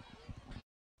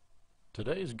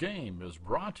 Today's game is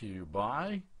brought to you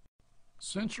by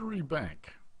Century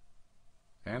Bank.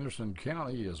 Anderson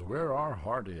County is where our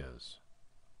heart is.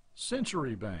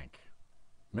 Century Bank,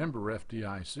 member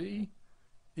FDIC,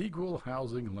 equal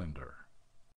housing lender.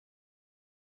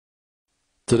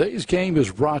 Today's game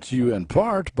is brought to you in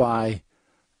part by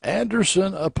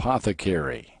Anderson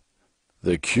Apothecary,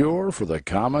 the cure for the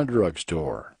common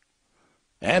drugstore.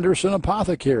 Anderson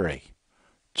Apothecary,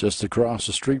 just across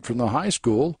the street from the high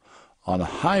school on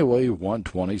Highway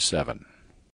 127.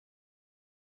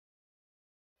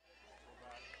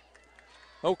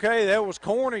 Okay, that was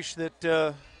Cornish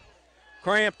that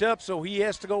cramped up, so he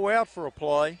has to go out for a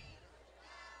play.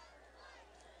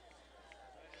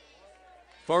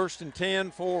 1st and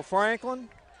 10 for Franklin.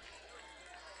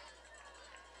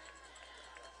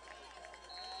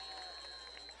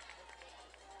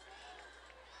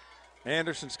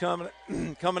 Anderson's coming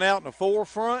out in the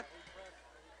forefront.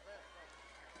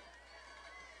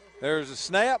 There's a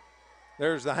snap.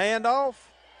 There's the handoff.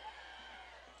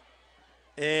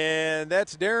 And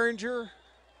that's Derringer.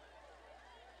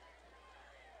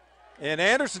 And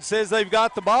Anderson says they've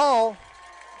got the ball.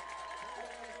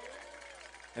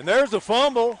 And there's a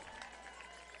fumble.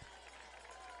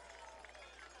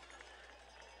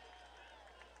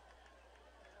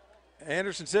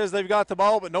 Anderson says they've got the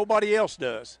ball, but nobody else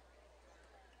does.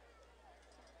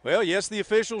 Well, yes, the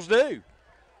officials do.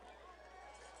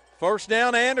 First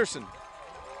down, Anderson.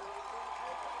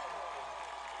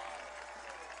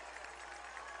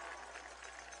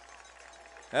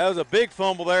 That was a big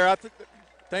fumble there. I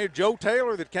think Joe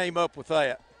Taylor that came up with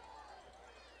that.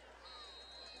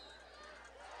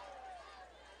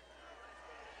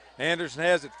 Anderson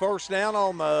has it first down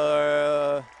on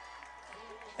the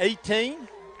 18.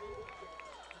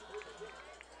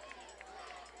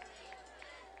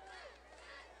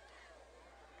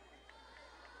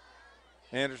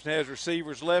 Anderson has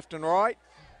receivers left and right.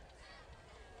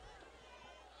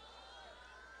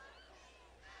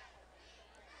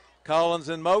 Collins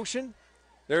in motion.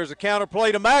 There's a counter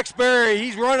play to Maxberry.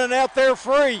 He's running out there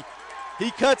free.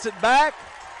 He cuts it back.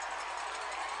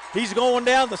 He's going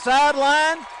down the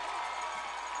sideline.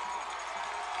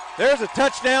 There's a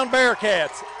touchdown,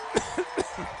 Bearcats.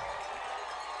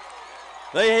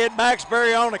 They had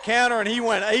Maxberry on the counter, and he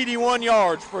went 81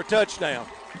 yards for a touchdown.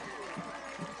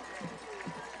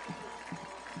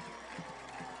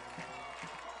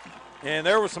 And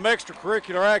there was some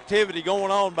extracurricular activity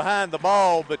going on behind the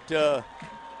ball, but the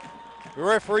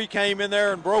referee came in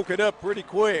there and broke it up pretty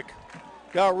quick.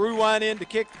 Got Ruwine in to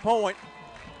kick the point.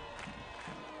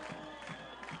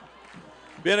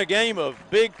 Been a game of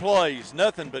big plays,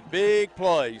 nothing but big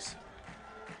plays.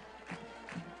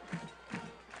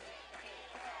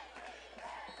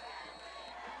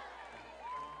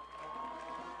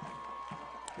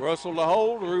 Russell to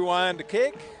hold, Ruwine to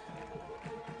kick.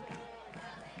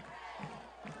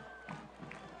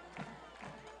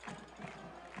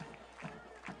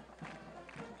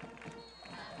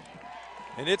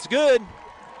 And it's good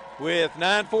with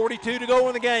 9:42 to go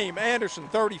in the game. Anderson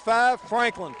 35,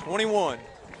 Franklin 21.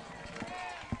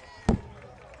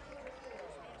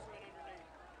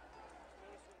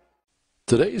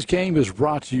 Today's game is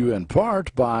brought to you in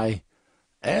part by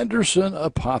Anderson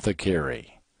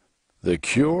Apothecary, the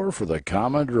cure for the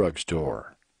common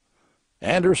drugstore.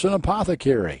 Anderson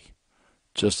Apothecary,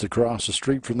 just across the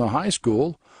street from the high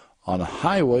school on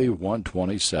Highway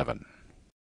 127.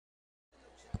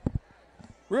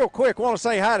 Real quick, want to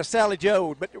say hi to Sally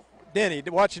Joe, but Denny,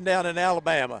 watching down in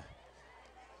Alabama.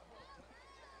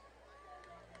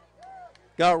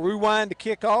 Got Ruwine to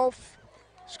kick off.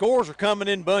 Scores are coming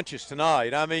in bunches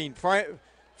tonight. I mean,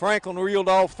 Franklin reeled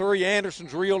off 3.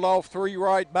 Anderson's reeled off 3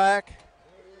 right back.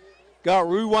 Got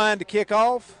Ruwine to kick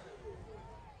off.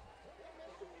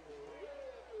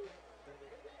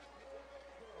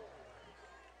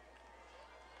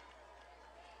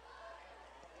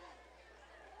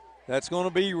 That's going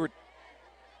to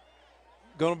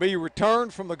be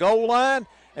returned from the goal line.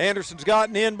 Anderson's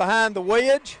gotten in behind the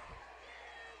wedge.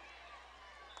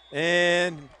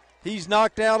 And he's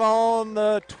knocked out on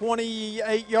the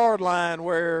 28-yard line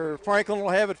where Franklin will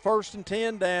have it 1st and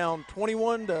 10 down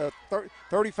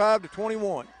 35 to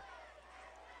 21.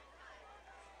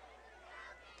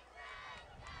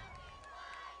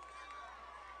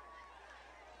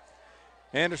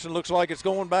 Anderson looks like it's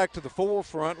going back to the 4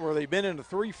 front where they've been in the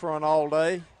 3 front all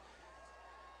day.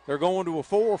 They're going to a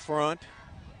 4 front.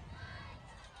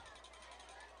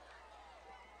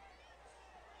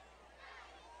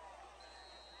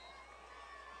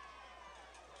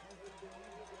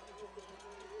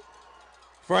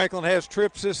 Franklin has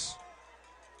trips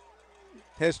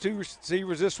has 2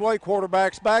 receivers this way,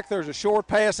 quarterback's back. There's a short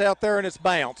pass out there and it's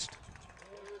bounced.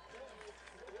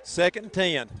 2nd and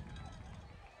 10.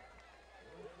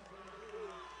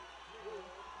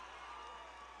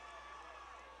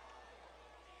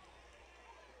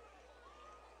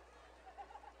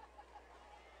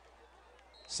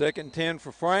 Second and 10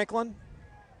 for Franklin.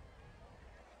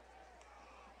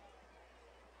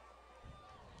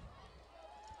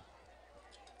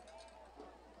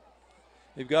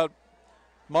 They've got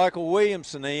Michael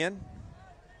Williamson in.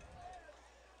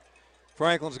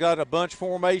 Franklin's got a bunch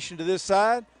formation to this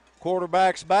side.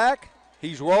 Quarterback's back.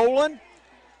 He's rolling.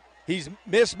 He's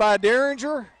missed by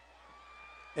Derringer.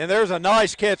 And there's a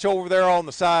nice catch over there on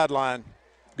the sideline.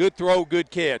 Good throw,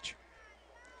 good catch.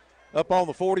 Up on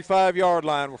the 45-yard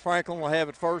line where Franklin will have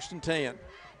it 1st and 10.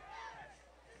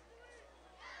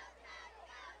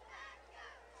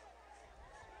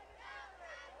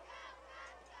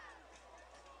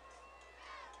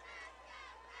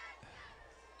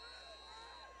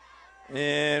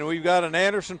 And we've got an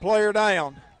Anderson player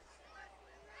down.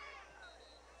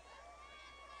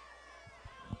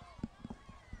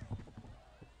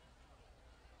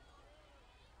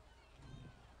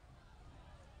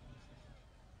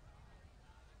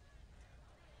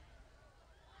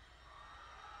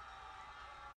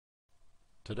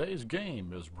 Today's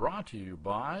game is brought to you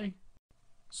by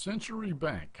Century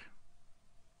Bank.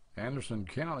 Anderson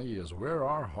County is where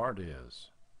our heart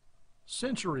is.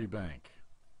 Century Bank.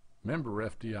 Member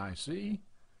FDIC,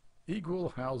 Equal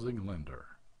Housing Lender.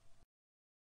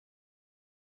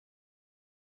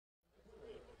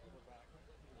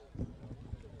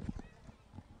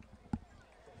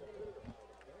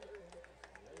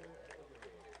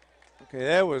 Okay,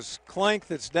 that was Clink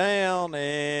that's down,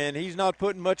 and he's not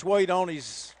putting much weight on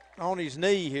his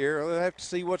knee here. We'll have to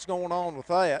see what's going on with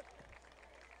that.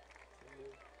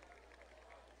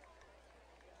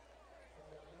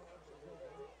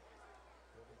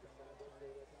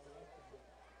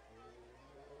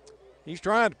 He's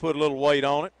trying to put a little weight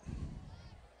on it.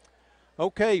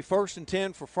 Okay, 1st and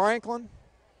 10 for Franklin.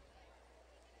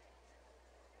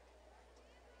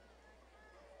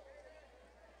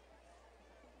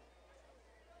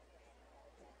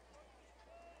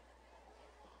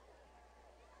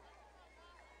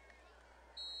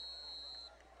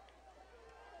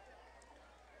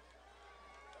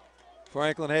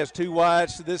 Franklin has 2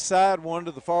 wides to this side, 1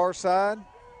 to the far side.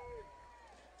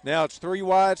 Now it's 3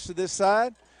 wides to this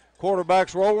side.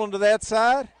 Quarterback's rolling to that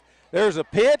side. There's a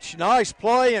pitch, nice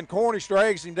play, and Cornish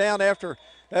drags him down after.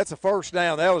 That's a 1st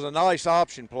down. That was a nice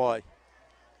option play.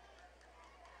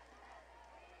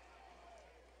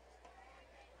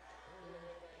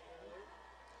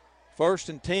 First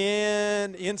and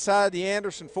 10 inside the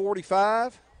Anderson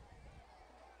 45.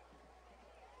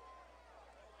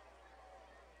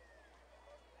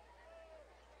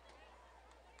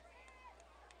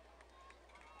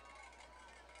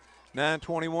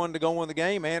 .9:21 to go in the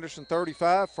game. Anderson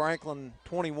 35, Franklin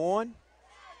 21.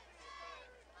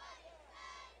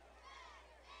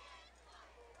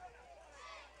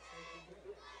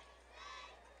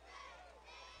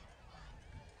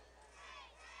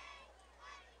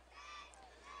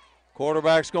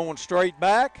 Quarterback's going straight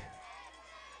back.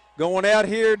 Going out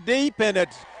here deep, and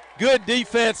it's good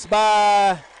defense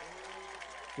by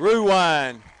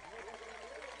Ruwine.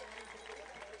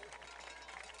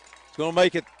 It's going to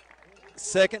make it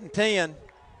 2nd and 10.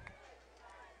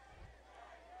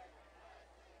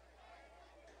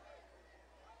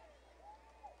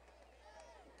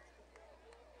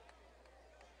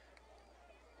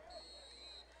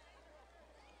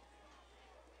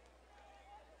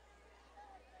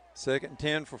 Second and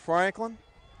 10 for Franklin.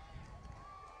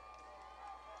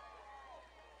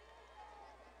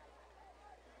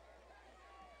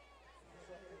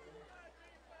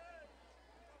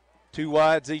 Two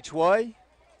wides each way.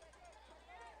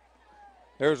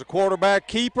 There's a quarterback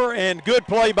keeper, and good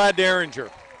play by Derringer.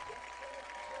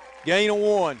 Gain of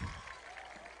 1.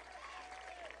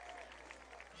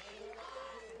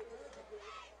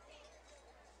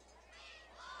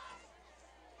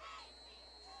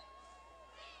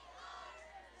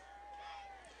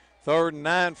 Third and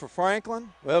 9 for Franklin.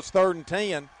 Well, it's 3rd and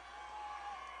 10.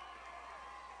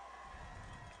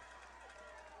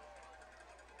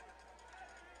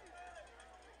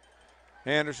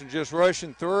 Anderson just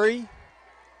rushing 3.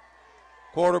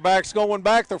 Quarterback's going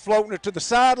back. They're floating it to the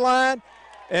sideline.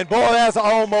 And, boy, that's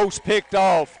almost picked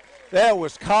off. That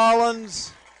was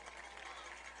Collins.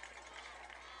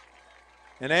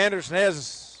 And Anderson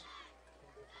has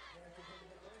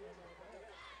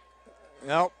 –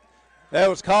 nope. That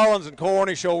was Collins and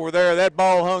Cornish over there. That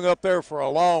ball hung up there for a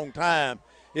long time.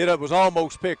 It was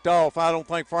almost picked off. I don't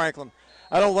think Franklin's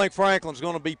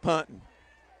going to be punting.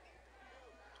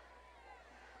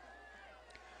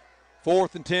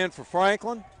 4th and 10 for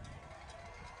Franklin.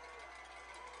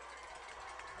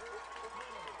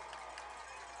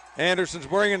 Anderson's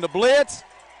bringing the blitz.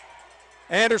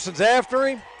 Anderson's after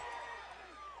him.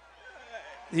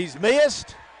 He's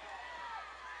missed.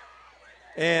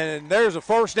 And there's a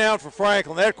first down for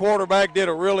Franklin. That quarterback did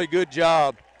a really good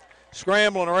job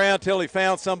scrambling around till he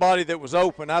found somebody that was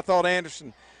open. I thought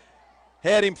Anderson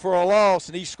had him for a loss,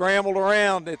 and he scrambled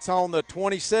around. It's on the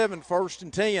 27, 1st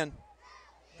and 10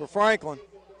 for Franklin.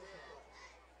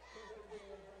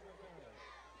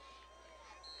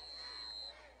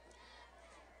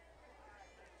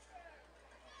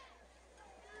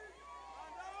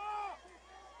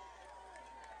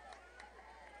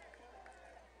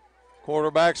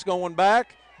 Quarterback's going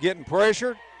back, getting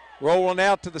pressured, rolling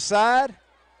out to the side,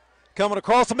 coming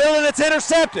across the middle, and it's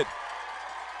intercepted.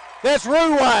 That's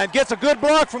Ruwine, gets a good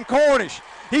block from Cornish.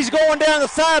 He's going down the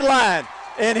sideline,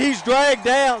 and he's dragged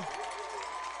down.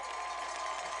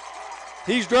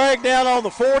 He's dragged down on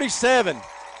the 47.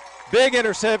 Big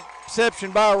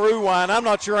interception by Ruwine. I'm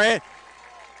not sure.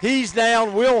 He's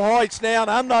down. Will Hoyt's down.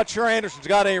 I'm not sure Anderson's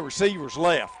got any receivers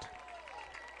left.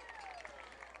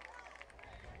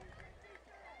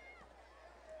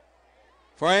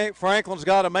 Franklin's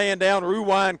got a man down.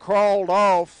 Ruwine crawled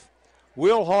off.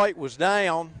 Will Hoyt was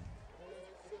down.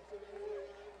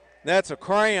 That's a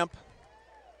cramp.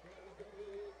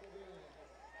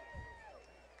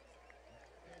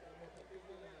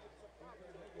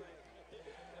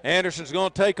 Anderson's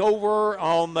going to take over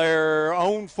on their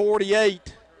own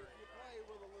 48.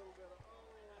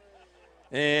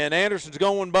 And Anderson's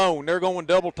going bone. They're going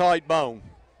double tight bone.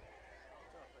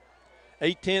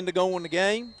 8:10 to go in the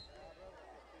game.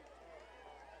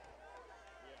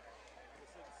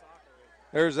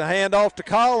 There's a handoff to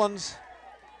Collins,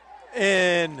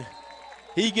 and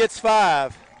he gets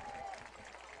 5.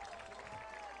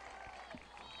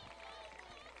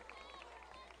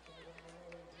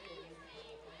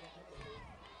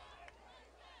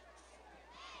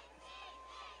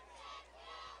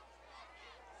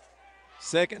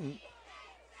 Second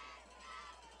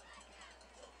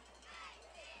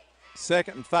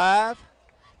and 5.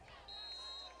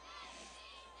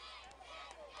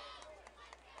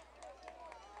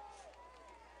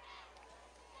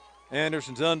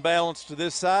 Anderson's unbalanced to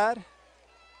this side.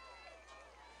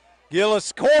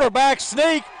 Gillis, quarterback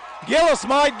sneak. Gillis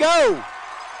might go.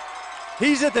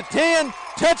 He's at the 10.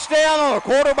 Touchdown on a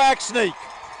quarterback sneak.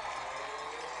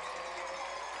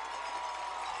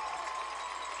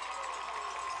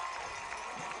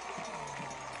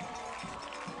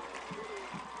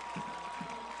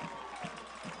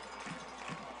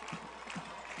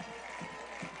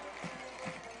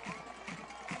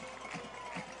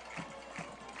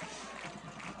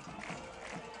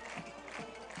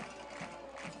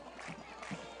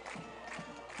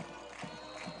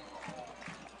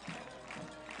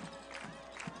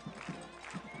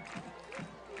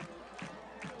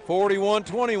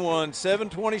 (41-21),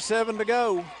 7:27 to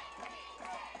go.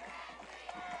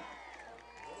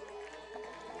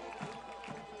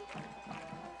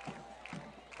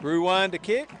 Ruwine to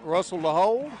kick, Russell to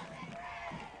hold.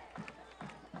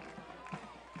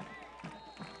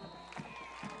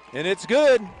 And it's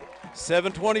good.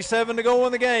 7:27 to go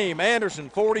in the game. Anderson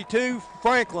 42,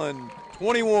 Franklin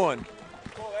 21.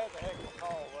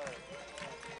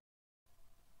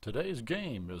 Today's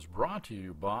game is brought to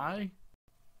you by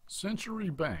Century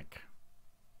Bank.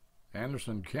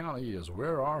 Anderson County is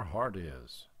where our heart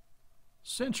is.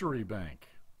 Century Bank,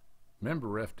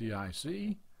 member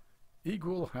FDIC,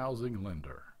 equal housing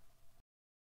lender.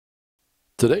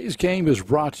 Today's game is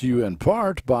brought to you in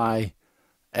part by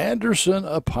Anderson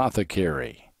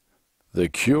Apothecary, the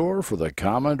cure for the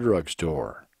common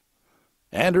drugstore.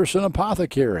 Anderson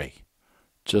Apothecary,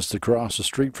 just across the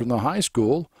street from the high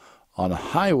school on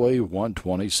Highway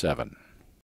 127.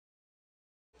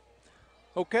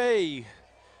 Okay,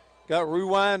 got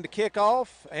rewind to kick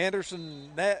off. Anderson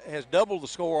has doubled the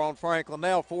score on Franklin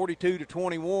now,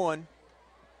 42-21.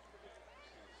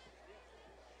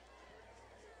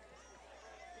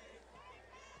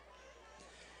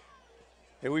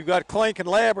 And we've got Clink and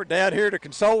Lambert down here to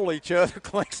console each other.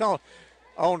 Clink's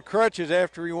on crutches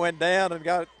after he went down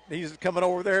and he's coming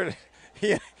over there.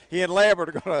 He and Lambert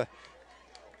are going to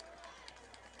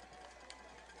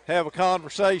have a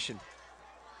conversation.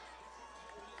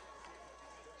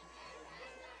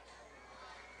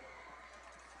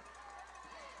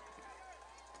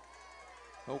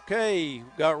 Okay,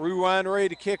 got rewind ready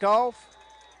to kick off.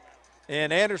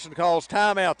 And Anderson calls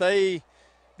timeout. They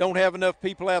don't have enough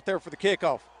people out there for the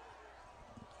kickoff.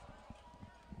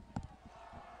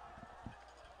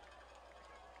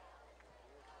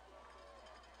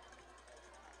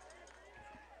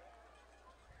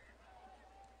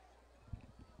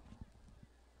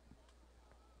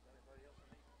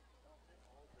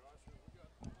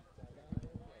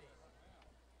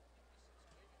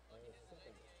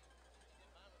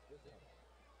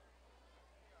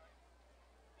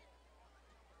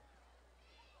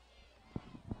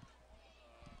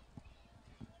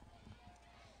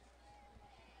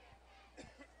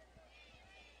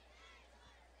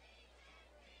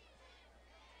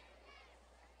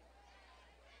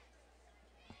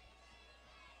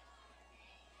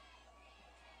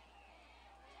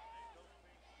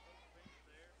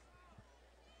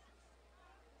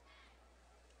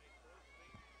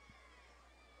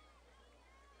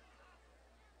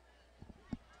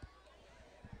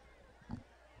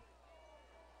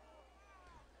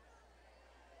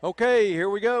 Okay, here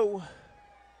we go.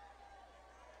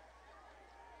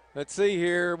 Let's see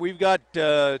here. We've got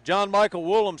John Michael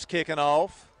Woollums kicking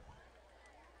off.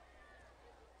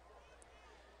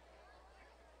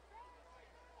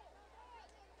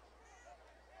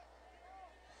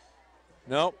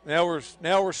 Nope, now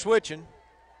we're switching.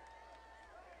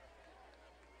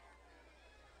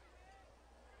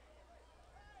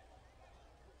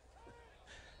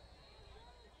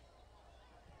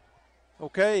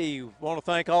 Okay, want to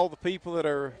thank all the people that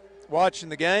are watching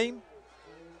the game.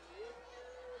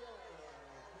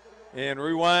 And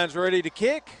rewind's ready to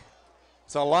kick.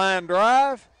 It's a line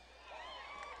drive.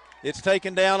 It's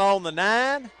taken down on the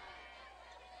 9.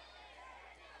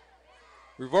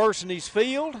 Reversing his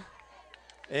field.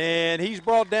 And he's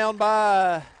brought down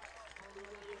by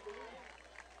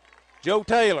Joe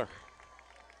Taylor.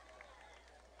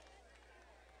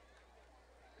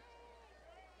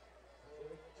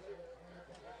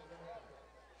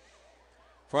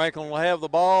 Franklin will have the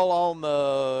ball on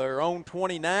their own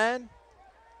 29.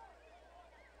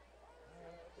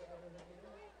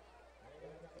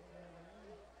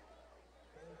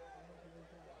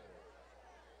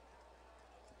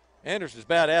 Anderson's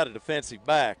about out of defensive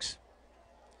backs.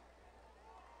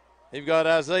 They've got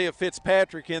Isaiah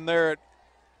Fitzpatrick in there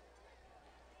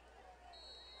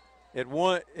at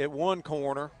one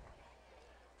corner.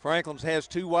 Franklin's has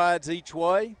 2 wides each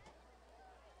way.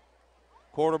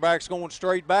 Quarterback's going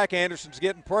straight back. Anderson's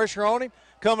getting pressure on him.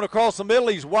 Coming across the middle,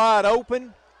 he's wide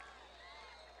open.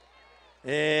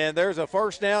 And there's a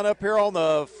first down up here on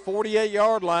the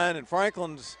 48-yard line, and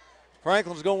Franklin's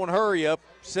going to hurry up.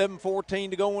 7:14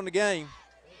 to go in the game.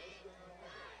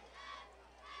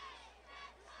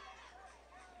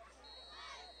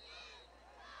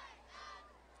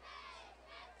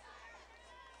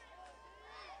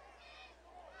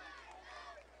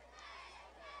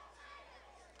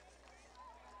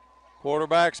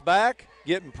 Quarterback's back,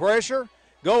 getting pressure,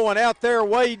 going out there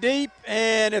way deep,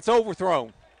 and it's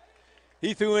overthrown.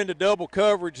 He threw into double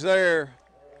coverage there.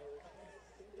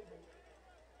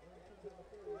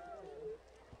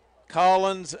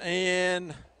 Collins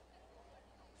and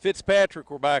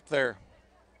Fitzpatrick were back there.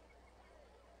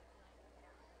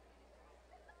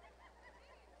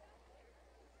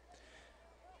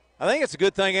 I think it's a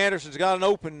good thing Anderson's got an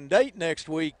open date next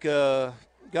week.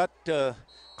 Got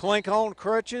Clink on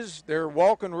crutches. They're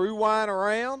walking rewind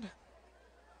around.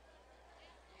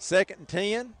 2nd and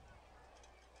 10.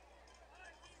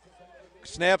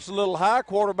 Snaps a little high.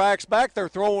 Quarterback's back. They're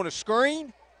throwing a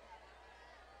screen.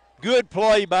 Good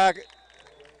play by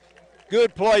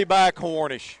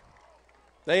Cornish.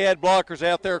 They had blockers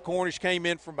out there. Cornish came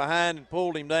in from behind and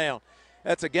pulled him down.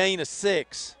 That's a gain of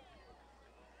 6.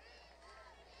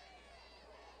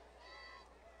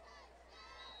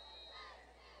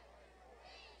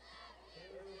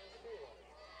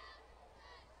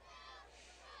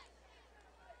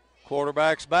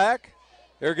 Quarterback's back.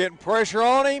 They're getting pressure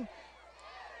on him.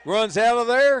 Runs out of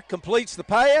there, completes the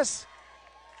pass.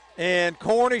 and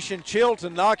Cornish and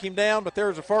Chilton knock him down, but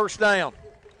there's a first down.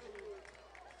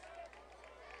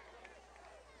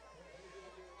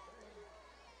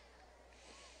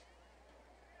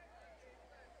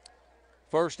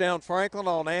 First down Franklin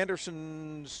on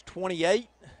Anderson's 28.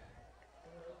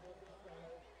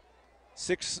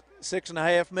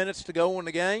 6.5 minutes to go in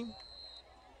the game.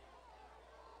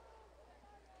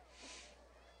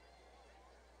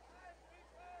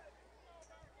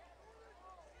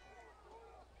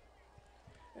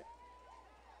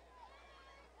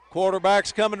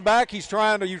 Quarterback's coming back. He's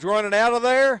running out of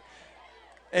there,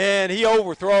 and he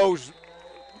overthrows.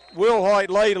 Will White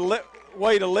laid a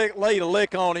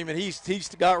lick on him, and he's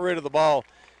got rid of the ball.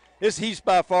 He's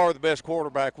by far the best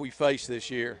quarterback we faced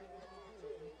this year.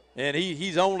 And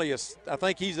he's only I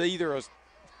think he's is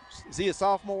he a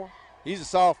sophomore? He's a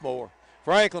sophomore.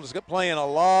 Franklin's playing a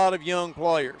lot of young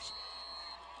players.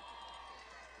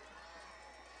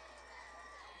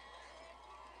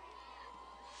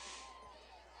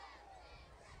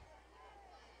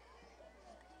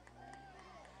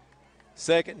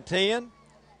 Second and 10.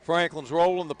 Franklin's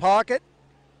rolling the pocket,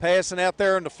 passing out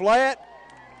there in the flat.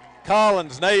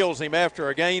 Collins nails him after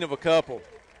a gain of a couple.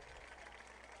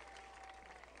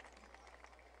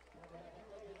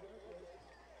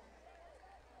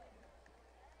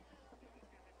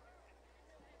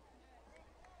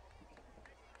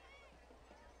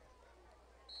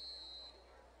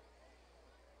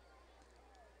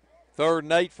 Third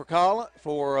and 8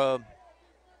 for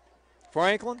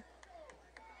Franklin.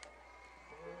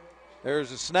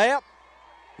 There's a snap.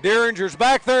 Derringer's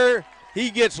back there. He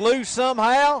gets loose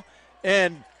somehow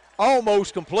and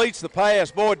almost completes the pass.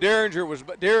 Boy,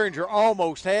 Derringer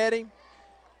almost had him.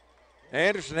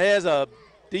 Anderson has a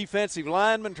defensive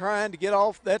lineman trying to get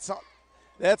off.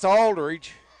 That's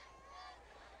Aldridge.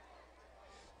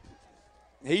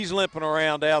 He's limping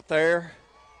around out there.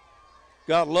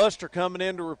 Got Luster coming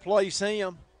in to replace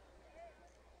him.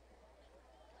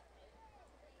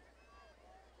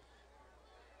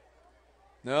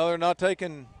 No, they're not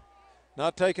taking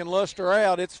Luster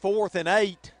out. It's 4th and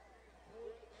 8.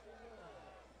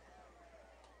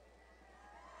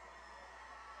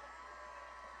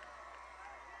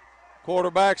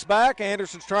 Quarterback's back.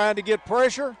 Anderson's trying to get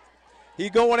pressure. He's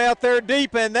going out there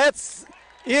deep, and that's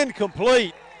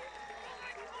incomplete.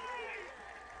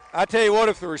 I tell you what,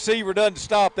 if the receiver doesn't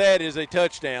stop, that is a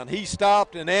touchdown. He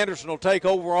stopped, and Anderson will take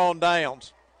over on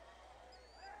downs.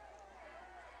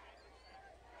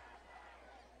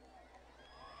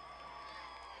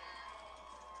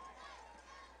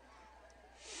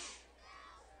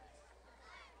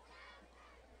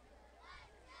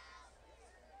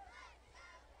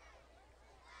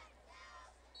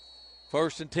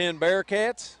 First and 10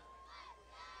 Bearcats.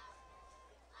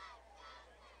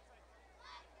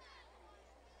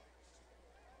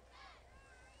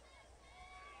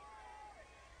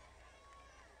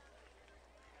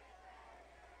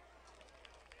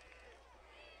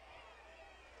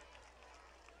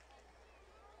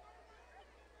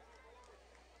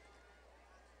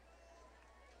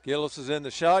 Gillis is in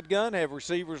the shotgun, have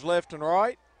receivers left and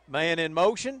right. Man in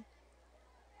motion.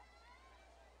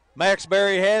 Max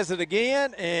Berry has it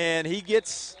again, and he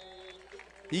gets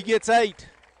 8.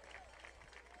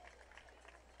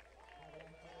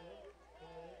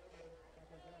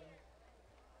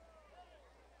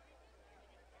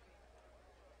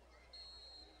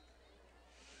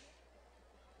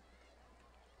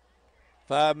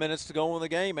 Five minutes to go in the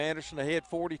game. Anderson ahead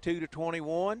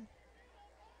 42-21.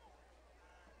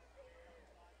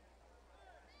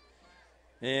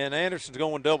 And Anderson's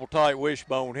going double tight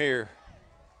wishbone here.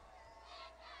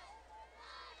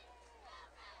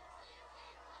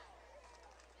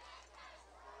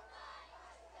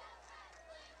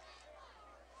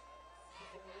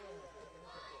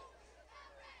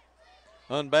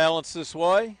 Unbalanced this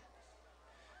way.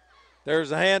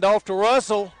 There's a handoff to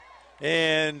Russell,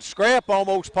 and Scrap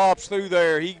almost pops through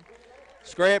there.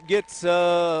 Scrap gets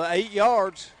 8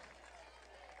 yards.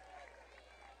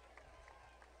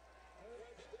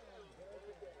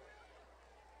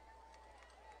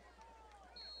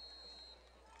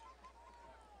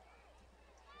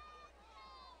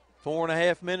 Four and a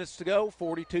half minutes to go,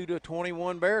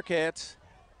 42-21 Bearcats.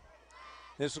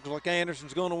 This looks like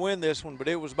Anderson's going to win this one, but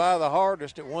it was by the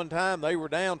hardest. At one time, they were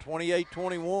down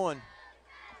 28-21.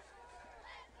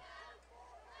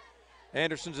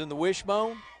 Anderson's in the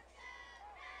wishbone.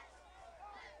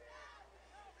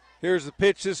 Here's the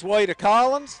pitch this way to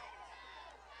Collins.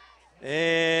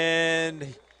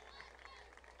 And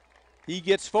he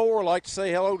gets 4. I'd like to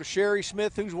say hello to Sherry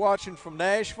Smith, who's watching from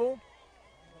Nashville.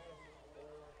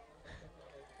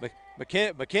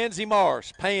 Mackenzie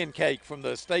Morris, pancake from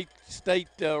the state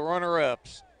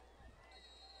runner-ups.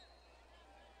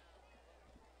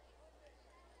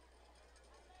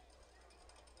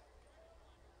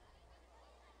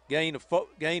 Gain of 4,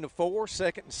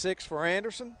 2nd and 6 for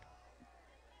Anderson.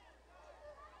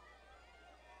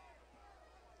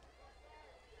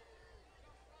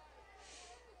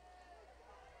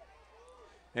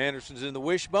 Anderson's in the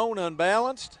wishbone,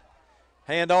 unbalanced.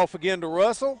 Hand off again to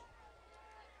Russell.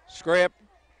 Scrap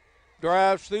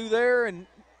drives through there and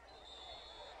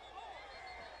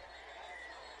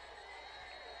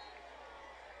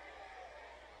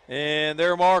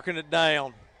they're marking it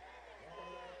down.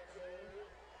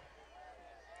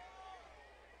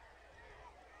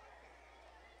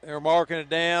 They're marking it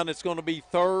down. It's going to be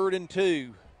 3rd and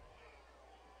 2.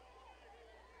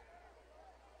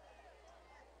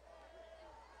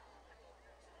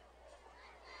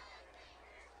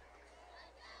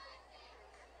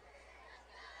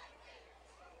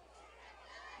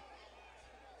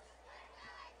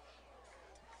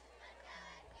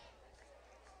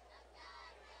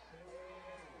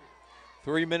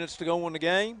 Three minutes to go in the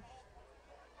game.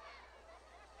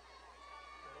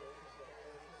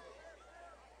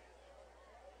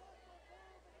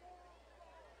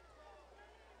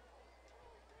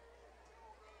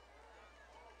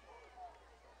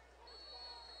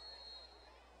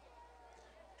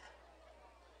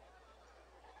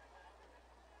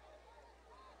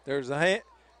 There's a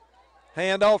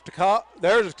hand off to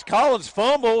there's Collins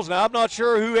fumbles. Now I'm not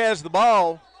sure who has the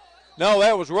ball. No,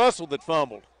 that was Russell that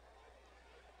fumbled.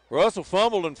 Russell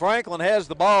fumbled and Franklin has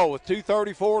the ball with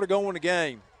 2:34 to go in the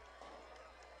game.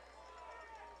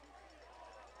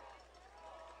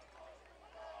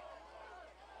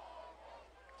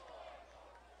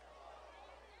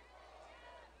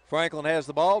 Franklin has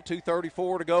the ball,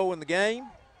 2:34 to go in the game.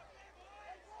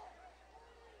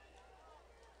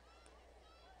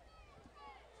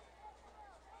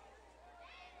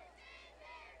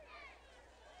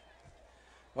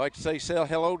 I'd like to say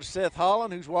hello to Seth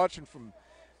Holland, who's watching from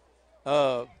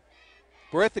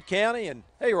Breathitt County, and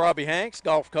hey, Robbie Hanks,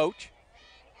 golf coach.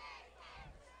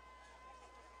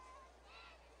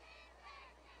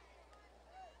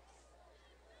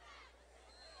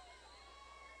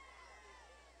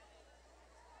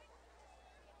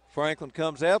 Franklin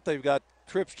comes out. They've got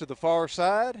trips to the far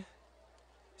side,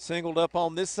 singled up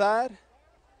on this side.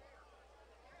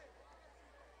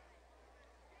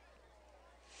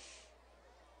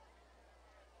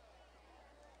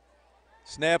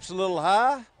 Snaps a little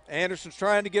high. Anderson's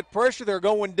trying to get pressure. They're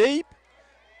going deep.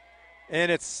 And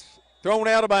it's thrown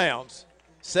out of bounds.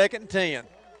 2nd and 10.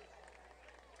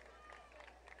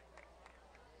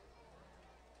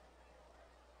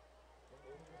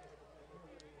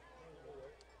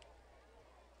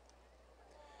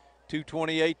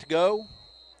 .228 to go.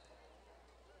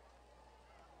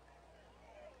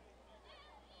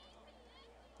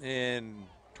 And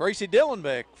Tracy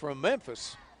Dillenbeck from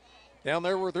Memphis. Down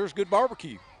there where there's good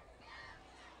barbecue.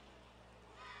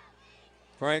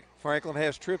 Franklin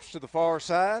has trips to the far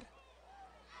side.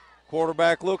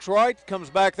 Quarterback looks right, comes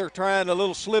back there trying a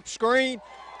little slip screen,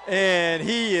 and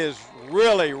he is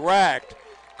really racked.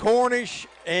 Cornish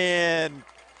and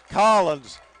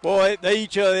Collins, boy,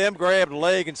 each of them grabbed a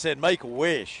leg and said, make a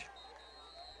wish.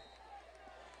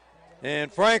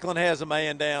 And Franklin has a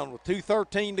man down with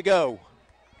 2:13 to go.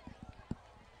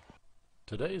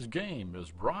 Today's game is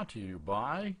brought to you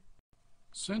by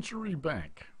Century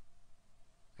Bank.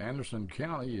 Anderson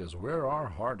County is where our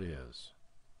heart is.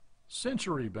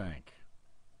 Century Bank,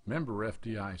 member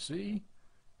FDIC,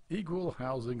 equal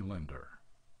housing lender.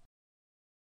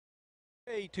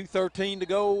 Okay, 2:13 to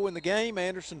go in the game.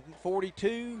 Anderson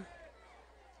 42,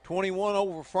 21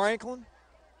 over Franklin.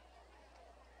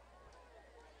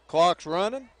 Clock's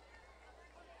running.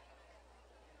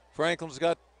 Franklin's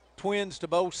got twins to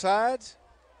both sides.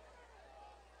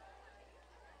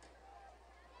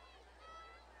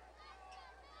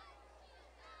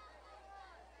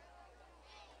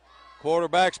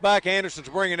 Quarterback's back. Anderson's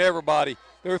bringing everybody.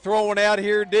 They're throwing out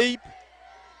here deep.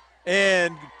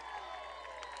 And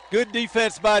good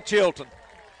defense by Chilton.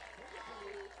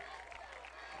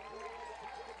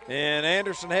 And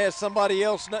Anderson has somebody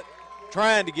else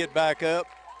trying to get back up.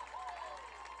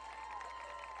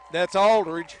 That's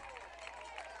Aldridge.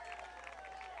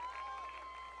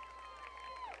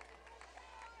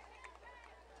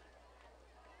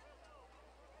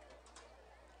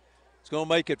 Going to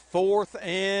make it 4th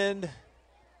and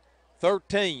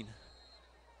 13.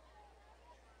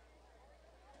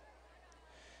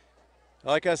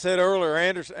 Like I said earlier,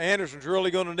 Anderson's really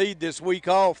going to need this week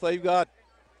off. They've got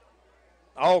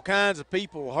all kinds of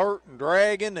people hurt and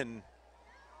dragging, and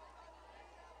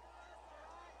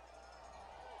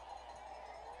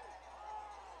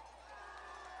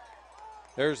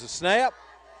There's the snap.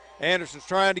 Anderson's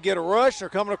trying to get a rush. They're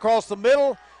coming across the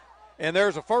middle, and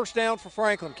there's a first down for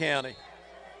Franklin County.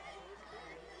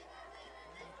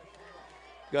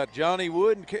 Got Johnny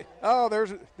Wood.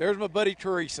 There's my buddy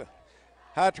Teresa.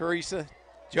 Hi, Teresa.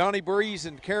 Johnny Breeze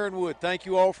and Karen Wood, thank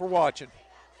you all for watching.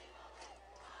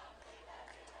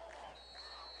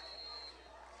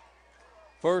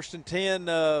 First and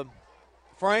 10,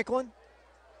 Franklin.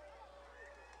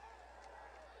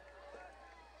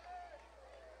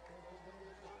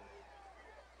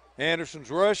 Anderson's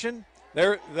rushing.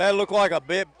 That looked like a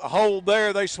hold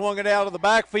there. They swung it out of the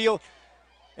backfield,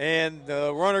 and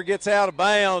the runner gets out of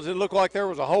bounds. It looked like there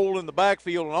was a hole in the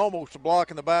backfield and almost a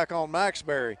block in the back on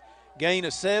Maxbury. Gain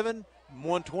of 7,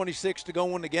 1:26 to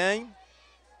go in the game.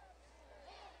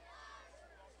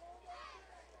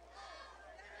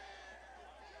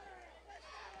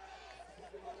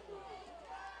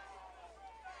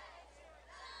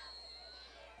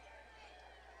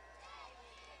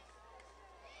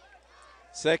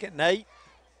 Second and 8.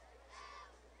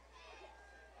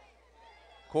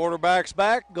 Quarterback's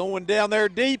back, going down there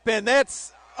deep, and that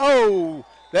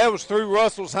was through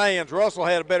Russell's hands. Russell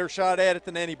had a better shot at it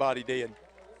than anybody did.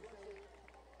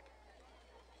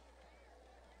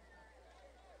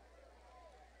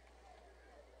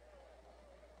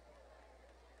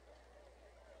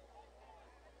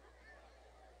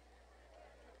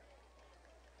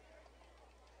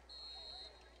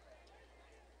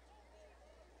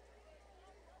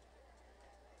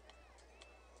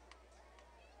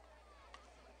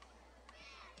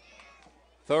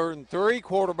 Third and 3,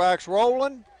 quarterback's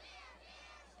rolling.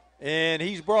 And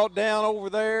he's brought down over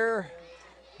there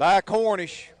by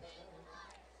Cornish.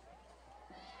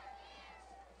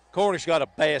 Cornish got a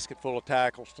basket full of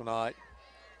tackles tonight.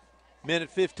 Minute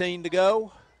 15 to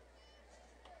go.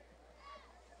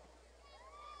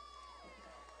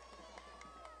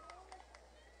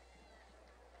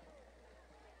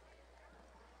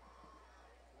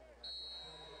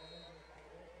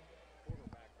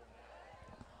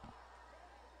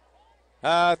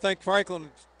 I think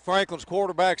Franklin's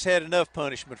quarterbacks had enough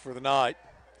punishment for the night.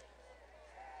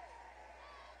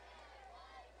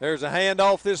 There's a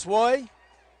handoff this way.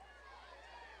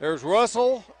 There's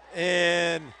Russell,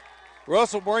 and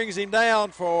Russell brings him down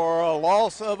for a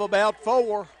loss of about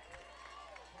 4.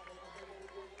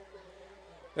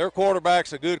 Their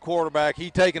quarterback's a good quarterback.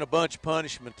 He's taken a bunch of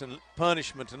punishment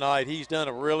tonight. He's done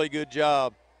a really good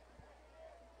job.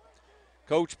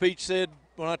 Coach Peach said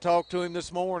when I talked to him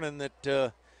this morning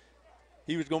that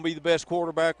he was going to be the best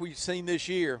quarterback we've seen this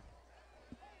year.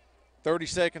 30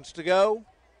 seconds to go.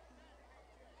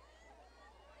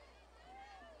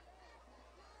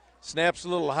 Snaps a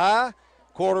little high.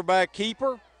 Quarterback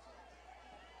keeper.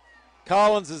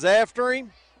 Collins is after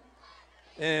him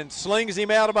and slings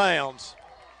him out of bounds.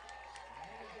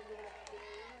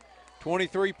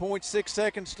 23.6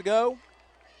 seconds to go.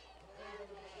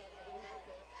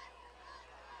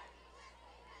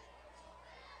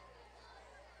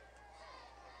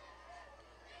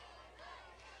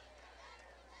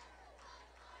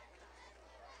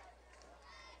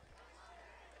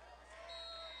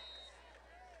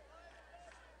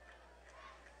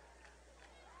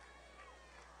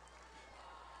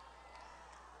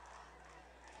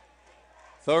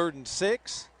 Third and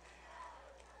 6.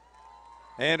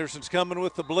 Anderson's coming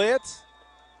with the blitz,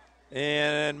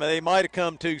 and they might have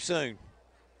come too soon.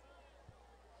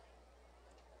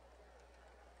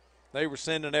 They were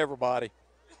sending everybody.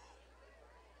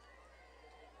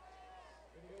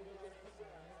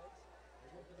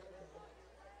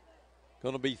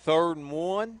 Going to be 3rd and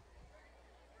 1.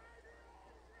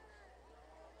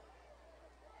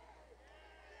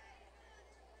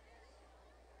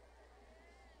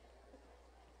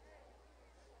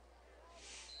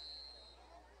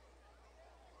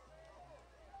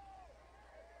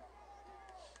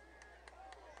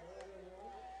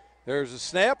 There's a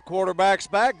snap. Quarterback's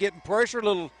back, getting pressure.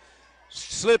 Little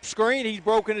slip screen. He's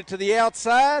broken it to the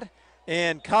outside.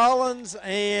 And Collins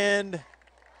and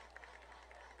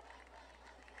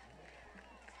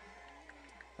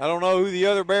I don't know who the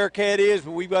other Bearcat is,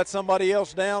 but we've got somebody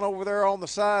else down over there on the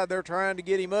side. They're trying to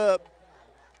get him up.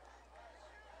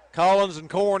 Collins and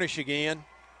Cornish again.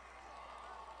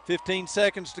 15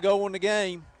 seconds to go in the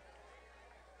game.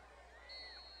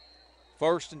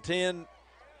 1st and 10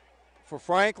 for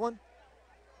Franklin.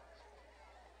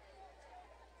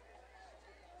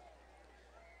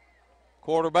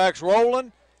 Quarterback's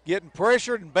rolling, getting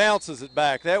pressured and bounces it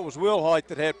back. That was Wilhite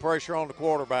that had pressure on the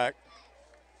quarterback.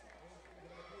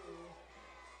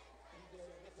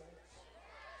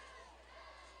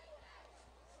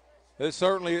 It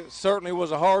certainly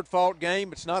was a hard-fought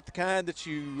game. It's not the kind that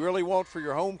you really want for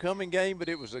your homecoming game, but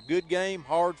it was a good game,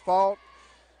 hard-fought.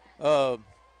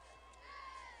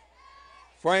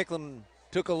 Franklin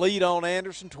took a lead on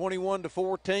Anderson,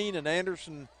 21-14, and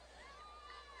Anderson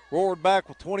roared back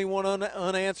with 21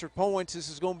 unanswered points. This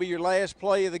is going to be your last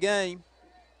play of the game.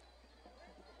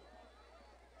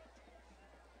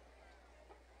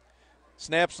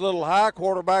 Snaps a little high,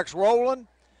 quarterback's rolling,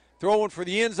 throwing for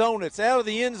the end zone. It's out of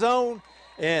the end zone,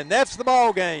 and that's the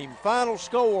ball game. Final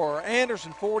score,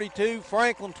 Anderson 42,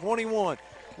 Franklin 21.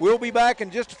 We'll be back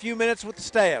in just a few minutes with the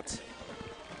stats.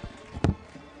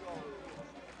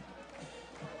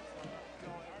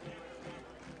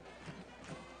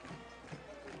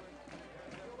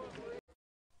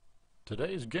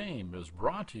 Today's game is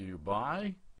brought to you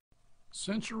by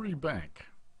Century Bank.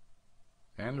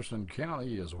 Anderson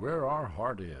County is where our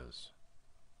heart is.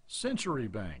 Century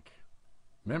Bank,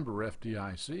 member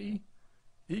FDIC,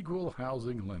 equal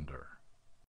housing lender.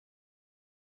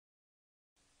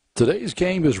 Today's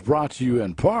game is brought to you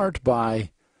in part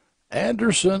by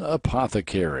Anderson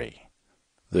Apothecary,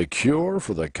 the cure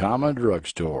for the common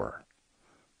drugstore.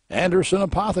 Anderson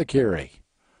Apothecary,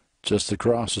 just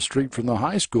across the street from the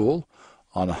high school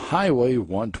on Highway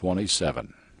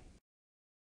 127.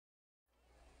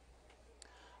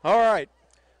 All right,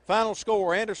 final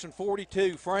score, Anderson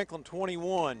 42, Franklin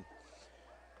 21.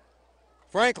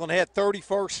 Franklin had 30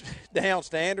 first downs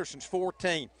to Anderson's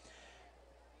 14.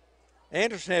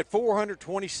 Anderson had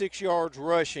 426 yards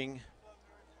rushing,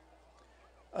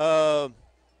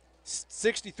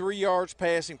 63 yards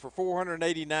passing for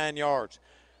 489 yards.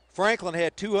 Franklin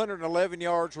had 211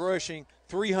 yards rushing,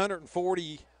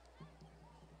 340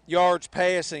 yards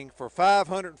passing for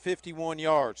 551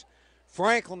 yards.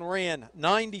 Franklin ran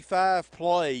 95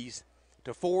 plays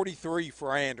to 43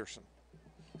 for Anderson.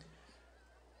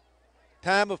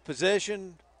 Time of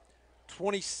possession,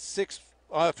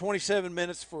 27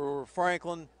 minutes for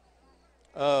Franklin.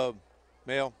 Well,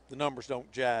 the numbers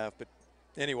don't jive, but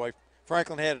anyway,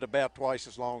 Franklin had it about twice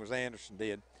as long as Anderson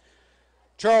did.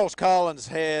 Charles Collins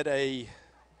had a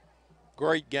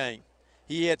great game.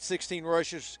 He had 16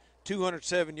 rushes,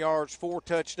 207 yards, 4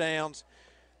 touchdowns.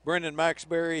 Brendan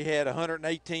Maxbury had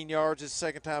 118 yards. This is the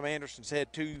second time Anderson's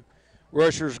had 2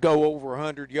 rushers go over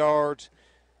 100 yards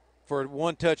for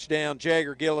 1 touchdown.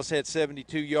 Jagger Gillis had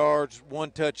 72 yards,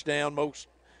 1 touchdown. Most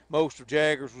of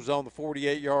Jagger's was on the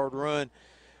 48-yard run.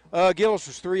 Gillis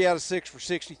was 3 out of 6 for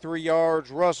 63 yards.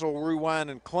 Russell,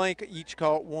 Ruwine, and Clank each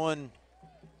caught 1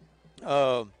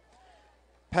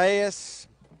 pass.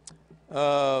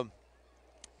 Kynan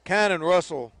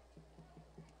Russell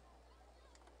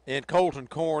and Colton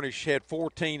Cornish had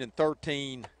 14 and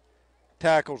 13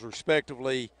 tackles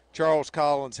respectively. Charles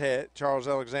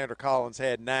Alexander Collins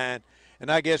had 9.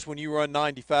 And I guess when you run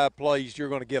 95 plays, you're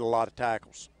going to get a lot of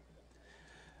tackles.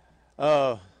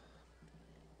 It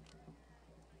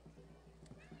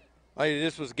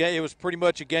was pretty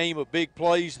much a game of big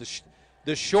plays.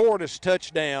 The shortest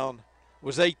touchdown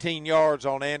was 18 yards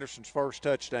on Anderson's first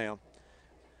touchdown.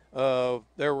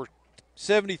 There were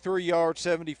 73 yards,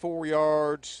 74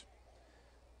 yards,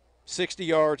 60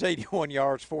 yards, 81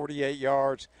 yards, 48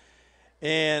 yards.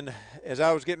 And as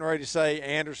I was getting ready to say,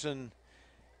 Anderson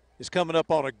is coming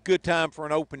up on a good time for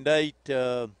an open date.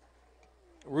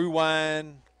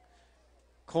 Ruwine,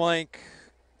 Clank,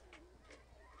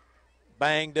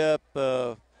 banged up.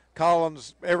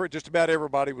 Collins, just about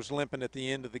everybody was limping at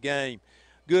the end of the game.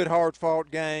 Good,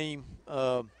 hard-fought game.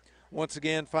 Once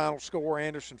again, final score,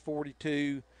 Anderson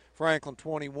 42, Franklin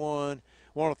 21.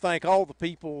 I want to thank all the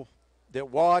people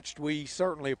that watched. We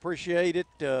certainly appreciate it.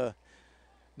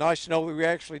 Nice to know that we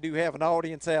actually do have an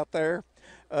audience out there.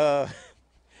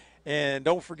 And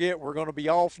don't forget, we're going to be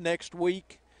off next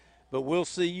week, but we'll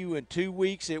see you in 2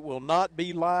 weeks. It will not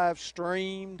be live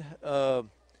streamed. Do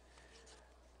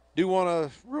want to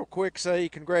real quick say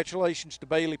congratulations to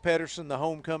Bailey Pedersen, the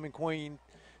homecoming queen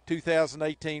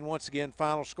 2018. Once again,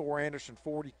 final score, Anderson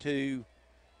 42,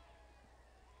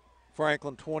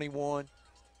 Franklin 21.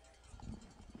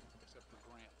 Except for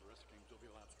Grant, the rest of the games will be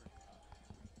live streamed.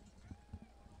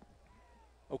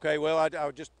 Okay, well, I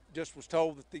just was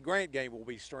told that the Grant game will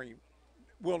be streamed.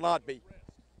 Will not be.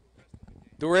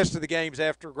 The rest of the games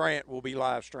after Grant will be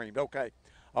live streamed. Okay.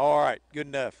 All right, good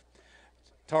enough.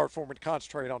 It's hard for me to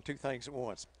concentrate on 2 things at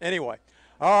once. Anyway,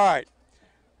 all right.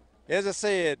 As I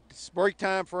said, it's break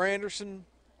time for Anderson.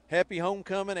 Happy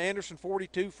homecoming. Anderson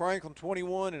 42, Franklin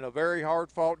 21 in a very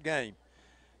hard-fought game.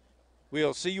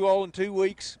 We'll see you all in 2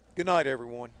 weeks. Good night,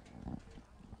 everyone.